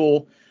prize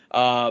pool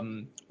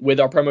with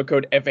our promo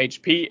code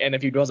FHP. And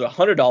if you deposit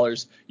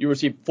 $100, you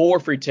receive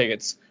 4 free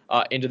tickets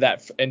into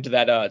that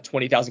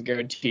 $20,000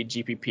 guaranteed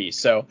GPP.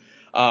 So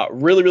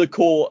really, really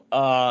cool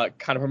kind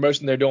of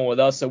promotion they're doing with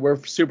us. So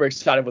we're super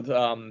excited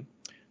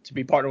to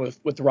be partnered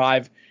with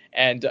Thrive.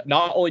 And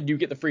not only do you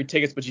get the free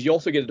tickets, but you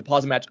also get a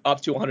deposit match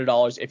up to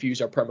 $100 if you use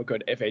our promo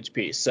code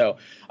FHP. So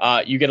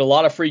you get a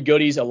lot of free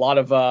goodies, a lot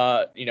of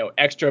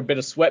extra bit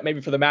of sweat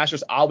maybe for the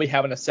Masters. I'll be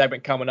having a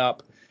segment coming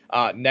up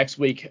next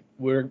week.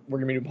 We're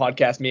going to be doing a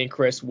podcast, me and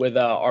Chris, with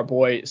our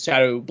boy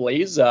Shadow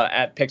Blaze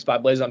at Picks by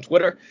Blaze on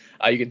Twitter.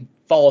 You can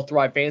follow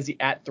Thrive Fantasy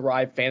at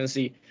Thrive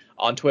Fantasy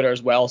on Twitter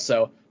as well.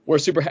 So we're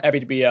super happy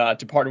to be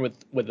to partner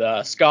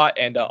with Scott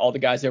and all the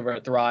guys over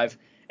at Thrive,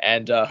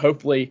 and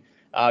hopefully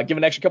give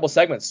an extra couple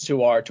segments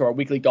to our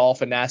weekly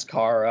golf and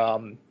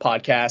NASCAR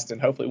podcast,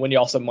 and hopefully win you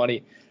all some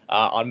money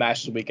on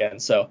Masters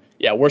weekend. So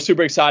yeah, we're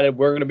super excited.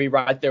 We're going to be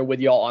right there with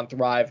y'all on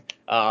Thrive.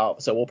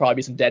 So we'll probably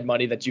be some dead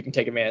money that you can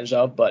take advantage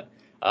of. But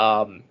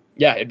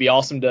it'd be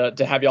awesome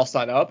to have y'all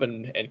sign up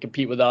and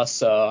compete with us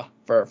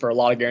for a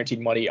lot of guaranteed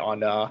money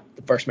on the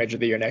first major of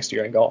the year next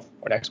year in golf,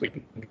 or next week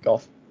in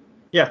golf.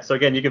 Yeah, so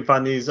again, you can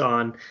find these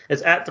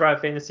it's at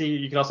Thrive Fantasy.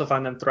 You can also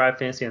find them Thrive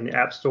Fantasy on the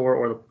App Store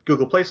or the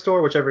Google Play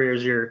Store, whichever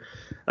is your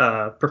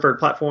preferred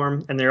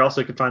platform. And there also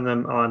you can find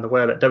them on the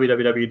web at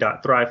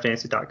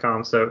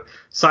www.thrivefantasy.com. So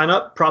sign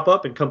up, prop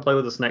up, and come play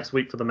with us next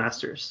week for the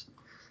Masters.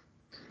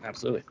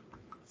 Absolutely.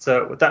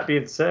 So with that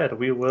being said,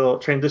 we will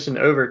transition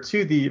over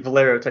to the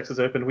Valero Texas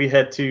Open. We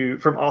head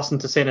from Austin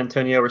to San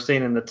Antonio. We're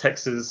staying in the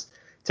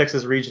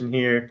Texas region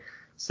here.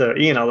 So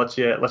Ian, let's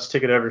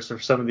take it over for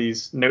some of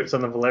these notes on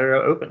the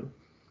Valero Open.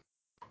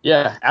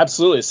 Yeah,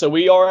 absolutely. So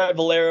we are at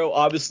Valero.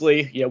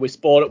 Obviously, we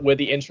spoiled it with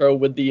the intro,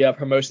 with the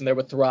promotion there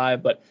with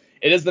Thrive, but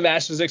it is the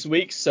Masters next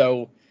week.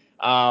 So,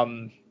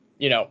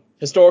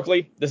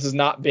 historically, this has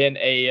not been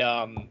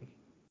a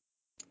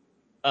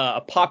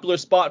popular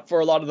spot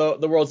for a lot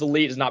of the world's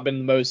elite. It's not been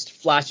the most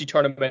flashy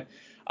tournament.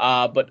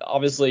 But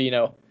obviously,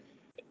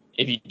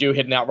 if you do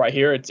hit an out right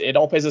here, it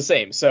all pays the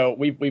same. So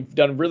we've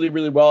done really,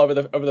 really well over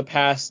the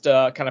past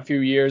kind of few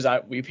years.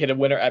 We've hit a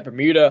winner at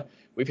Bermuda.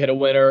 We've hit a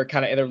winner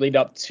kind of in the lead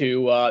up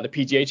to the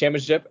PGA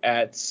Championship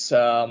at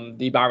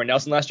the Byron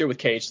Nelson last year with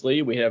KH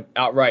Lee. We hit an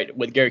outright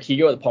with Gary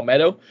Kigo at the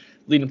Palmetto,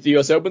 leading to the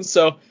U.S. Open.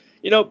 So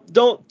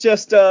don't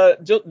just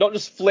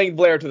fling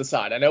Valero to the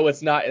side. I know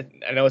it's not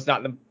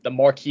the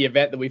marquee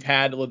event that we've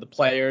had with the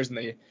players and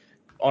the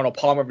Arnold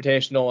Palmer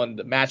Invitational and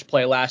the match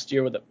play last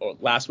week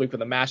with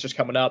the Masters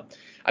coming up.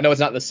 I know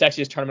it's not the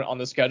sexiest tournament on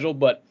the schedule,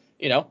 but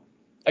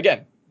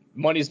again,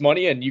 money's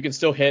money, and you can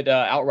still hit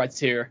outrights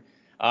here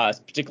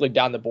particularly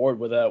down the board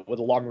with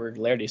alarming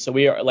regularity. So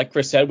we are, like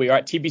Chris said, we are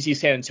at TPC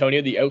San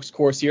Antonio, the Oaks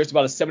course here. It's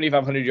about a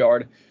 7,500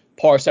 yard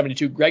par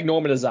 72 Greg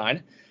Norman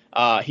design.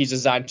 He's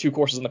designed 2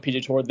 courses on the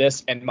PGA Tour,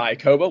 this and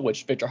Mayakoba,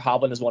 which Victor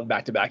Hovland has won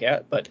back-to-back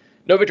at, but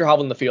no Victor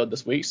Hovland in the field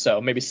this week,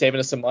 so maybe saving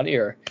us some money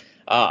or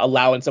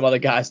allowing some other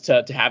guys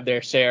to have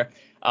their share.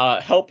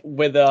 Help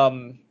with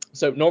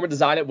so Norman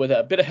designed it with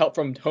a bit of help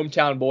from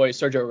hometown boy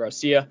Sergio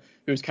Garcia,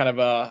 who's kind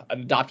of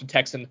an adopted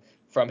Texan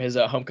from his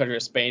home country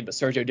of Spain, but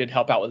Sergio did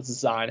help out with his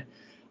design.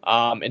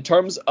 In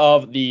terms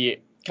of the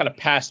kind of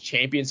past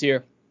champions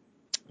here,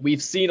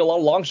 we've seen a lot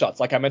of long shots,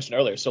 like I mentioned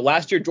earlier. So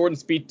last year, Jordan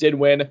Spieth did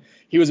win.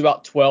 He was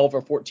about 12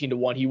 or 14 to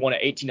 1. He won at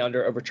 18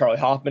 under over Charlie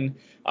Hoffman.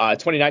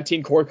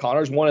 2019, Corey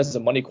Connors won as a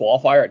money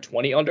qualifier at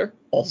 20 under,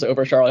 also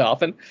over Charlie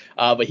Hoffman.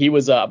 But he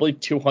was, I believe,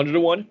 200 to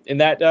 1 in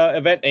that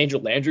event.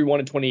 Angel Landry won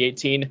in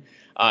 2018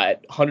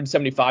 at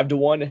 175 to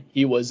 1.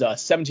 He was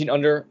 17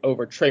 under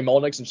over Trey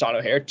Molnix and Sean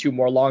O'Hare, 2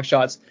 more long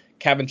shots.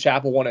 Kevin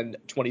Chappell won in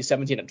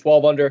 2017 at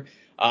 12 under.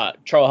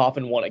 Charlie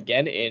Hoffman won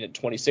again in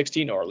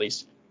 2016, or at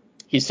least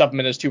he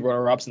supplemented his 2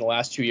 runner-ups in the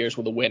last 2 years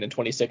with a win in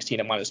 2016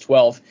 at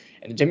 -12,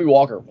 and Jimmy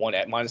Walker won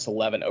at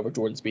 -11 over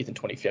Jordan Spieth in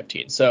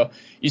 2015. So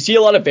you see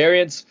a lot of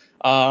variance,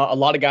 a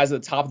lot of guys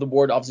at the top of the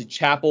board. Obviously,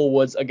 Chappell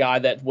was a guy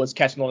that was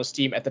catching on his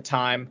steam at the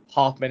time.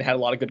 Hoffman had a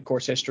lot of good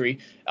course history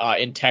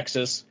in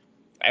Texas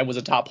and was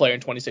a top player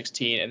in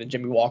 2016, and then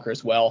Jimmy Walker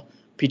as well,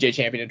 PGA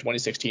champion in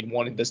 2016,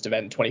 won this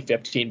event in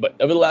 2015. But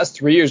over the last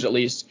 3 years at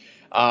least,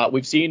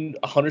 we've seen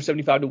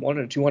 175 to 1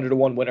 and a 200 to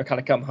 1 winner kind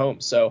of come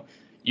home. So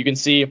you can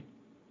see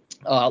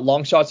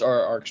long shots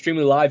are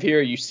extremely live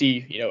here. You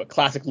see, a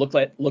classic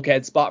look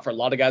ahead spot for a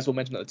lot of guys we'll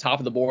mention at the top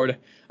of the board.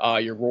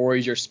 Your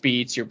Rorys, your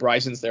Spieths, your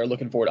Brysons, they're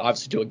looking forward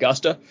obviously to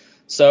Augusta.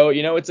 So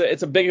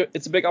it's a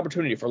big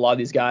opportunity for a lot of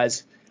these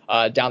guys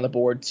down the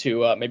board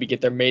to maybe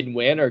get their maiden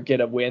win or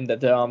get a win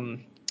that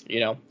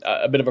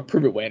a bit of a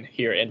prove it win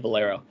here in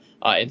Valero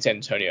in San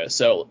Antonio.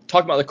 So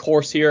talking about the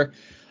course here,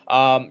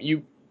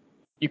 you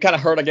kind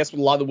of heard, I guess, with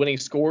a lot of the winning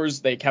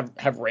scores, they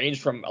have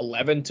ranged from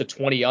 11 to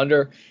 20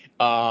 under.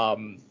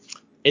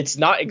 It's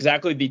not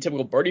exactly the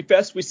typical birdie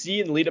fest we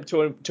see in the lead up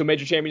to a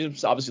major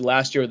championship. Obviously,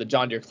 last year, the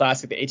John Deere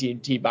Classic, the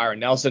AT&T Byron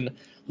Nelson,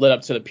 led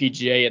up to the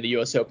PGA and the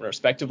U.S. Open,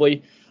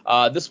 respectively.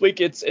 This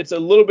week, it's a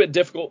little bit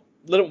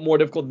more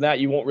difficult than that.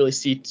 You won't really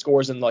see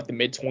scores in like the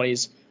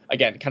mid-20s.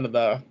 Again, kind of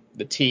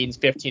the teens,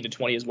 15 to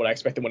 20 is what I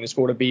expect the winning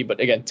score to be. But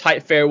again,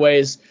 tight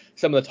fairways,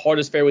 some of the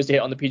hardest fairways to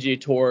hit on the PGA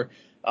Tour,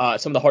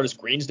 some of the hardest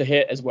greens to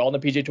hit as well on the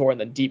PGA Tour, and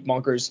then deep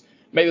bunkers.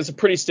 Make this a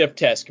pretty stiff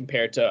test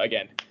compared to,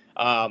 again,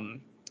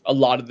 a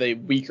lot of the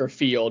weaker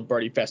field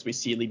birdie fest we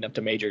see leading up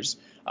to majors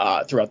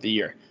throughout the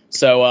year.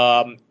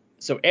 So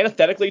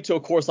antithetically to a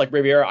course like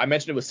Riviera, I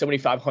mentioned it was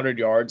 7,500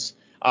 yards.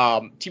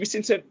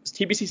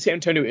 TPC San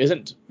Antonio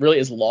isn't really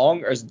as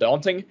long or as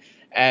daunting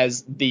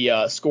as the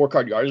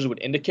scorecard yardage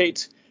would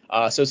indicate.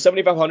 So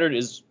 7,500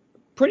 is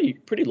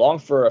pretty long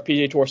for a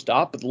PGA Tour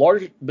stop, but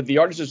the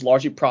yardage is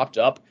largely propped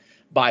up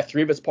by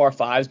 3 of its par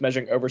 5s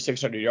measuring over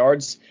 600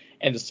 yards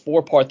and its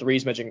 4 par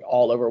 3s measuring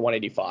all over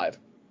 185.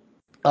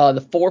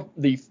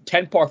 The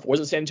 10 par 4s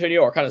at San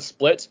Antonio are kind of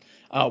split,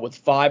 with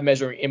 5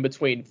 measuring in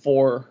between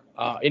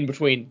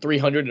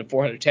 300 and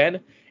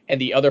 410,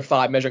 and the other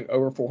 5 measuring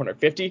over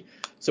 450.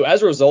 So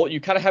as a result, you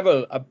kind of have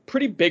a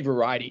pretty big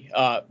variety,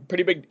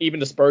 pretty big even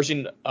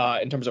dispersion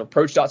in terms of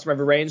approach shots from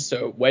every range.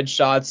 So wedge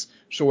shots,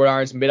 short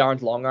irons, mid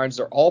irons, long irons,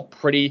 they're all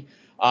pretty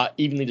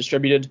evenly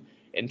distributed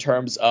in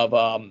terms of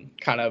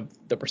kind of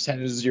the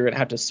percentages you're going to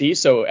have to see.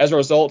 So as a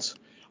result,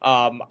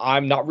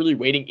 I'm not really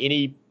weighting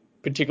any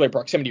particular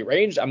proximity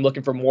range. I'm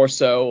looking for more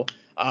so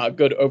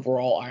good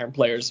overall iron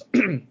players,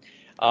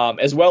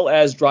 as well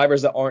as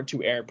drivers that aren't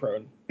too error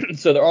prone.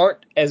 So there aren't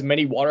as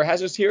many water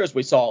hazards here as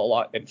we saw a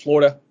lot in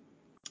Florida,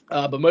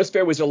 but most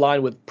fairways are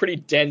lined with pretty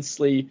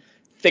densely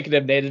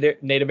thickened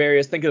native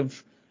areas. Think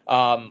of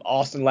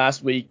Austin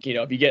last week.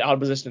 If you get out of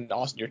position in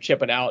Austin, you're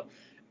chipping out,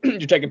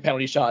 you're taking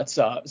penalty shots,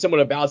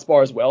 similar to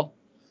Valspar as well.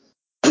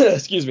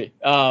 Excuse me,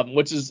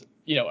 which is,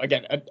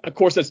 again, a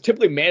course that's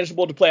typically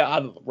manageable to play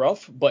out of the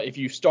rough, but if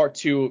you start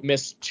to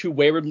miss too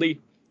waywardly,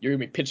 you're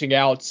going to be pitching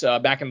out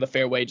back in the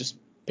fairway, just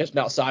pitching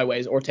out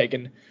sideways or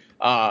taking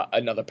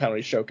another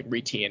penalty stroke and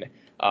re-teeing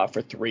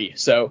for 3.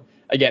 So,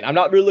 again, I'm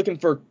not really looking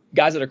for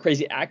guys that are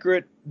crazy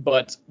accurate,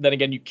 but then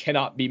again, you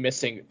cannot be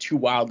missing too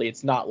wildly.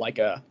 It's not like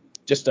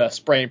just a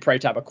spray and pray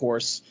type of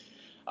course,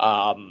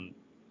 a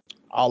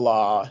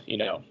la,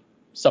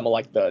 someone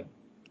like the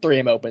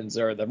 3M Opens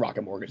or the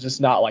Rocket Mortgage. It's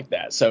not like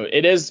that. So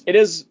it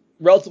is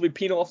relatively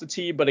penal off the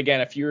tee, but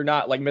again, if you're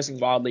not like missing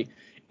wildly,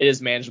 it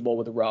is manageable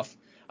with the rough.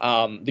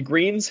 The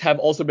greens have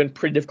also been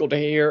pretty difficult to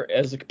hit here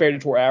as compared to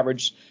tour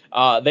average.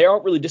 They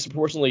aren't really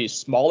disproportionately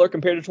smaller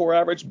compared to tour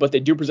average, but they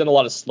do present a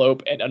lot of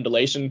slope and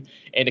undulation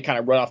and to kind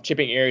of run off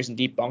chipping areas and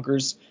deep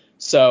bunkers.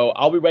 So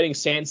I'll be rating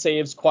sand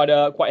saves quite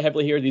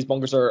heavily here. These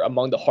bunkers are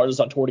among the hardest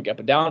on tour to get up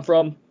and down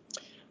from.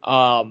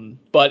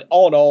 But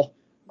all in all,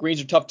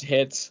 greens are tough to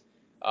hit.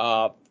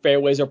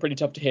 Fairways are pretty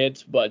tough to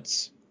hit,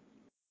 but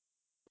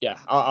yeah,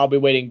 I'll be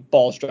weighting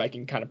ball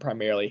striking kind of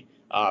primarily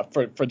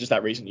for just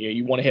that reason.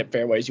 You want to hit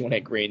fairways, you want to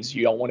hit greens,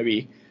 you don't want to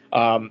be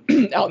out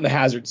in the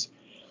hazards,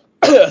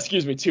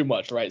 excuse me, too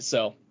much, right?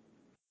 So,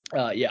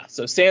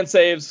 so sand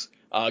saves,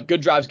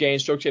 good drives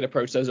gained, stroke shade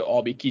approach, those will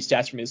all be key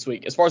stats for me this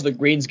week. As far as the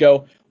greens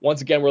go,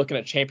 once again, we're looking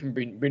at Champion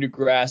Bermuda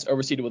Grass,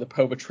 overseeded with a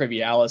Pova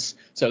Trivialis.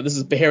 So this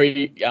is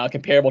very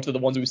comparable to the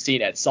ones we've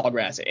seen at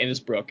Sawgrass, at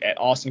Innisbrook, at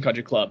Austin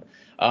Country Club,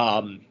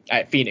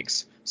 at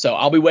Phoenix. So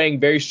I'll be weighing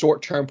very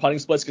short-term putting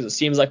splits because it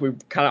seems like we're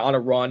kind of on a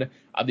run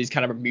of these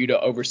kind of Bermuda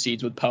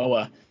overseeds with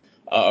POA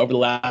over the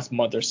last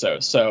month or so.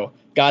 So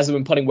guys have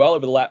been putting well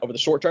over the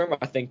short term.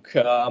 I think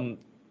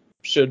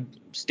should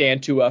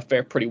stand to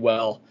fare pretty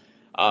well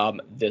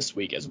this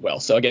week as well.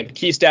 So again,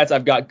 key stats,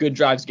 I've got good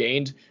drives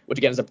gained, which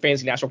again is a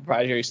fancy national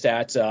proprietary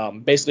stat.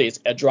 Basically, it's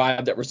a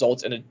drive that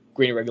results in a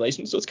green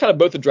regulation. So it's kind of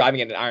both a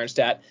driving and an iron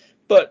stat.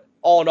 But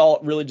all in all,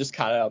 it really just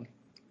kind of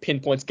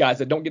pinpoints guys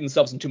that don't get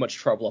themselves in too much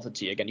trouble off the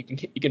tee. Again,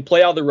 you can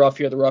play out of the rough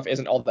here. The rough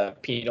isn't all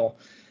that penal.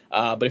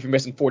 But if you're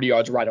missing 40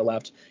 yards right or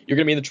left, you're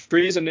going to be in the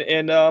trees and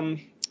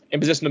in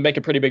position to make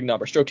a pretty big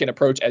number. Stroke chain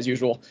approach as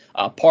usual.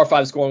 Par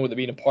 5 scoring with it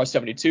being a par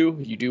 72.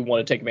 You do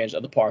want to take advantage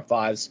of the par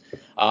 5s,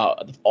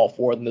 all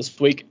four of them this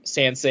week.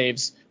 Sand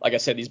saves, like I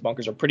said, these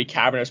bunkers are pretty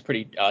cavernous,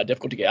 pretty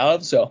difficult to get out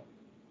of. So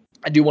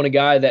I do want a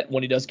guy that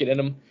when he does get in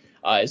them,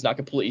 is not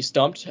completely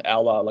stumped,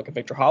 like a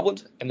Victor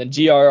Hovland. And then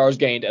GRRs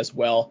gained as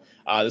well.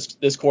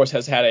 This course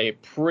has had a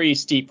pretty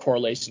steep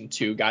correlation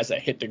to guys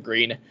that hit the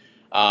green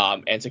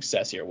and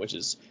success here, which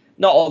is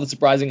not all that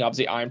surprising.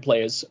 Obviously, iron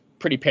play is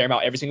pretty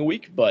paramount every single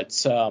week. But,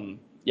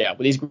 with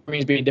these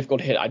greens being difficult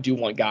to hit, I do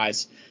want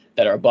guys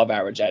that are above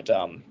average at,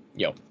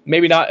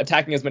 maybe not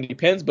attacking as many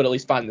pins, but at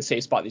least finding the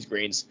safe spot in these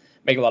greens,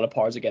 make a lot of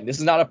pars. Again, this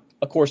is not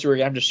a course where you're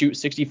going to have to shoot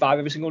 65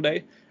 every single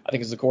day. I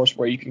think it's a course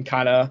where you can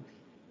kind of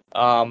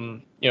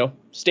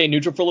stay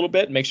neutral for a little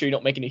bit, make sure you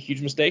don't make any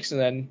huge mistakes,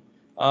 and then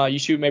you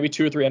shoot maybe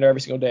 2 or 3 under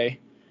every single day.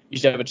 You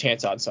should have a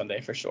chance on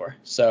Sunday for sure.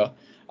 So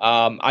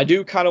I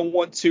do kind of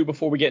want to,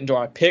 before we get into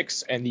our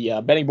picks and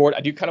the betting board,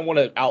 I do kind of want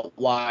to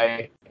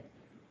outline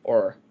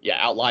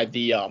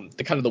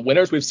the kind of the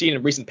winners we've seen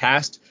in recent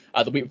past,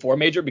 the week before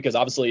major, because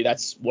obviously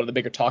that's one of the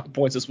bigger talking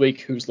points this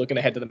week. Who's looking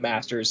ahead to the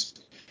Masters?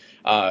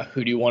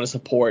 Who do you want to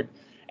support?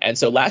 And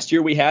so last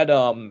year we had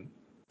a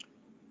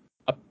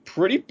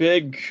pretty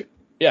big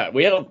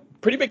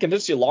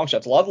consistency of long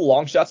shots. A lot of the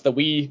long shots that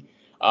we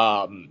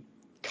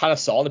kind of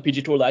saw on the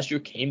PGA Tour last year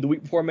came the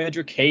week before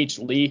major. KH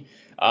Lee,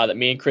 that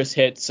me and Chris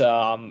hit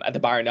at the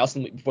Byron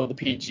Nelson week before the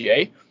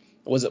PGA,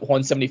 was at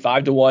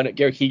 175 to 1.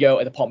 Garrick Higo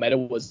at the Palmetto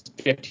was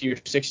 50 or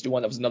 60 to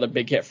 1. That was another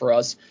big hit for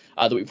us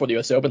the week before the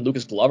US Open.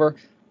 Lucas Glover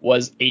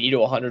was 80 to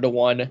 100 to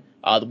 1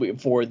 the week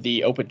before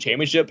the Open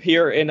Championship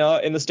here in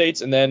the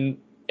States. And then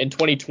in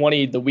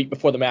 2020, the week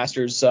before the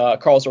Masters,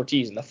 Carlos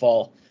Ortiz in the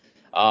fall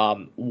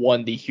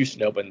won the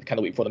Houston Open kind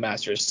of week before the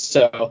Masters.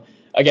 So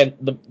again,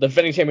 the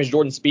defending champion is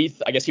Jordan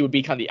Spieth. I guess he would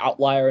be kind of the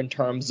outlier in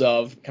terms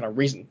of kind of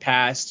recent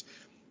past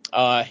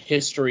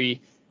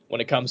history when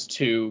it comes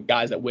to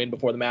guys that win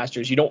before the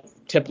Masters. You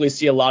don't typically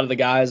see a lot of the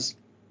guys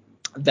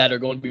that are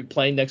going to be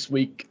playing next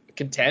week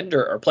contend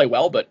or play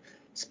well, but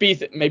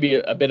Spieth may be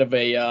a bit of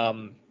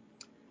a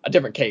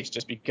different case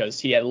just because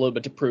he had a little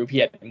bit to prove. He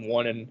hadn't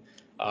won in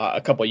a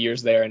couple of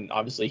years there, and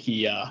obviously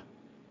he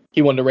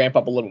wanted to ramp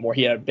up a little bit more.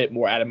 He had a bit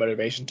more added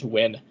motivation to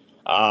win.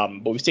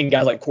 But we've seen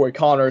guys like Corey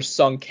Connors,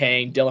 Sung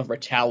Kang, Dylan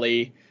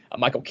Vitale,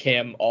 Michael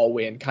Kim all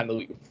win kind of the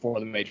week before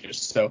the majors.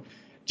 So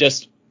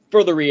just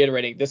further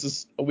reiterating, this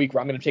is a week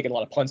where I'm going to take a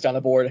lot of punts down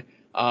the board.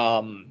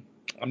 I'm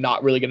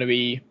not really going to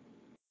be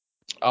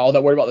all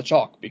that worried about the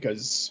chalk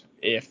because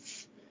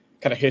if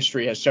kind of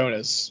history has shown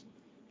us,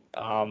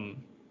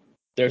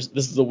 this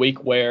is a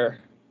week where,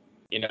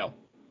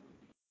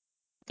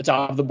 the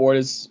top of the board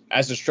is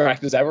as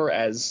distracted as ever,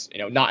 as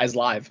not as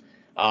live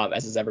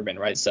as it's ever been,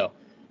 right? So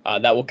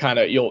that will kind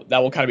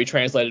of be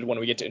translated when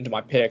we get into my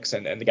picks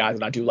and the guys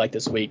that I do like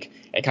this week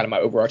and kind of my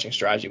overarching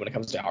strategy when it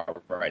comes to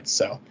our rights.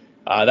 So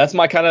that's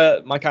my kind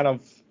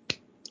of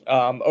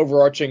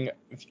overarching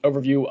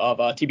overview of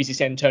TBC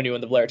San Antonio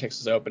and the Valero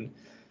Texas Open.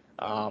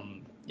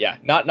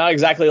 Not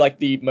exactly like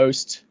the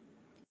most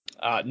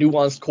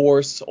nuanced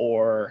course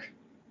or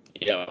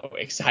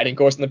exciting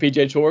course in the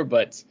PGA Tour,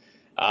 but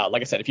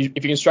like I said, if you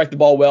can strike the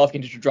ball well, if you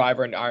can hit your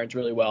driver and irons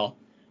really well,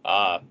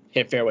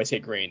 hit fairways,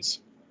 hit greens,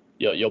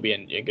 you'll be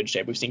in good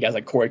shape. We've seen guys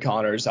like Corey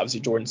Connors, obviously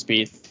Jordan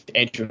Spieth,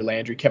 Andrew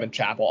Landry, Kevin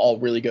Chappell, all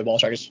really good ball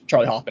strikers.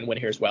 Charlie Hoffman win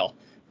here as well.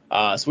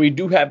 So we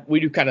do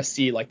kind of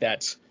see like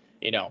that,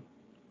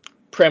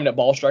 preeminent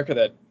ball striker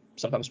that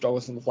sometimes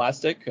struggles in the flat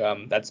stick.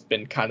 That's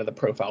been kind of the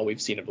profile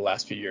we've seen over the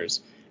last few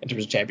years in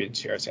terms of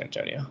champions here at San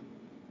Antonio.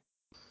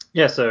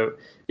 Yeah. So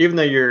even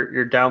though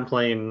you're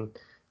downplaying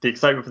the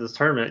excitement for this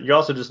tournament, you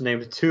also just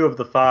named 2 of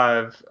the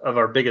 5 of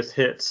our biggest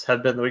hits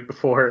had been the week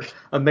before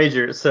a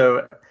major.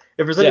 So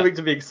if there's any week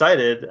to be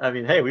excited, I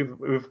mean, hey, we've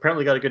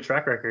apparently got a good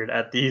track record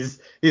at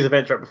these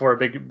events right before a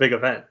big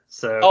event.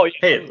 So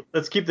hey,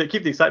 let's keep the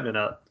excitement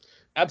up.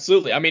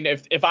 Absolutely. I mean,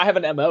 if I have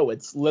an MO,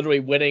 it's literally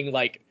winning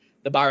like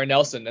the Byron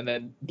Nelson and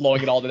then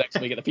blowing it all the next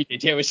week at the PGA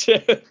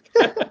Championship.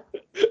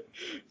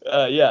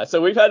 Yeah,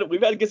 so we've had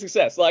good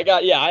success. Like,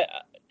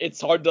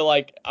 it's hard to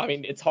like. I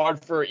mean, it's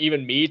hard for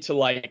even me to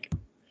like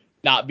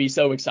not be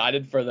so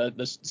excited for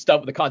the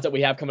stuff, the content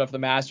we have coming up for the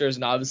Masters,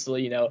 and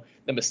obviously, the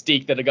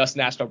mystique that Augusta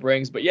National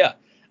brings. But yeah,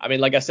 I mean,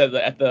 like I said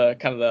at the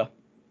kind of the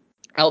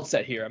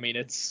outset here, I mean,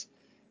 it's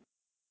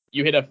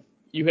you hit a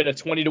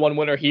 20-1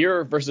 winner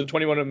here versus a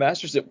 21 at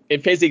Masters.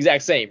 It pays the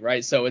exact same,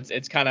 right? So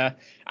it's kind of,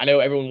 I know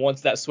everyone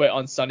wants that sweat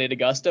on Sunday at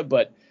Augusta,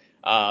 but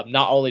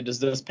not only does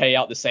this pay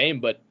out the same,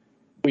 but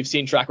we've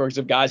seen track records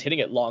of guys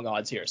hitting at long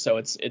odds here. So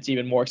it's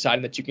even more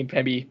exciting that you can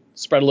maybe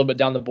spread a little bit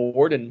down the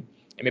board and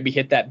maybe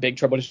hit that big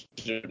triple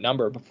digit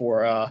number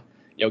before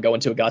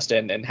going to Augusta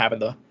and having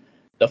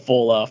the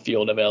full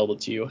field available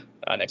to you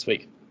next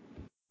week.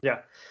 Yeah.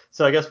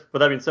 So I guess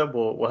with that being said,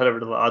 we'll head over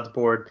to the odds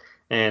board.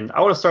 And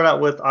I want to start out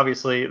with,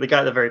 obviously, the guy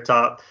at the very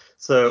top.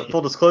 So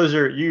full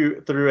disclosure,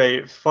 you threw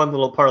a fun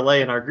little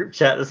parlay in our group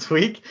chat this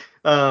week.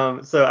 So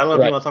I don't know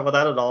if you want to talk about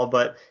that at all,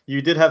 but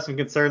you did have some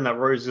concern that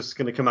Rory's just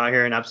going to come out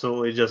here and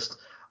absolutely just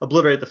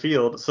obliterate the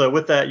field. So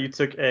with that, you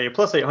took a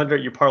plus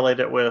 800, you parlayed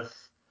it with,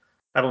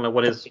 I don't know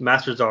what his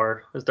Masters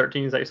are. Is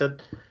 13, is that you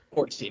said?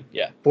 14,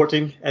 yeah.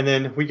 14. And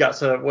then we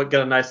got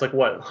a nice,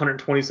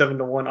 127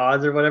 to 1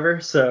 odds or whatever.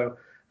 So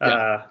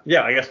I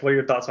guess what are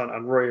your thoughts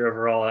on Rory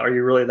overall? Are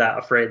you really that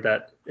afraid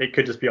that it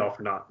could just be all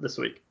for naught this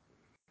week?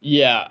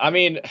 Yeah, I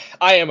mean,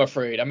 I am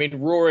afraid. I mean,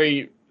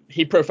 Rory,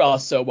 he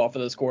profiles so well for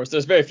this course.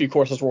 There's very few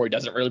courses Rory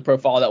doesn't really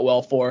profile that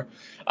well for.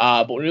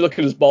 But when you look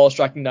at his ball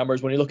striking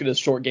numbers, when you look at his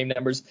short game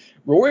numbers,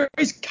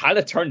 Rory's kind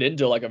of turned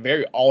into like a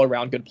very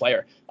all-around good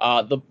player.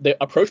 The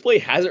approach play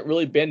hasn't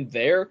really been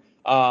there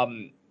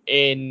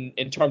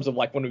in terms of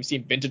like when we've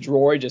seen vintage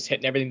Rory just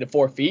hitting everything to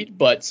 4 feet,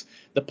 but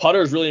the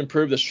putter has really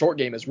improved. The short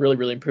game has really,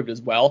 really improved as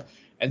well.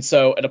 And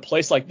so at a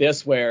place like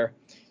this where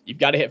you've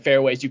got to hit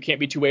fairways, you can't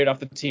be too weighted off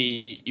the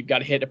tee, you've got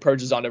to hit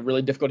approaches on a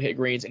really difficult to hit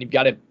greens, and you've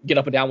got to get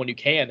up and down when you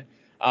can.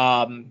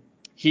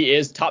 He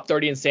is top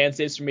 30 in sand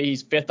saves for me.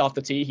 He's 5th off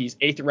the tee. He's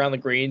 8th around the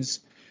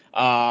greens.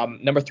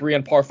 Number 3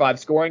 on par 5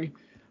 scoring.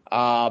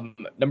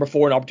 Number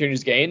 4 in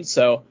opportunities gained.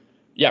 So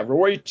yeah,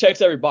 Rory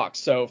checks every box.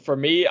 So for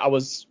me, I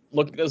was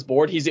looking at this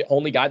board. He's the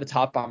only guy at the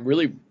top I'm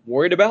really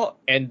worried about.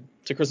 And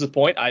to Chris's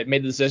point, I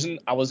made the decision.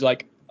 I was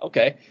like,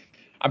 okay,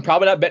 I'm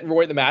probably not betting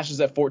Rory at the Masters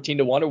at 14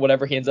 to 1 or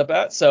whatever he ends up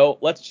at. So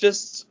let's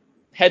just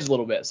hedge a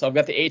little bit. So I've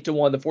got the 8 to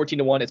 1, the 14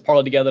 to 1. It's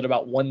parlayed together at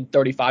about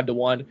 135 to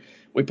 1.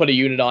 We put a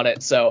unit on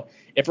it. So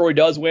if Rory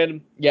does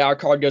win, yeah, our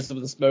card goes up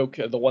in the smoke.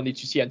 The one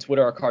that you see on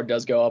Twitter, our card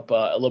does go up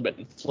a little bit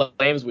in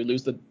flames. We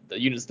lose the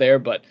units there,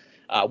 but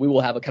we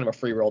will have a kind of a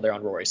free roll there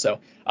on Rory. So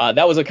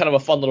that was a kind of a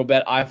fun little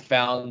bet I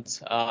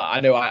found.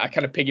 I know I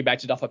kind of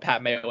piggybacked it off of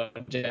Pat Mayo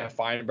and Jeff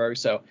Feinberg,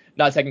 so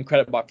not taking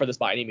credit for this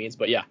by any means.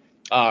 But yeah,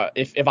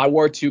 if I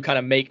were to kind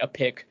of make a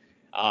pick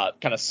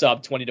kind of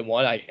sub 20 to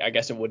 1, I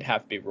guess it would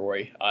have to be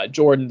Rory.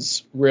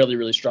 Jordan's really,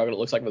 really struggled, it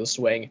looks like, with a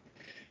swing.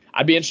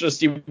 I'd be interested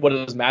to see what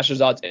his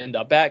Masters odds end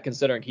up at,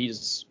 considering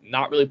he's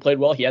not really played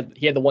well. He had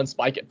the one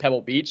spike at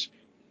Pebble Beach.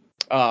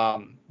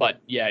 But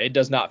yeah, it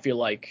does not feel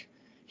like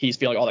he's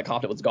feeling all that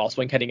confident with his golf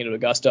swing heading into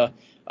Augusta.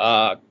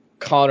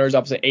 Connors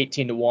up to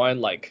 18 to 1.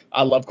 Like,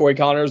 I love Corey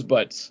Connors,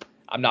 but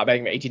I'm not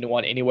betting him 18 to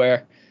 1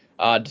 anywhere,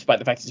 despite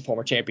the fact he's a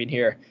former champion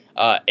here.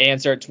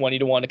 Answer at 20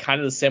 to 1,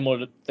 kind of the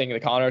similar thing to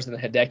Connors, and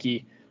the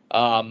Hideki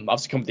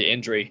obviously come with the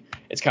injury.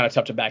 It's kind of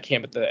tough to back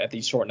him at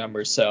these short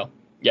numbers. So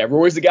yeah,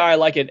 Rory's the guy I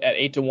like it at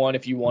 8 to 1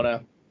 if you want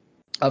to,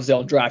 obviously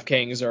on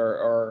DraftKings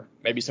or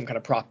maybe some kind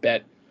of prop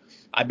bet.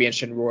 I'd be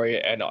interested in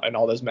Rory and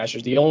all those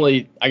measures. The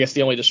only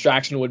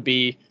distraction would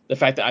be the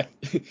fact that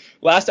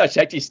last I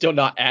checked, he's still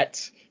not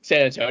at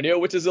San Antonio,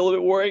 which is a little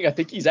bit worrying. I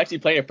think he's actually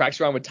playing a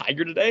practice round with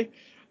Tiger today,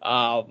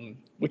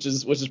 which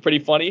is pretty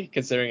funny,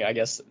 considering I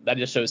guess that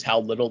just shows how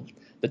little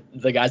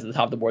the guys at the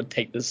top of the board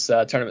take this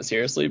tournament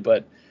seriously.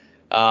 But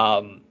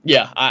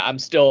I'm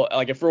still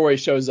like, if Rory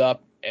shows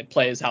up and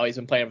plays how he's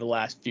been playing over the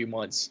last few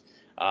months,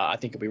 I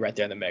think he'll be right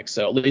there in the mix.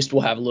 So at least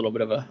we'll have a little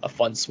bit of a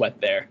fun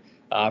sweat there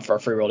for a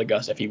free roll to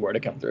Augusta if he were to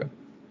come through.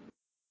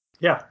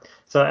 Yeah.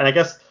 So, and I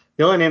guess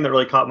the only name that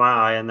really caught my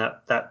eye in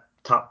that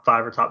top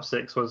 5 or top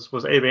 6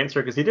 was Abe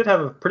Answer, because he did have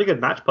a pretty good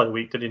match play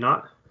week, did he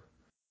not?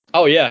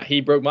 Oh yeah,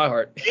 he broke my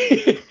heart.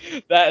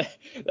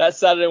 that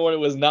Saturday morning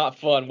was not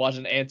fun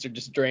watching Answer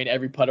just drain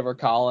every putt of our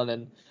Colin.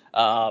 And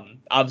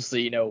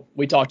obviously,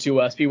 we talked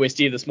to Speedway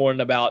Steve this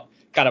morning about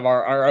kind of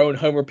our own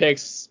homer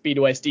picks.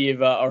 Speedway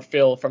Steve, or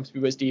Phil from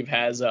Speedway Steve,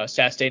 has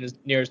Chastain is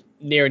near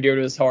and dear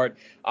to his heart.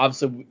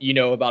 Obviously,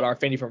 about our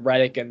affinity for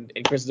Reddick and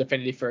Chris's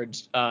affinity for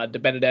De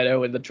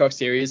Benedetto in the Truck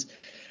Series.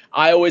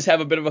 I always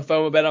have a bit of a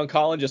FOMO bet on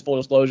Colin, just full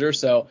disclosure.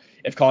 So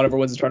if Colin ever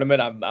wins the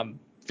tournament, I'm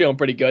feeling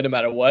pretty good no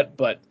matter what.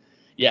 But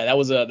yeah, that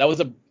was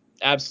a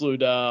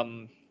absolute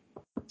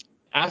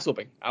ass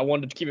whooping. I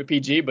wanted to keep it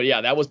PG, but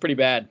yeah, that was pretty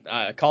bad.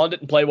 Colin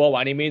didn't play well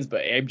by any means,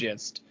 but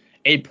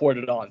Abe poured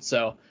it on.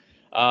 So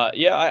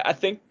I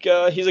think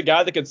he's a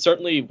guy that could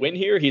certainly win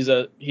here. He's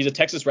a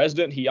Texas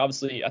resident. He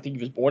obviously, I think he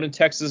was born in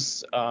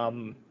Texas,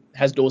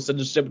 has dual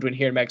citizenship between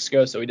here and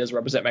Mexico, so he does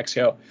represent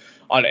Mexico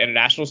on an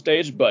international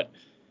stage. But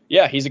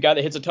yeah, he's a guy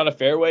that hits a ton of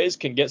fairways,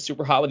 can get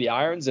super hot with the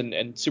irons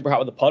and super hot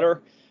with the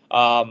putter.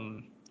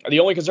 The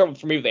only concern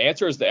for me with the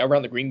answer is that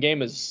around the green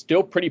game is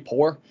still pretty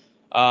poor.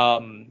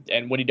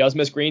 And when he does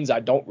miss greens,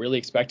 I don't really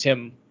expect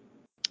him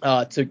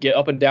to get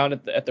up and down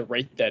at the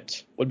rate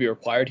that would be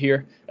required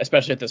here,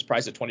 especially at this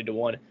price at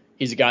 20-1.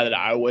 He's a guy that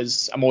I'm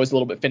always a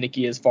little bit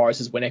finicky as far as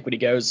his win equity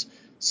goes.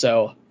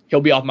 So he'll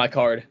be off my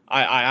card.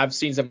 I've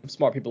seen some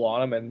smart people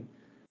on him,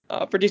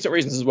 and for decent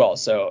reasons as well.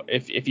 So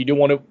if you do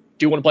want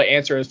to play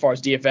answer as far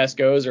as DFS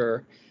goes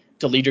or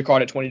to lead your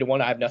card at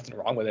 20-1, I have nothing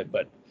wrong with it.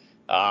 But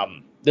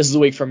this is a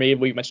week for me.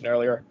 We mentioned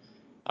earlier.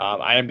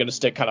 I am going to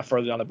stick kind of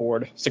further down the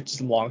board, stick to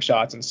some long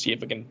shots, and see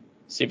if we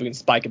can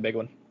spike a big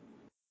one.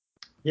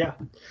 Yeah.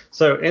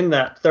 So in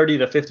that 30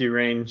 to 50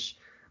 range,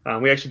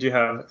 we actually do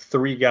have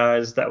 3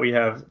 guys that we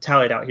have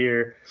tallied out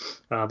here.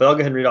 But I'll go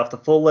ahead and read off the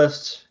full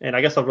list. And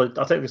I guess I'll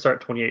technically start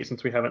at 28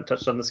 since we haven't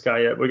touched on this guy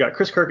yet. We got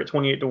Chris Kirk at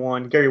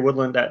 28-1, Gary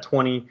Woodland at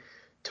 20,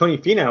 Tony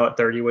Finau at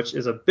 30, which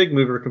is a big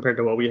mover compared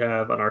to what we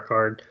have on our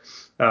card.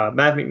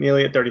 Matt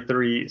McNeely at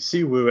 33,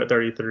 Si Woo at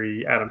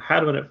 33, Adam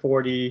Hadwin at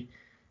 40,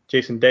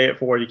 Jason Day at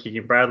 40,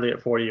 Keegan Bradley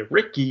at 40,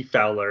 Ricky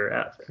Fowler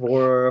at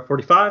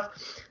 45.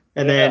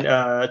 And then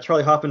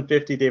Charlie Hoffman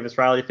 50, Davis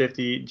Riley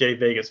 50, Jay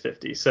Vegas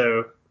 50.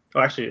 So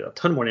actually a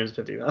ton more names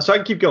 50. So I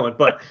can keep going,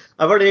 but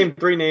I've already named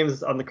 3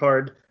 names on the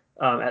card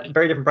at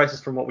very different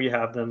prices from what we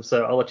have them.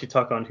 So I'll let you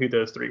talk on who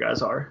those 3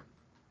 guys are.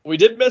 We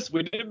did miss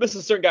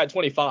a certain guy at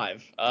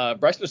 25.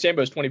 Bryson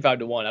DeChambeau is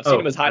 25-1. I've seen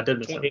him as high as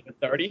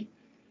 28-30.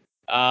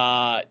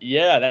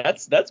 Yeah,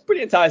 that's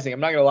pretty enticing.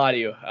 I'm not gonna lie to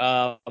you.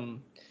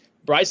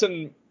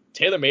 Bryson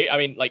tailor-made. I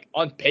mean, like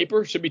on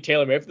paper, should be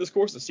tailor-made for this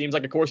course. It seems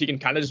like a course he can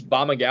kind of just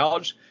bomb and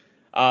gouge.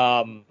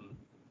 I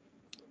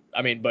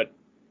mean, but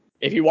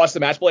if you watch the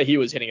match play, he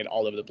was hitting it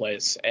all over the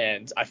place.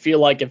 And I feel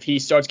like if he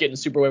starts getting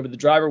super wave with the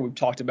driver, we've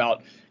talked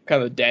about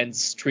kind of the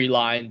dense tree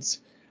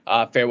lines,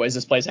 fairways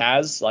this place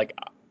has. Like,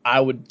 I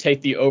would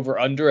take the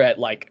over/under at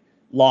like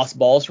lost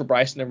balls for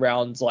Bryson in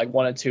rounds like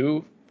 1 and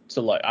 2.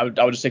 So like, I would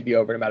just take the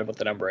over no matter what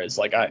the number is.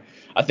 Like, I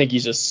think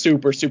he's just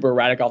super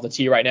erratic off the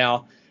tee right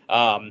now.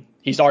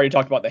 He's already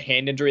talked about the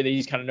hand injury that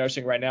he's kind of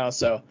nursing right now.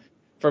 So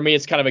for me,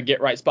 it's kind of a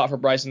get right spot for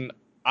Bryson.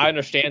 I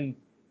understand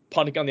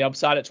punting on the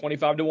upside at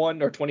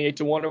 25-1 or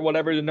 28-1 or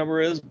whatever the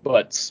number is,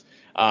 but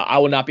I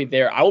will not be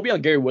there. I will be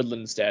on Gary Woodland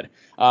instead.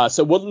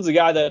 So Woodland's a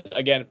guy that,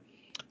 again,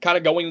 kind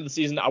of going into the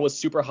season, I was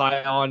super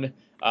high on,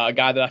 a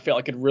guy that I felt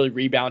like could really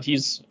rebound.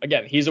 He's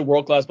a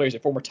world-class player. He's a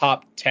former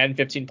top 10,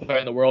 15 player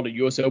in the world, a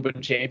U.S. Open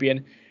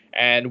champion.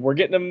 And we're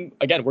getting him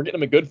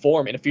in good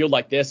form in a field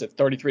like this at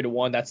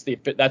 33-1. That's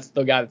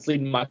the guy that's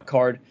leading my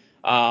card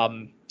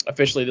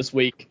officially this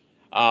week.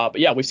 But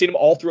yeah, we've seen him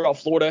all throughout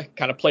Florida,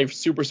 kind of play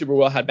super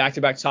well, had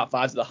back-to-back top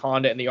 5s of the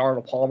Honda and the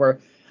Arnold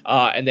Palmer,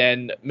 and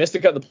then missed a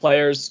cut of the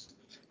Players.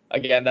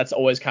 Again, that's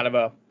always kind of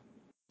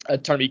a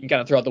term you can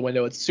kind of throw out the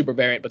window. It's super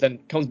variant, but then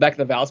comes back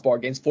to the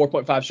Valspar, gains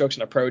 4.5 strokes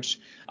in approach,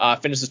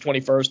 finishes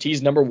 21st.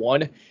 He's number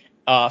 1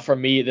 for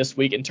me this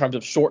week in terms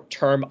of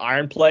short-term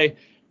iron play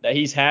that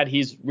he's had.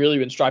 He's really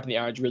been striping the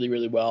irons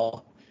really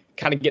well.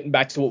 Kind of getting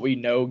back to what we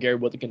know Gary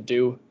Woodland can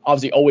do.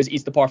 Obviously, always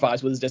eats the par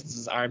 5s with his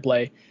distances iron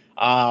play.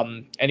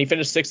 And he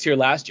finished 6th here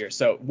last year.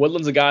 So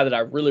Woodland's a guy that I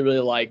really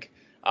like.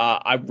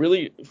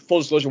 Full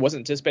disclosure,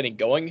 wasn't anticipating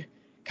going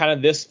kind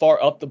of this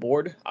far up the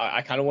board.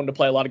 I kind of wanted to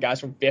play a lot of guys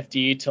from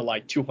 50 to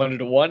like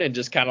 200-1 and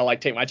just kind of like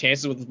take my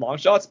chances with his long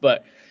shots.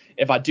 But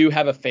if I do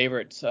have a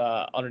favorite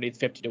underneath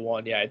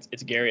 50-1, yeah,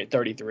 it's Gary at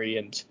 33,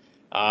 and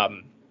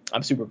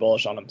I'm super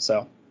bullish on him.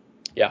 So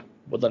yeah,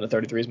 Woodland at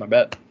 33 is my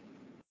bet.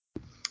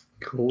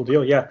 Cool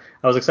deal. Yeah,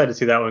 I was excited to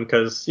see that one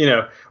because,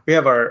 we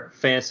have our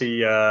fancy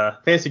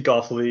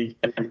golf league,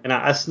 and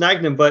I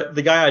snagged him, but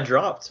the guy I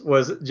dropped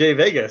was Jay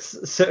Vegas,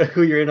 so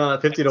who you're in on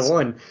at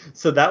 50-1.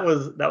 So that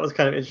was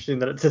kind of interesting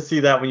to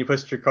see that when you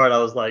pushed your card. I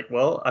was like,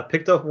 well, I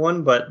picked up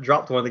one, but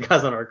dropped one of the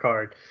guys on our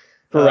card.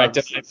 Correct.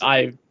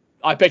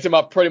 I picked him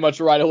up pretty much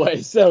right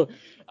away. So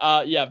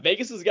yeah,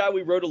 Vegas is a guy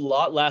we rode a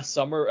lot last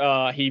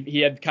summer. He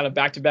had kind of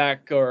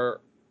back-to-back,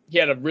 or he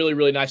had a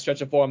really nice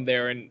stretch of form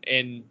there in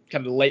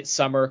kind of the late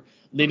summer,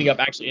 leading up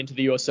actually into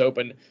the U.S.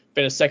 Open.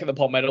 Finished 2nd at the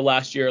Palmetto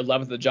last year,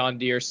 11th at the John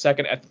Deere,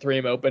 2nd at the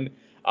 3M Open.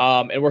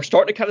 And we're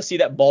starting to kind of see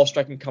that ball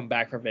striking come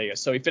back for Vegas.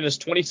 So he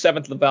finished 27th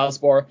at the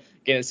Valspar,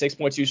 gained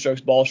 6.2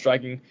 strokes ball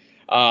striking,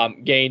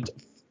 gained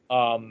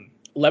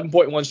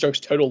 11.1 strokes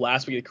total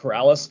last week at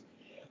Corrales.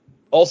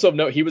 Also of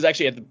note, he was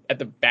actually at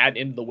the bad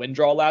end of the wind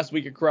draw last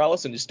week at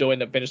Corrales, and he still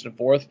ended up finishing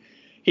 4th.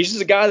 He's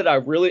just a guy that I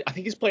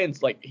think he's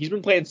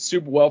been playing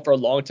super well for a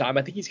long time.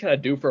 I think he's kind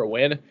of due for a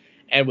win.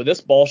 And with this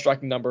ball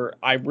striking number,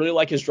 I really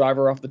like his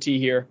driver off the tee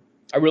here.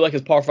 I really like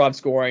his par 5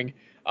 scoring.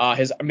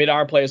 His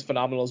mid-iron play is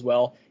phenomenal as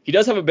well. He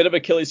does have a bit of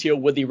Achilles heel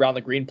with the around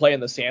the green play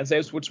and the sand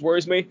saves, which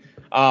worries me.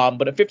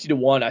 But at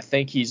 50-1, I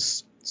think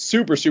he's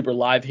super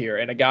live here,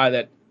 and a guy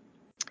that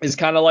is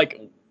kind of like,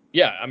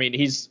 yeah, I mean,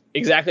 he's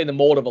exactly in the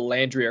mold of a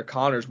Landry or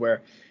Connors,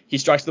 where he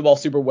strikes the ball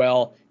super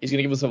well. He's going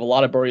to give himself a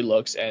lot of birdie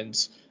looks, and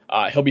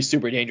he'll be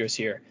super dangerous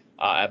here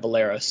at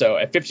Valero. So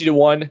at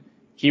 50-1,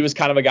 he was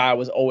kind of a guy I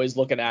was always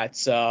looking at,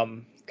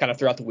 kind kind of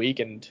throughout the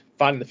week, and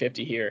finding the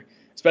 50 here,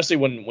 especially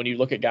when you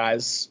look at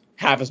guys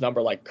half his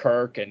number like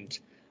Kirk and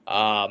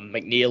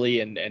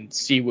McNeely and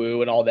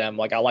Siwoo and all them.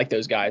 Like, I like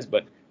those guys,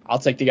 but I'll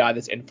take the guy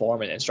that's in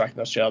form and striking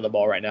the shit out of the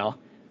ball right now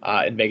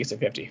in Vegas at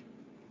 50.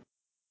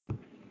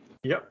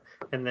 Yep.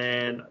 And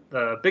then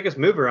the biggest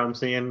mover I'm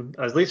seeing,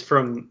 at least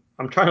from,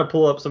 I'm trying to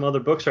pull up some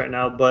other books right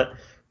now, but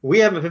we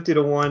have a 50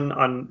 to 1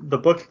 on the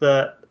book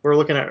that we're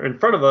looking at in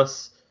front of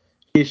us.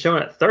 He's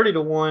showing at 30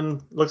 to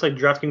 1. Looks like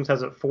DraftKings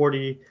has it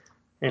 40.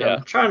 And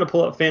I'm trying to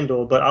pull up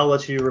FanDuel, but I'll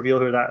let you reveal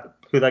who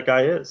that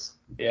guy is.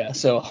 Yeah,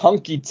 so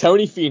hunky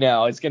Tony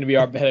Finau is going to be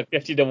our bet at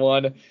 50 to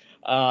 1.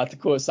 To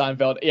quote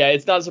Seinfeld, yeah,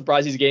 it's not a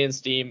surprise he's gaining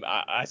steam.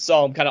 I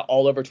saw him kind of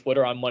all over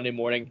Twitter on Monday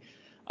morning,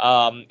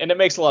 and it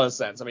makes a lot of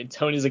sense. I mean,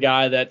 Tony's a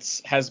guy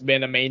that has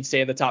been a mainstay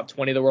in the top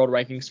 20 of the world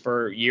rankings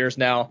for years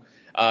now.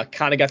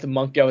 Kind of got the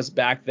monkey on his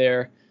back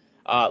there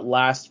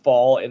last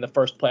fall in the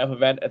first playoff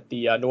event at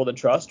the Northern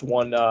Trust,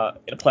 won in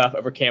a playoff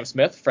over Cam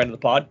Smith, friend of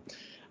the pod.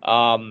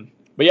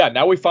 But yeah,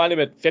 now we find him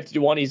at 50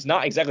 to 1. He's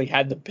not exactly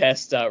had the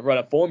best run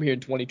of form here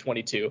in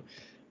 2022,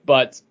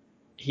 but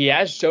he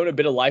has shown a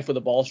bit of life with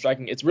the ball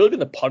striking. It's really been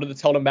the putter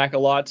that's held him back a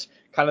lot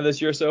kind of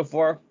this year so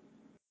far.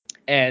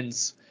 And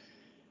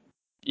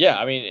yeah,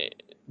 I mean,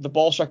 the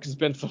ball striking has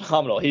been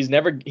phenomenal. He's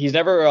never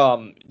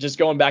just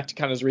going back to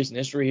kind of his recent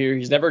history here,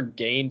 he's never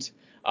gained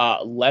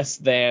less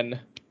than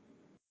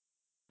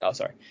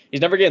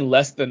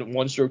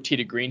one stroke tee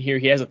to green here.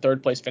 He has a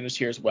third place finish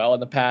here as well in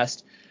the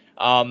past.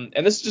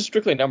 And this is just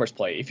strictly a numbers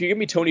play. If you give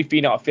me Tony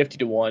Finau at 50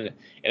 to 1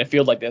 in a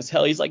field like this,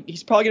 hell, he's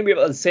probably going to be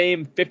about the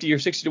same 50 or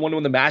 60 to 1 to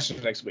win the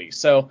Masters next week.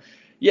 So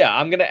yeah,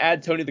 I'm going to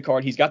add Tony to the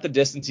card. He's got the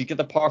distance. He's got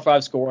the par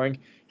 5 scoring.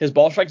 His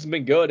ball strikes have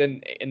been good.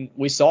 And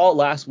we saw it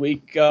last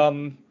week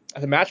at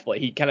the match play.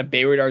 He kind of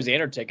buried our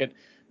Xander ticket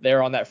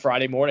there on that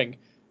Friday morning,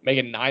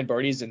 making 9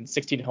 birdies and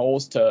 16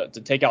 holes to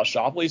take out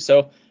Shoffley.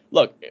 So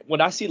look,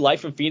 when I see life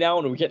from Finau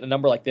and we're getting a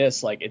number like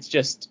this, like, it's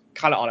just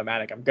kind of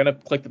automatic. I'm going to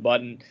click the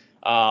button.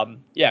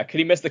 Yeah, could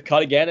he miss the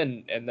cut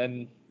again and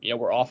then,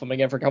 we're off him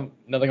again for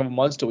another couple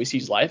months till we see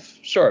his life?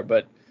 Sure,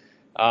 but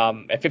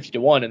at 50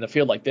 to 1 in a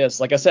field like this,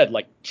 like I said,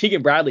 like,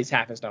 Keegan Bradley's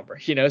half his number,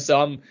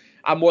 so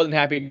I'm more than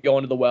happy to go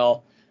into the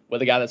well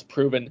with a guy that's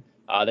proven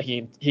that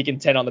he can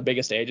 10 on the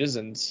biggest stages,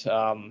 and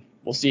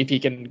we'll see if he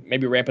can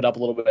maybe ramp it up a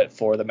little bit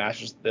for the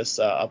Masters this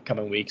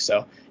upcoming week.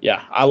 So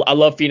yeah, I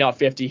love Finau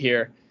 50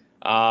 here.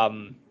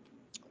 And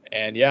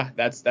yeah,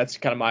 that's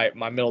kind of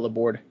my middle of the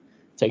board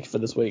take for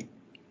this week.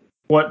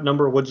 What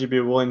number would you be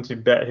willing to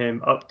bet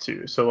him up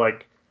to? So,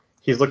 like,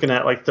 he's looking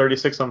at like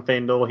 36 on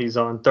FanDuel. He's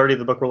on 30,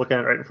 the book we're looking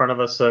at right in front of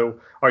us. So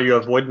are you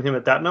avoiding him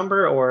at that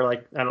number, or,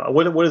 like, I don't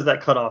know, what is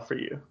that cutoff for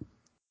you?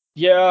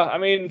 Yeah, I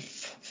mean,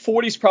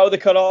 40 is probably the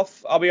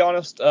cutoff, I'll be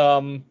honest.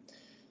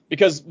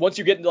 Because once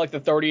you get into like the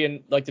 30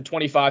 and like the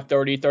 25,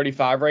 30,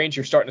 35 range,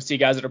 you're starting to see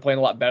guys that are playing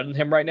a lot better than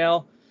him right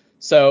now.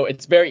 So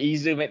it's very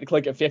easy to make the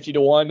click at 50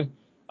 to 1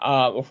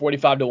 or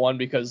 45 to 1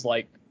 because,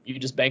 like, you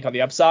just bank on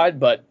the upside.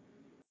 But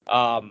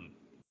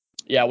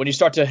yeah, when you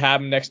start to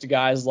have him next to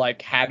guys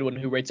like Hadwin,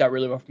 who rates out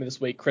really well for me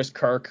this week, Chris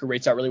Kirk, who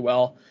rates out really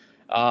well.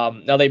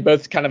 Now they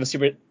both kind of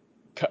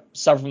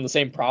suffer from the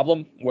same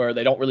problem where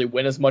they don't really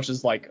win as much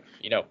as, like,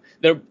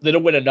 they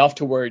don't win enough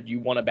to where you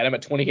want to bet them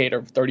at 28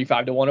 or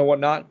 35 to 1 or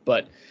whatnot.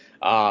 But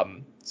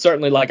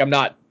certainly, like, I'm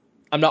not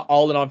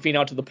all in on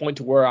Finau to the point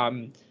to where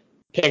I'm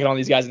picking on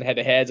these guys in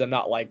head-to-heads. I'm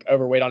not, like,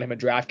 overweight on him at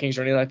DraftKings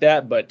or anything like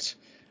that. But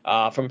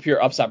from a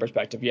pure upside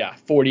perspective, yeah,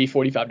 40,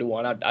 45 to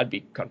 1, I'd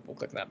be comfortable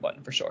clicking that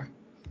button for sure.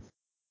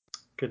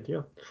 Good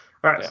deal.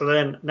 All right, So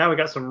then now we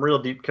got some real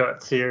deep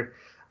cuts here.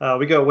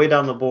 We go way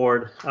down the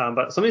board,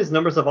 but some of these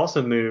numbers have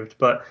also moved.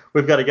 But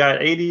we've got a guy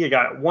at 80, a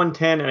guy at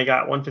 110, and a guy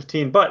at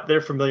 115, but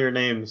they're familiar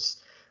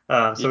names.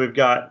 So we've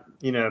got,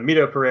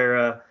 Mito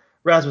Pereira,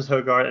 Rasmus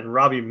Højgaard, and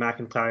Robbie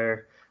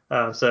McIntyre.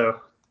 So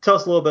tell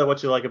us a little bit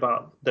what you like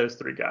about those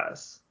 3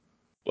 guys.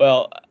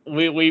 Well,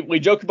 we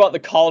joke about the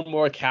Colin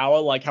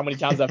Morikawa, like how many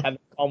times I've had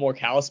the Colin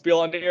Morikawa spiel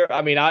on here.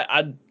 I mean,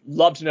 I'd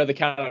love to know the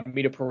kind of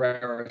Mito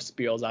Pereira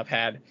spiels I've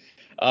had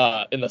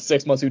in the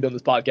 6 months we've done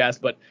this podcast,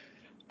 but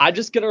I'm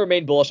just going to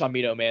remain bullish on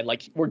Mito, man.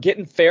 Like, we're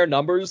getting fair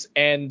numbers,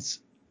 and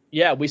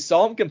yeah, we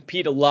saw him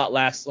compete a lot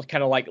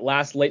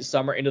last late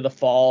summer into the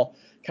fall,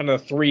 kind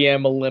of the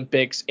 3M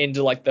Olympics,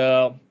 into like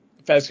the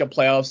FedEx Cup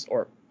playoffs,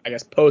 or I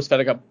guess post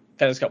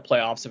FedEx Cup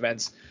playoffs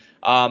events.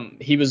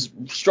 He was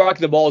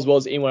striking the ball as well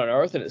as anyone on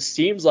earth, and it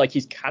seems like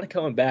he's kind of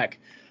coming back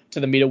to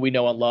the Mito we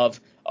know and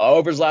love.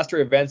 Over his last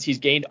 3 events, he's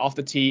gained off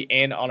the tee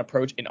and on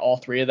approach in all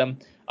 3 of them.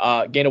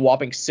 Gained a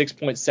whopping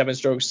 6.7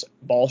 strokes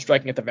ball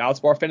striking at the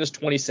Valspar, finished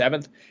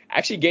 27th.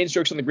 Actually gained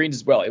strokes on the greens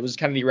as well. It was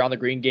kind of the around the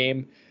green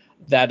game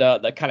that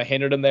kind of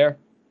hindered him there.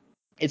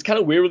 It's kind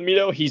of weird with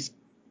Mito.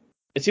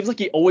 It seems like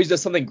he always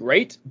does something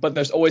great, but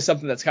there's always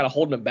something that's kind of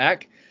holding him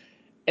back.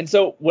 And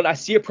so when I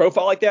see a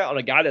profile like that on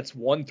a guy that's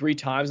won 3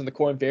 times on the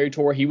Korn Ferry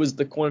Tour, he was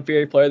the Korn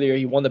Ferry Player of the Year.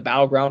 He won the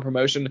Battleground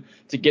promotion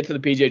to get to the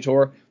PGA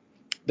Tour.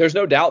 There's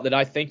no doubt that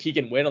I think he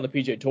can win on the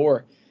PGA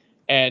Tour.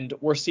 And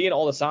we're seeing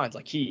all the signs.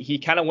 Like he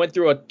kind of went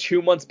through a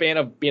 2-month span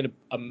of being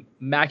an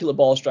immaculate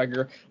ball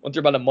striker, went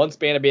through about a month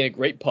span of being a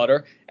great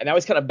putter, and now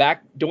he's kind of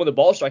back doing the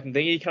ball striking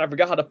thing. He kind of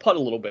forgot how to putt a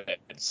little bit.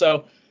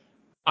 So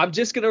I'm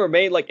just gonna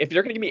remain like, if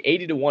you're gonna give me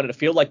 80-1 in a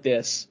field like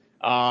this,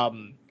 I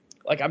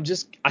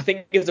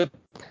think it's a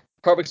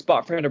perfect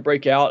spot for him to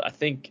break out. I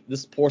think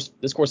this course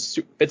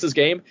fits his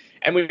game.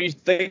 And when you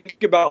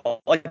think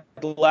about like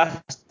the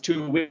last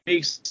 2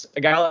 weeks,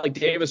 a guy like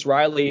Davis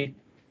Riley,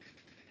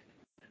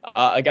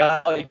 a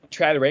guy like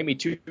Chad Ramey,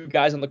 2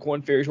 guys on the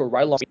Corn Ferry Tour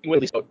right along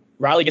with. So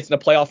Riley gets in a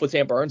playoff with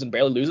Sam Burns and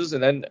barely loses,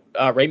 and then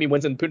Ramey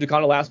wins in Punta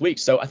Cana last week.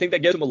 So I think that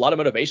gives him a lot of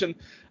motivation.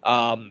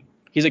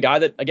 He's a guy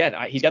that, again,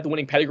 he's got the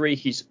winning pedigree.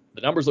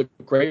 The numbers look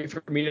great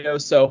for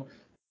Mito. So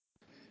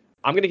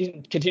I'm going to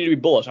continue to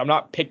be bullish. I'm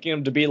not picking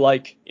him to be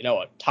like,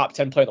 a top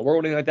 10 player in the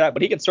world or anything like that,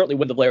 but he can certainly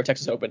win the Valero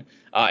Texas Open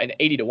in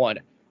 80-1.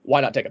 Why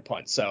not take a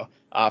punt? So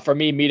for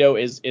me,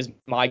 Mito is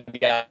my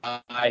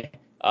guy.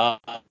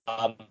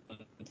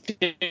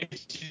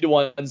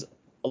 50-1's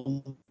a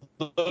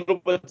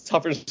little bit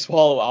tougher to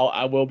swallow.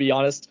 I will be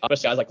honest,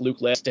 especially guys like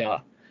Luke List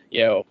and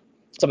some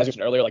I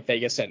mentioned earlier like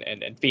Vegas and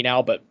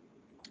Finau. But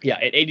yeah,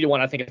 at 80-1,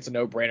 I think it's a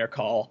no-brainer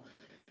call.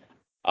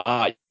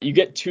 You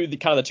get to the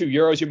kind of the 2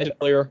 Euros you mentioned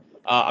earlier.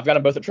 I've got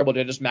them both at triple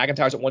digits.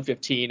 McIntyre's at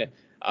 115.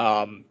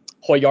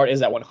 Højgaard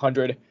is at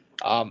 100.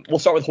 We'll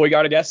start with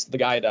Højgaard, I guess, the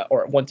guy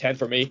or at 110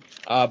 for me.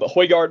 But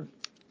Højgaard,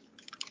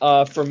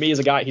 for me, is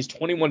a guy. He's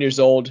 21 years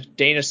old,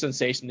 Danish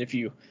sensation. If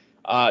you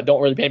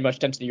don't really pay much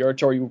attention to the Euro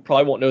Tour, you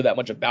probably won't know that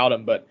much about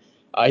him. But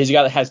he's a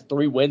guy that has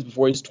 3 wins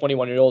before he's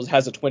 21 years old.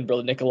 Has a twin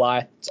brother,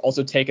 Nikolai. It's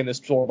also taken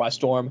this tour by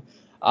storm.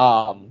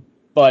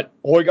 But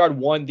Højgaard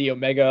won the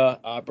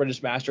Omega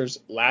British Masters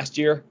last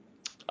year.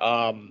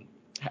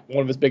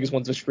 One of his biggest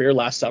ones of his career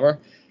last summer.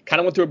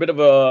 Kind of went through a bit of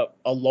a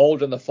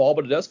lull in the fall,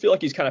 but it does feel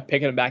like he's kind of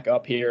picking it back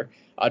up here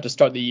to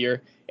start the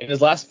year. In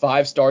his last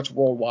 5 starts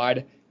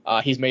worldwide,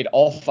 he's made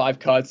all 5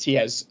 cuts. He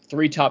has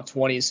 3 top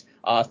 20s.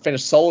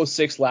 Finished solo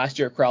 6th last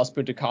year at Kraus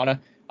Punta Cana.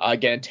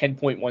 Again,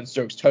 10.1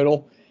 strokes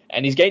total.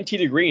 And he's gained tee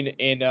to green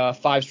in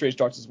 5 straight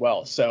starts as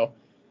well. So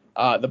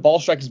the ball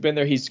strike has been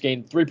there. He's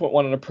gained 3.1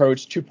 on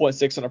approach,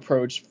 2.6 on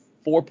approach,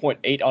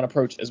 4.8 on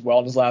approach as well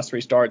in his last 3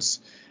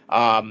 starts.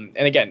 And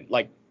again,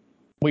 like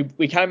we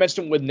kind of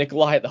mentioned with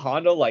Nikolai at the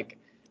Honda, like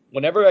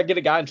whenever I get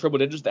a guy in triple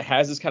digits that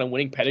has this kind of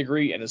winning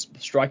pedigree and is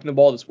striking the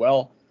ball as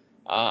well,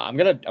 I'm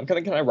gonna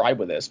kind of ride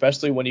with it,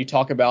 especially when you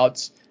talk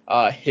about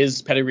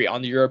his pedigree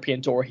on the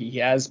European Tour. He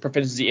has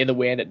proficiency in the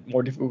wind at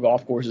more difficult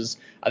golf courses.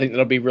 I think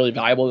that'll be really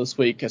valuable this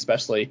week,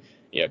 especially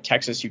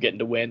Texas. You get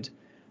into wind,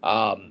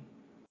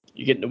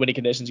 you get into windy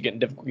conditions, you get in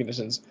difficult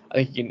conditions.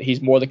 I think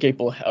he's more than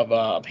capable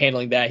of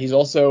handling that. He's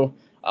also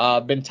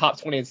been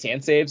top 20 in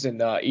sand saves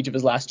in each of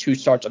his last 2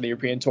 starts on the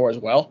European Tour as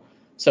well.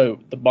 So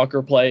the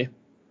bunker play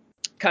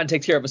kind of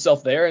takes care of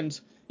itself there. And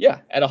yeah,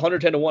 at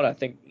 110-1, I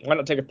think why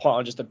not take a punt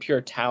on just the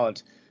pure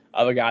talent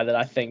of a guy that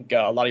I think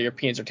a lot of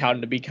Europeans are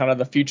touting to be kind of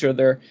the future of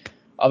their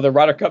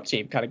Ryder Cup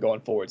team kind of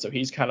going forward. So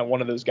he's kind of one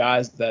of those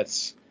guys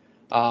that's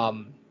a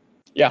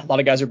lot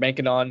of guys are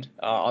banking on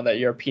that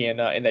European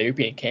in that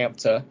European camp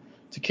to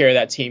carry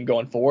that team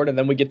going forward. And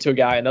then we get to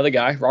another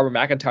guy, Robert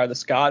McIntyre, the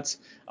Scots.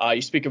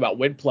 You speak about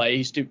wind play.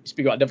 You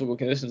speak about difficult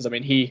conditions. I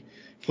mean, he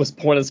was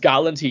born in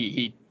Scotland.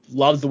 He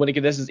loves the windy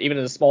conditions, even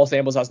in a small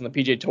sample size on the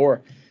PGA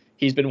Tour.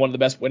 He's been one of the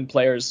best wind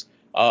players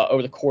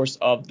over the course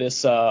of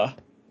this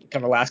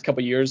kind of last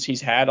couple of years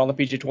he's had on the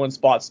PGA Tour in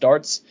spot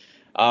starts.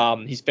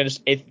 He's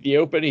finished 8th at the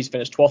Open. He's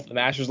finished 12th at the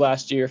Masters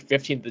last year,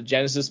 15th at the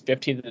Genesis,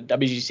 15th at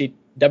the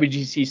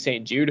WGC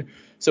St. Jude.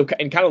 So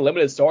in kind of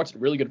limited starts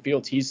at really good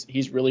fields,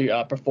 he's really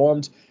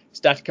performed,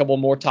 stacked a couple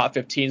more top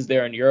 15s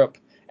there in Europe.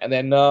 And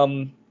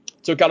then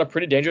took out a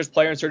pretty dangerous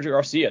player in Sergio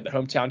Garcia, the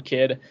hometown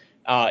kid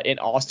in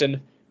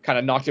Austin. Kind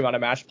of knocked him out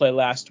of match play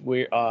last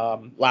week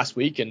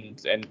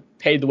and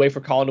paved the way for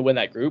Colin to win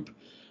that group.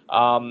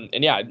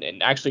 And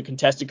actually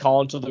contested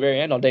Colin until the very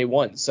end on day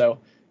 1. So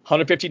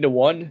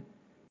 115-1.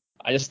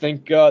 I just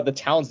think the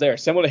talent's there.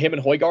 Similar to him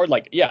and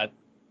Højgaard,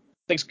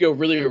 things go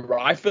really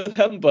awry for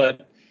them,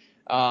 but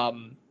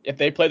if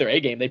they play their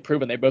A game, they've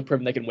both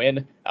proven they can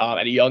win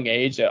at a young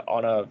age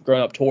on a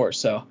grown-up tour.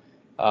 So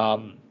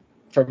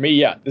for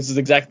me, this is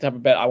exactly the type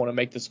of bet I want to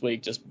make this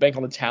week. Just bank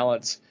on the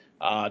talents,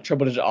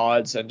 triple-digit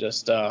odds, and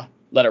just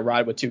let it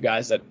ride with 2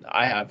 guys that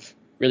I have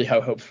really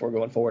high hopes for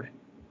going forward.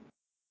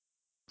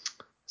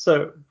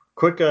 So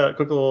quick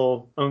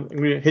little, I'm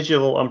going to hit you a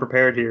little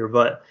unprepared here,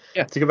 but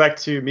to go back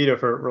to Mito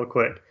for real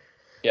quick.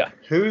 Yeah.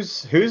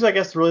 Who's I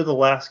guess really the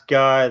last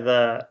guy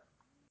that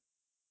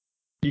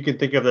you can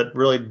think of that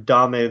really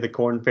dominated the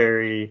Corn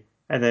Ferry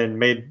and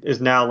then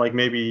is now like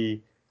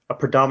maybe a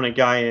predominant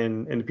guy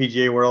in the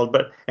PGA world,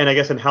 and I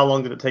guess and how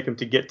long did it take him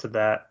to get to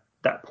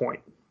that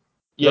point?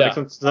 Does that make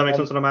sense? Does that make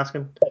sense what I'm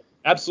asking?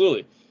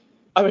 Absolutely.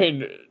 I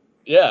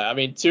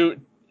mean, to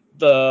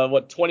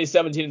the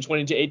 2017 and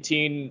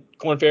 2018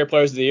 Corn Ferry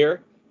Players of the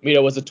Year,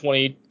 Mito was the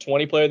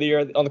 2020 Player of the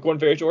Year on the Corn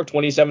Ferry Tour.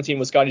 2017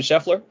 was Scotty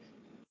Scheffler,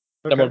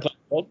 number 1 player in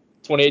the world.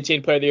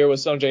 2018 Player of the Year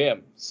was Sung J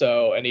M.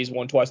 So, and he's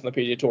won twice on the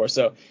PGA Tour.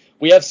 So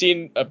we have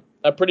seen a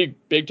a pretty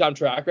big time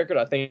track record.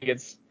 I think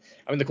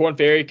the Corn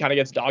Ferry kind of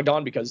gets dogged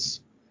on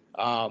because,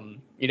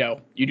 you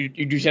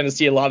do tend to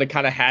see a lot of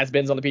kind of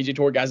has-beens on the PGA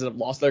Tour, guys that have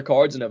lost their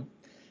cards and have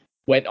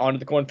went on to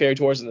the Corn Ferry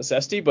Tour as a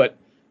necessity. But,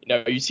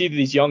 you see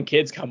these young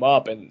kids come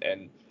up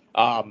and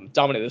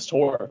dominate this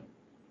tour.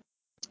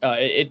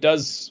 It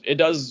does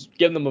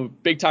give them a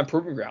big time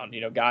proving ground.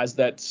 Guys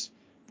that's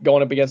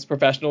going up against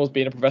professionals,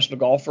 being a professional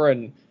golfer,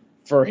 and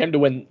for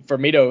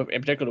Mito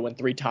in particular to win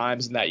 3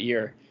 times in that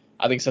year,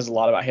 I think says a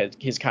lot about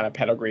his kind of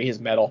pedigree, his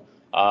medal,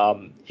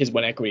 his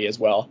win equity as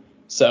well.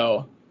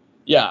 So,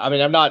 yeah,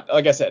 I'm not,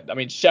 like I said,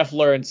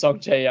 Scheffler and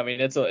Sungjae,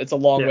 it's a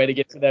long way to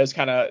get to those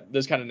kind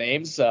of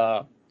names.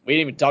 We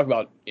didn't even talk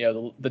about,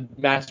 the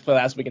match play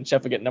last week and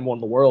Scheffler getting number 1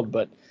 in the world,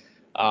 but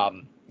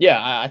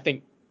I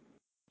think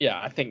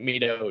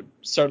Mito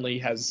certainly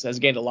has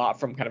gained a lot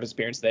from kind of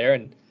experience there.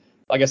 And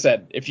like I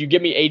said, if you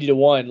give me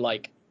 80-1,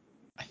 like,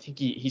 I think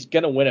he's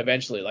going to win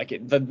eventually. Like,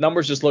 the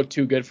numbers just look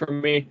too good for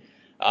me.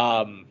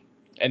 And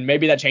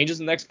maybe that changes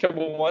in the next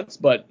couple of months,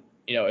 but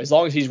as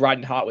long as he's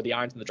riding hot with the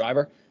irons and the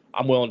driver,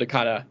 I'm willing to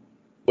kind of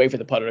wait for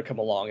the putter to come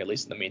along, at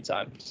least in the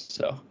meantime.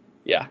 So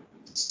yeah,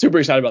 super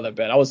excited about that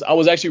bet. I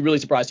was actually really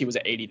surprised he was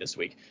at 80 this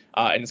week,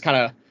 and it's kind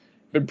of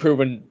been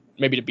proven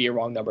maybe to be a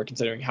wrong number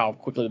considering how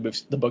quickly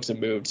the books have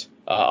moved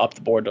up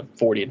the board to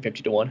 40 and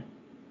 50-1.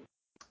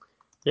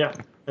 Yeah,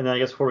 and then I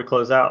guess before we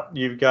close out,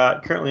 you've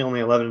got currently only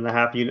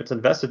 11.5 units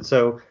invested,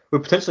 so we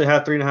potentially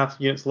have 3.5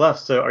 units left.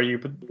 So are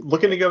you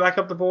looking to go back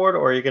up the board,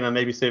 or are you going to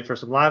maybe save for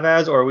some live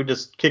ads, or are we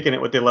just kicking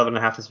it with the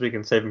 11.5 this week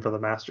and saving for the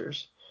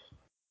Masters?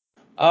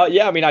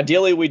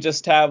 Ideally we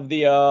just have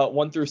the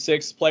 1 through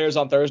 6 players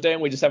on Thursday,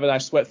 and we just have a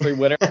nice sweat-free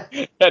winner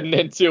heading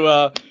into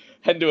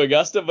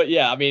Augusta. But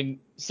yeah,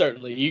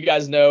 certainly you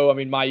guys know,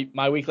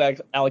 my weekly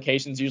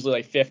allocation is usually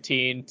like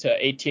 15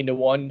 to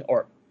 18-1,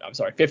 or I'm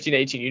sorry, 15 to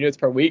 18 units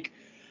per week.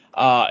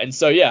 And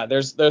so, yeah,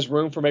 there's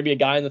room for maybe a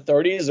guy in the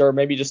 30s or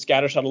maybe just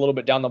scattershot a little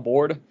bit down the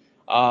board.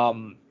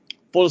 Full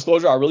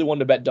disclosure, I really wanted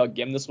to bet Doug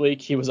Gim this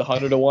week. He was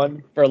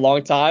 100-1 for a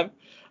long time.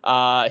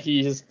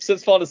 He has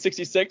since fallen to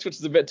 66, which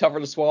is a bit tougher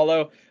to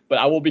swallow, but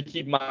I will be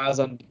keeping my eyes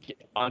on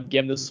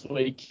Gim this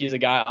week. He's a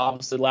guy,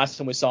 obviously, last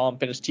time we saw him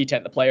finish T10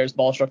 at the Players,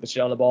 ball struck the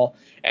shit out of the ball,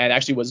 and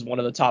actually was one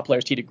of the top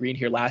players tee to green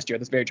here last year at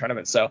this very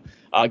tournament. So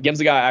Gim's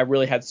a guy I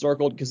really had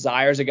circled.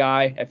 Kazire's a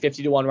guy at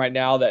 50-1 right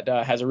now that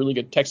has a really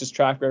good Texas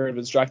track record,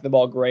 been striking the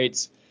ball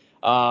great.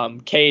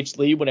 KH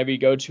Lee, whenever you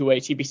go to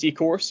a TPC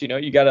course,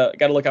 you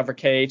gotta look out for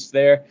KH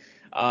there.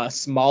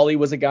 Smalley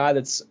was a guy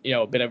that's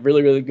been a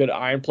really, really good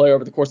iron player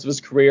over the course of his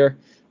career.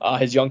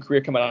 His young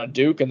career coming out of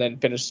Duke, and then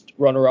finished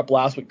runner-up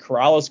last week.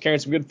 Corrales carrying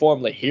some good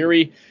form.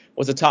 Lahiri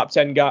was a top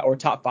 10 guy or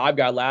top 5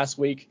 guy last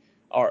week,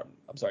 or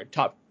I'm sorry,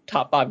 top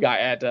 5 guy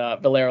at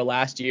Valero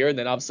last year, and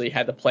then obviously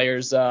had the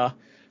Players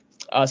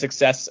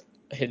success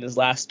in his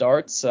last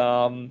starts.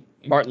 Martin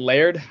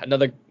Laird,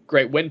 another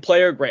great wind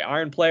player, great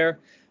iron player.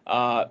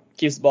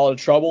 Keeps the ball out of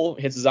trouble,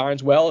 hits his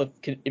irons well.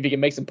 If he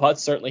can make some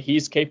putts, certainly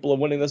he's capable of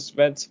winning this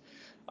event.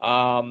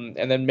 And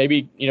then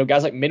maybe,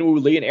 guys like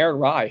Minwoo Lee and Aaron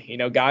Rai,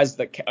 guys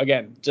that,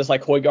 again, just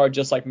like Højgaard,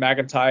 just like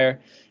McIntyre,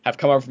 have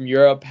come over from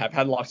Europe, have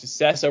had a lot of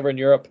success over in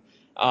Europe.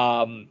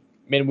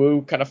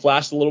 Minwoo kind of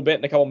flashed a little bit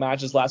in a couple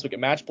matches last week at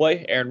match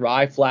play. Aaron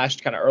Rai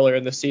flashed kind of earlier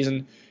in the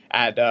season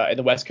at in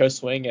the West Coast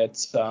swing.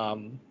 It's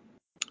I'm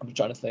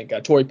trying to think.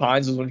 Torrey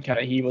Pines was when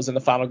he was in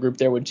the final group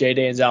there with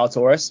J-Day and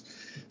Zalatoris.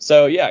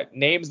 So, yeah,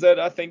 names that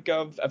I think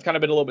have kind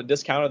of been a little bit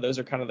discounted. Those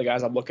are kind of the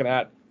guys I'm looking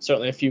at.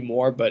 Certainly a few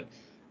more, but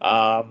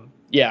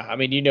yeah,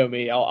 you know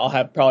me. I'll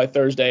have probably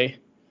Thursday.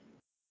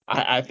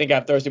 I think I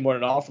have Thursday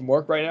morning off from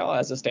work right now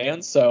as it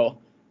stands. So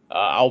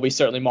I'll be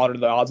certainly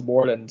monitoring the odds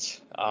board and,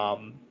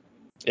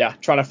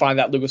 trying to find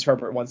that Lucas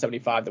Herbert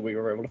 175 that we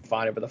were able to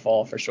find over the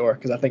fall for sure.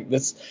 Because I think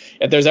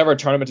if there's ever a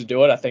tournament to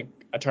do it, I think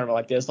a tournament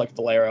like this, like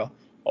Valero,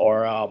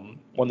 or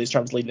one of these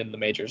terms leading into the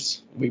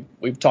majors.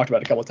 We've talked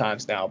about it a couple of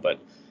times now, but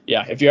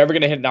yeah, if you're ever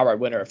going to hit an outright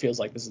winner, it feels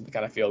like this is the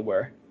kind of field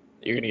where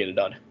you're going to get it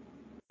done.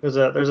 There's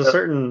a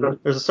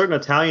certain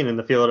Italian in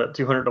the field at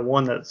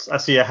 200-1 that's I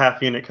see a half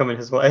unit coming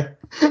his way.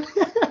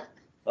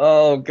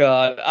 Oh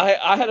God,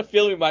 I had a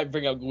feeling we might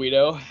bring up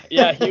Guido.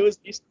 Yeah,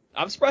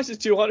 I'm surprised he's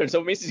 200. So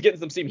it means he's getting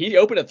some steam. He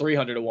opened at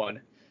 300-1.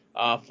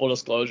 Full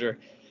disclosure.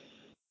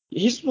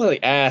 He's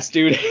playing ass,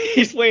 dude.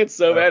 He's playing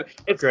so bad.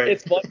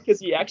 It's fun because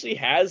he actually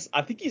has.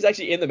 I think he's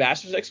actually in the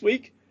Masters next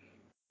week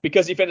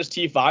because he finished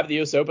T5 at the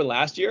U.S. Open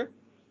last year.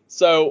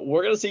 So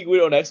we're gonna see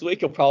Guido next week.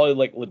 He'll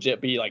probably legit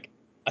be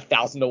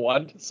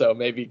 1,000-1. So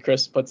maybe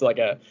Chris puts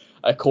a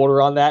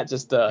quarter on that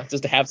just to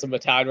have some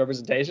Italian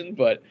representation.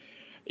 But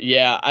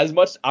yeah, as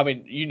much.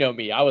 You know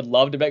me. I would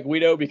love to bet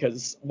Guido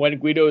because when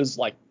Guido is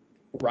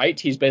right,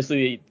 he's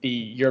basically the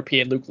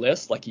European Luke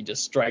List. He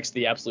just strikes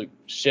the absolute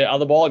shit out of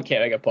the ball and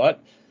can't make a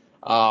putt.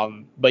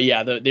 But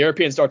yeah, the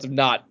European starts have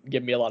not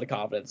given me a lot of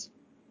confidence.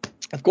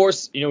 Of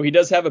course, he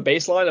does have a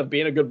baseline of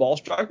being a good ball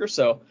striker.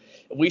 So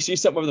if we see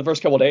something over the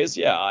first couple of days,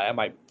 yeah, I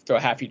might throw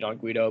a half unit on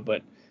Guido.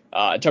 But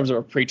in terms of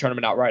a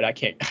pre-tournament outright, I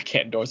can't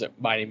endorse it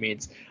by any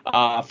means.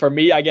 For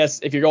me, I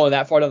guess if you're going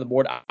that far down the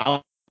board,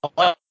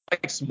 I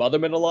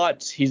Smotherman a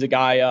lot. He's a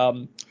guy,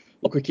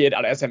 local kid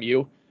out of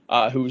SMU,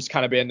 who's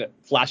kind of been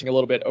flashing a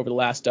little bit over the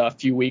last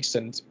few weeks,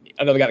 and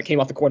another guy that came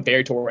off the Corn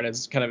Ferry Tour and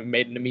has kind of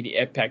made an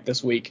immediate impact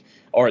this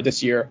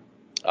year.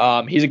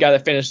 He's a guy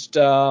that finished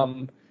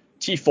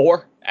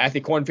T4 at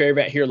the Corn Ferry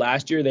event here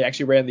last year. They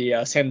actually ran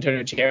the San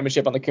Antonio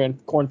Championship on the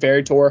Corn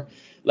Ferry Tour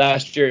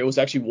last year. It was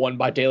actually won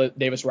by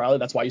Davis Riley.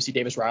 That's why you see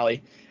Davis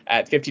Riley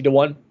at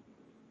 50-1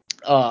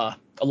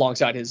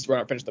 alongside his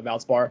runner finish the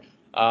Valspar.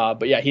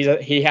 But yeah,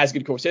 he has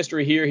good course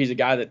history here. He's a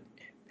guy that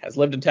has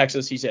lived in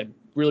Texas. He's had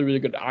really, really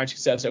good iron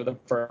success over the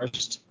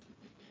first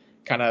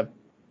kind of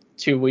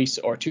 2 weeks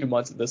or 2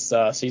 months of this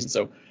season.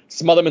 So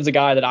Smotherman's a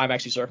guy that I'm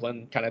actually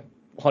circling kind of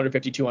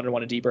 150, 200,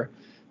 and deeper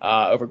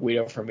over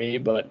Guido for me.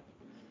 But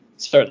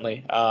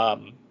certainly,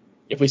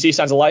 if we see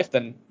signs of life,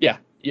 then yeah,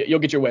 you'll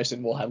get your wish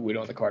and we'll have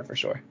Guido on the card for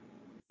sure.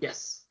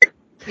 Yes.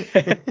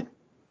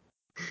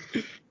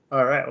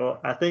 All right. Well,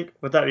 I think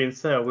with that being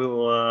said,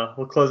 we'll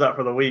close out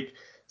for the week.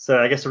 So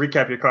I guess to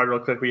recap your card real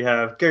quick, we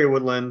have Gary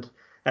Woodland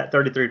at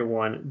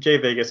 33-1, Jay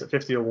Vegas at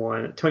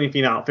 50-1, Tony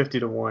Finau at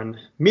 50-1,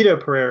 Mito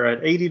Pereira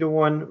at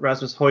 80-1,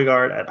 Rasmus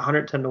Højgaard at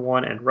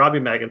 110-1, and Robbie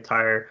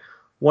McIntyre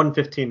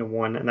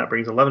 115-1, and that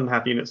brings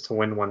 11.5 units to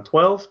win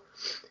 112.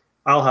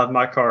 I'll have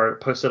my card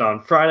posted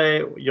on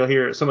Friday. You'll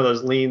hear some of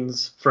those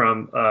leans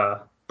from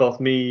both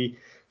me,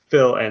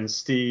 Phil, and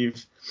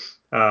Steve.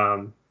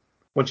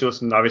 Once you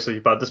listen, obviously,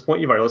 by this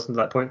point, you've already listened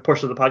to that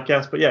portion of the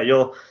podcast. But yeah,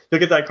 you'll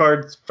get that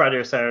card Friday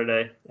or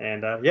Saturday.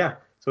 And yeah,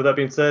 so with that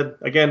being said,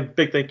 again,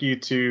 big thank you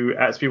to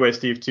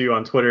 @SpeedwaySteve2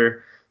 on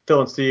Twitter. Phil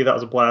and Steve, that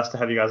was a blast to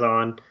have you guys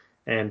on.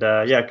 And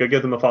yeah, go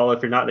give them a follow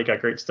if you're not. They got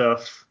great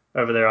stuff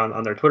over there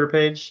on their Twitter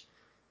page.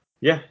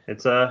 Yeah,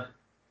 it's a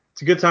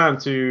good time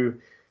to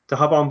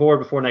hop on board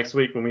before next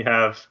week when we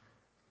have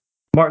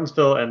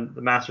Martinsville and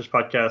the Masters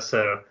podcast.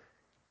 So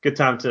good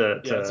time to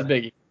it's a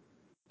biggie.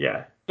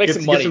 Yeah, Make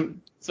some money.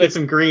 Get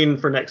some green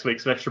for next week,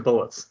 some extra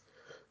bullets.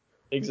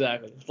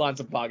 Exactly. Line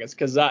some pockets.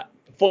 Because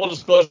full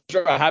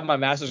disclosure, I have my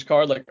Masters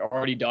card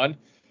already done.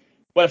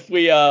 But if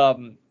we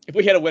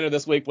hit a winner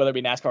this week, whether it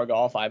be NASCAR or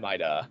golf, I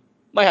might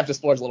have to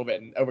splurge a little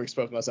bit and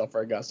overexpose myself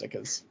for Augusta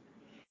because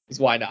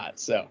why not?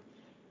 So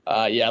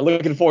yeah,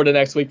 looking forward to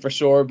next week for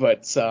sure.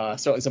 But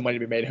certainly some money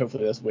to be made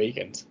hopefully this week.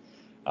 And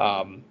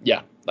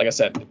yeah, like I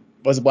said, it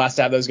was a blast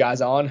to have those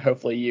guys on.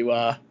 Hopefully you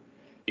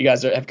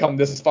guys have come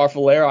this far for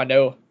Valero. I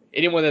know.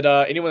 Anyone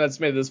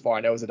that's made it this far,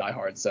 I know is a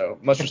diehard. So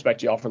much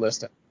respect to y'all for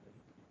listening.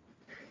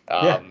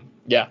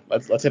 Yeah,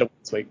 let's hit it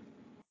this week.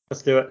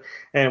 Let's do it.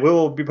 And we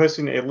will be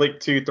posting a link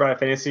to Thrive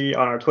Fantasy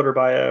on our Twitter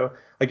bio.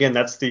 Again,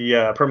 that's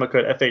the promo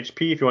code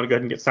FHP if you want to go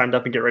ahead and get signed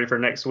up and get ready for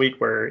next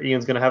week where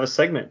Ian's going to have a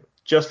segment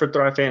just for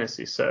Thrive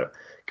Fantasy. So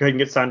go ahead and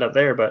get signed up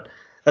there. But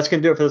that's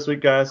going to do it for this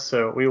week, guys.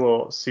 So we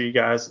will see you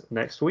guys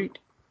next week.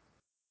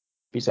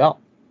 Peace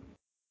out.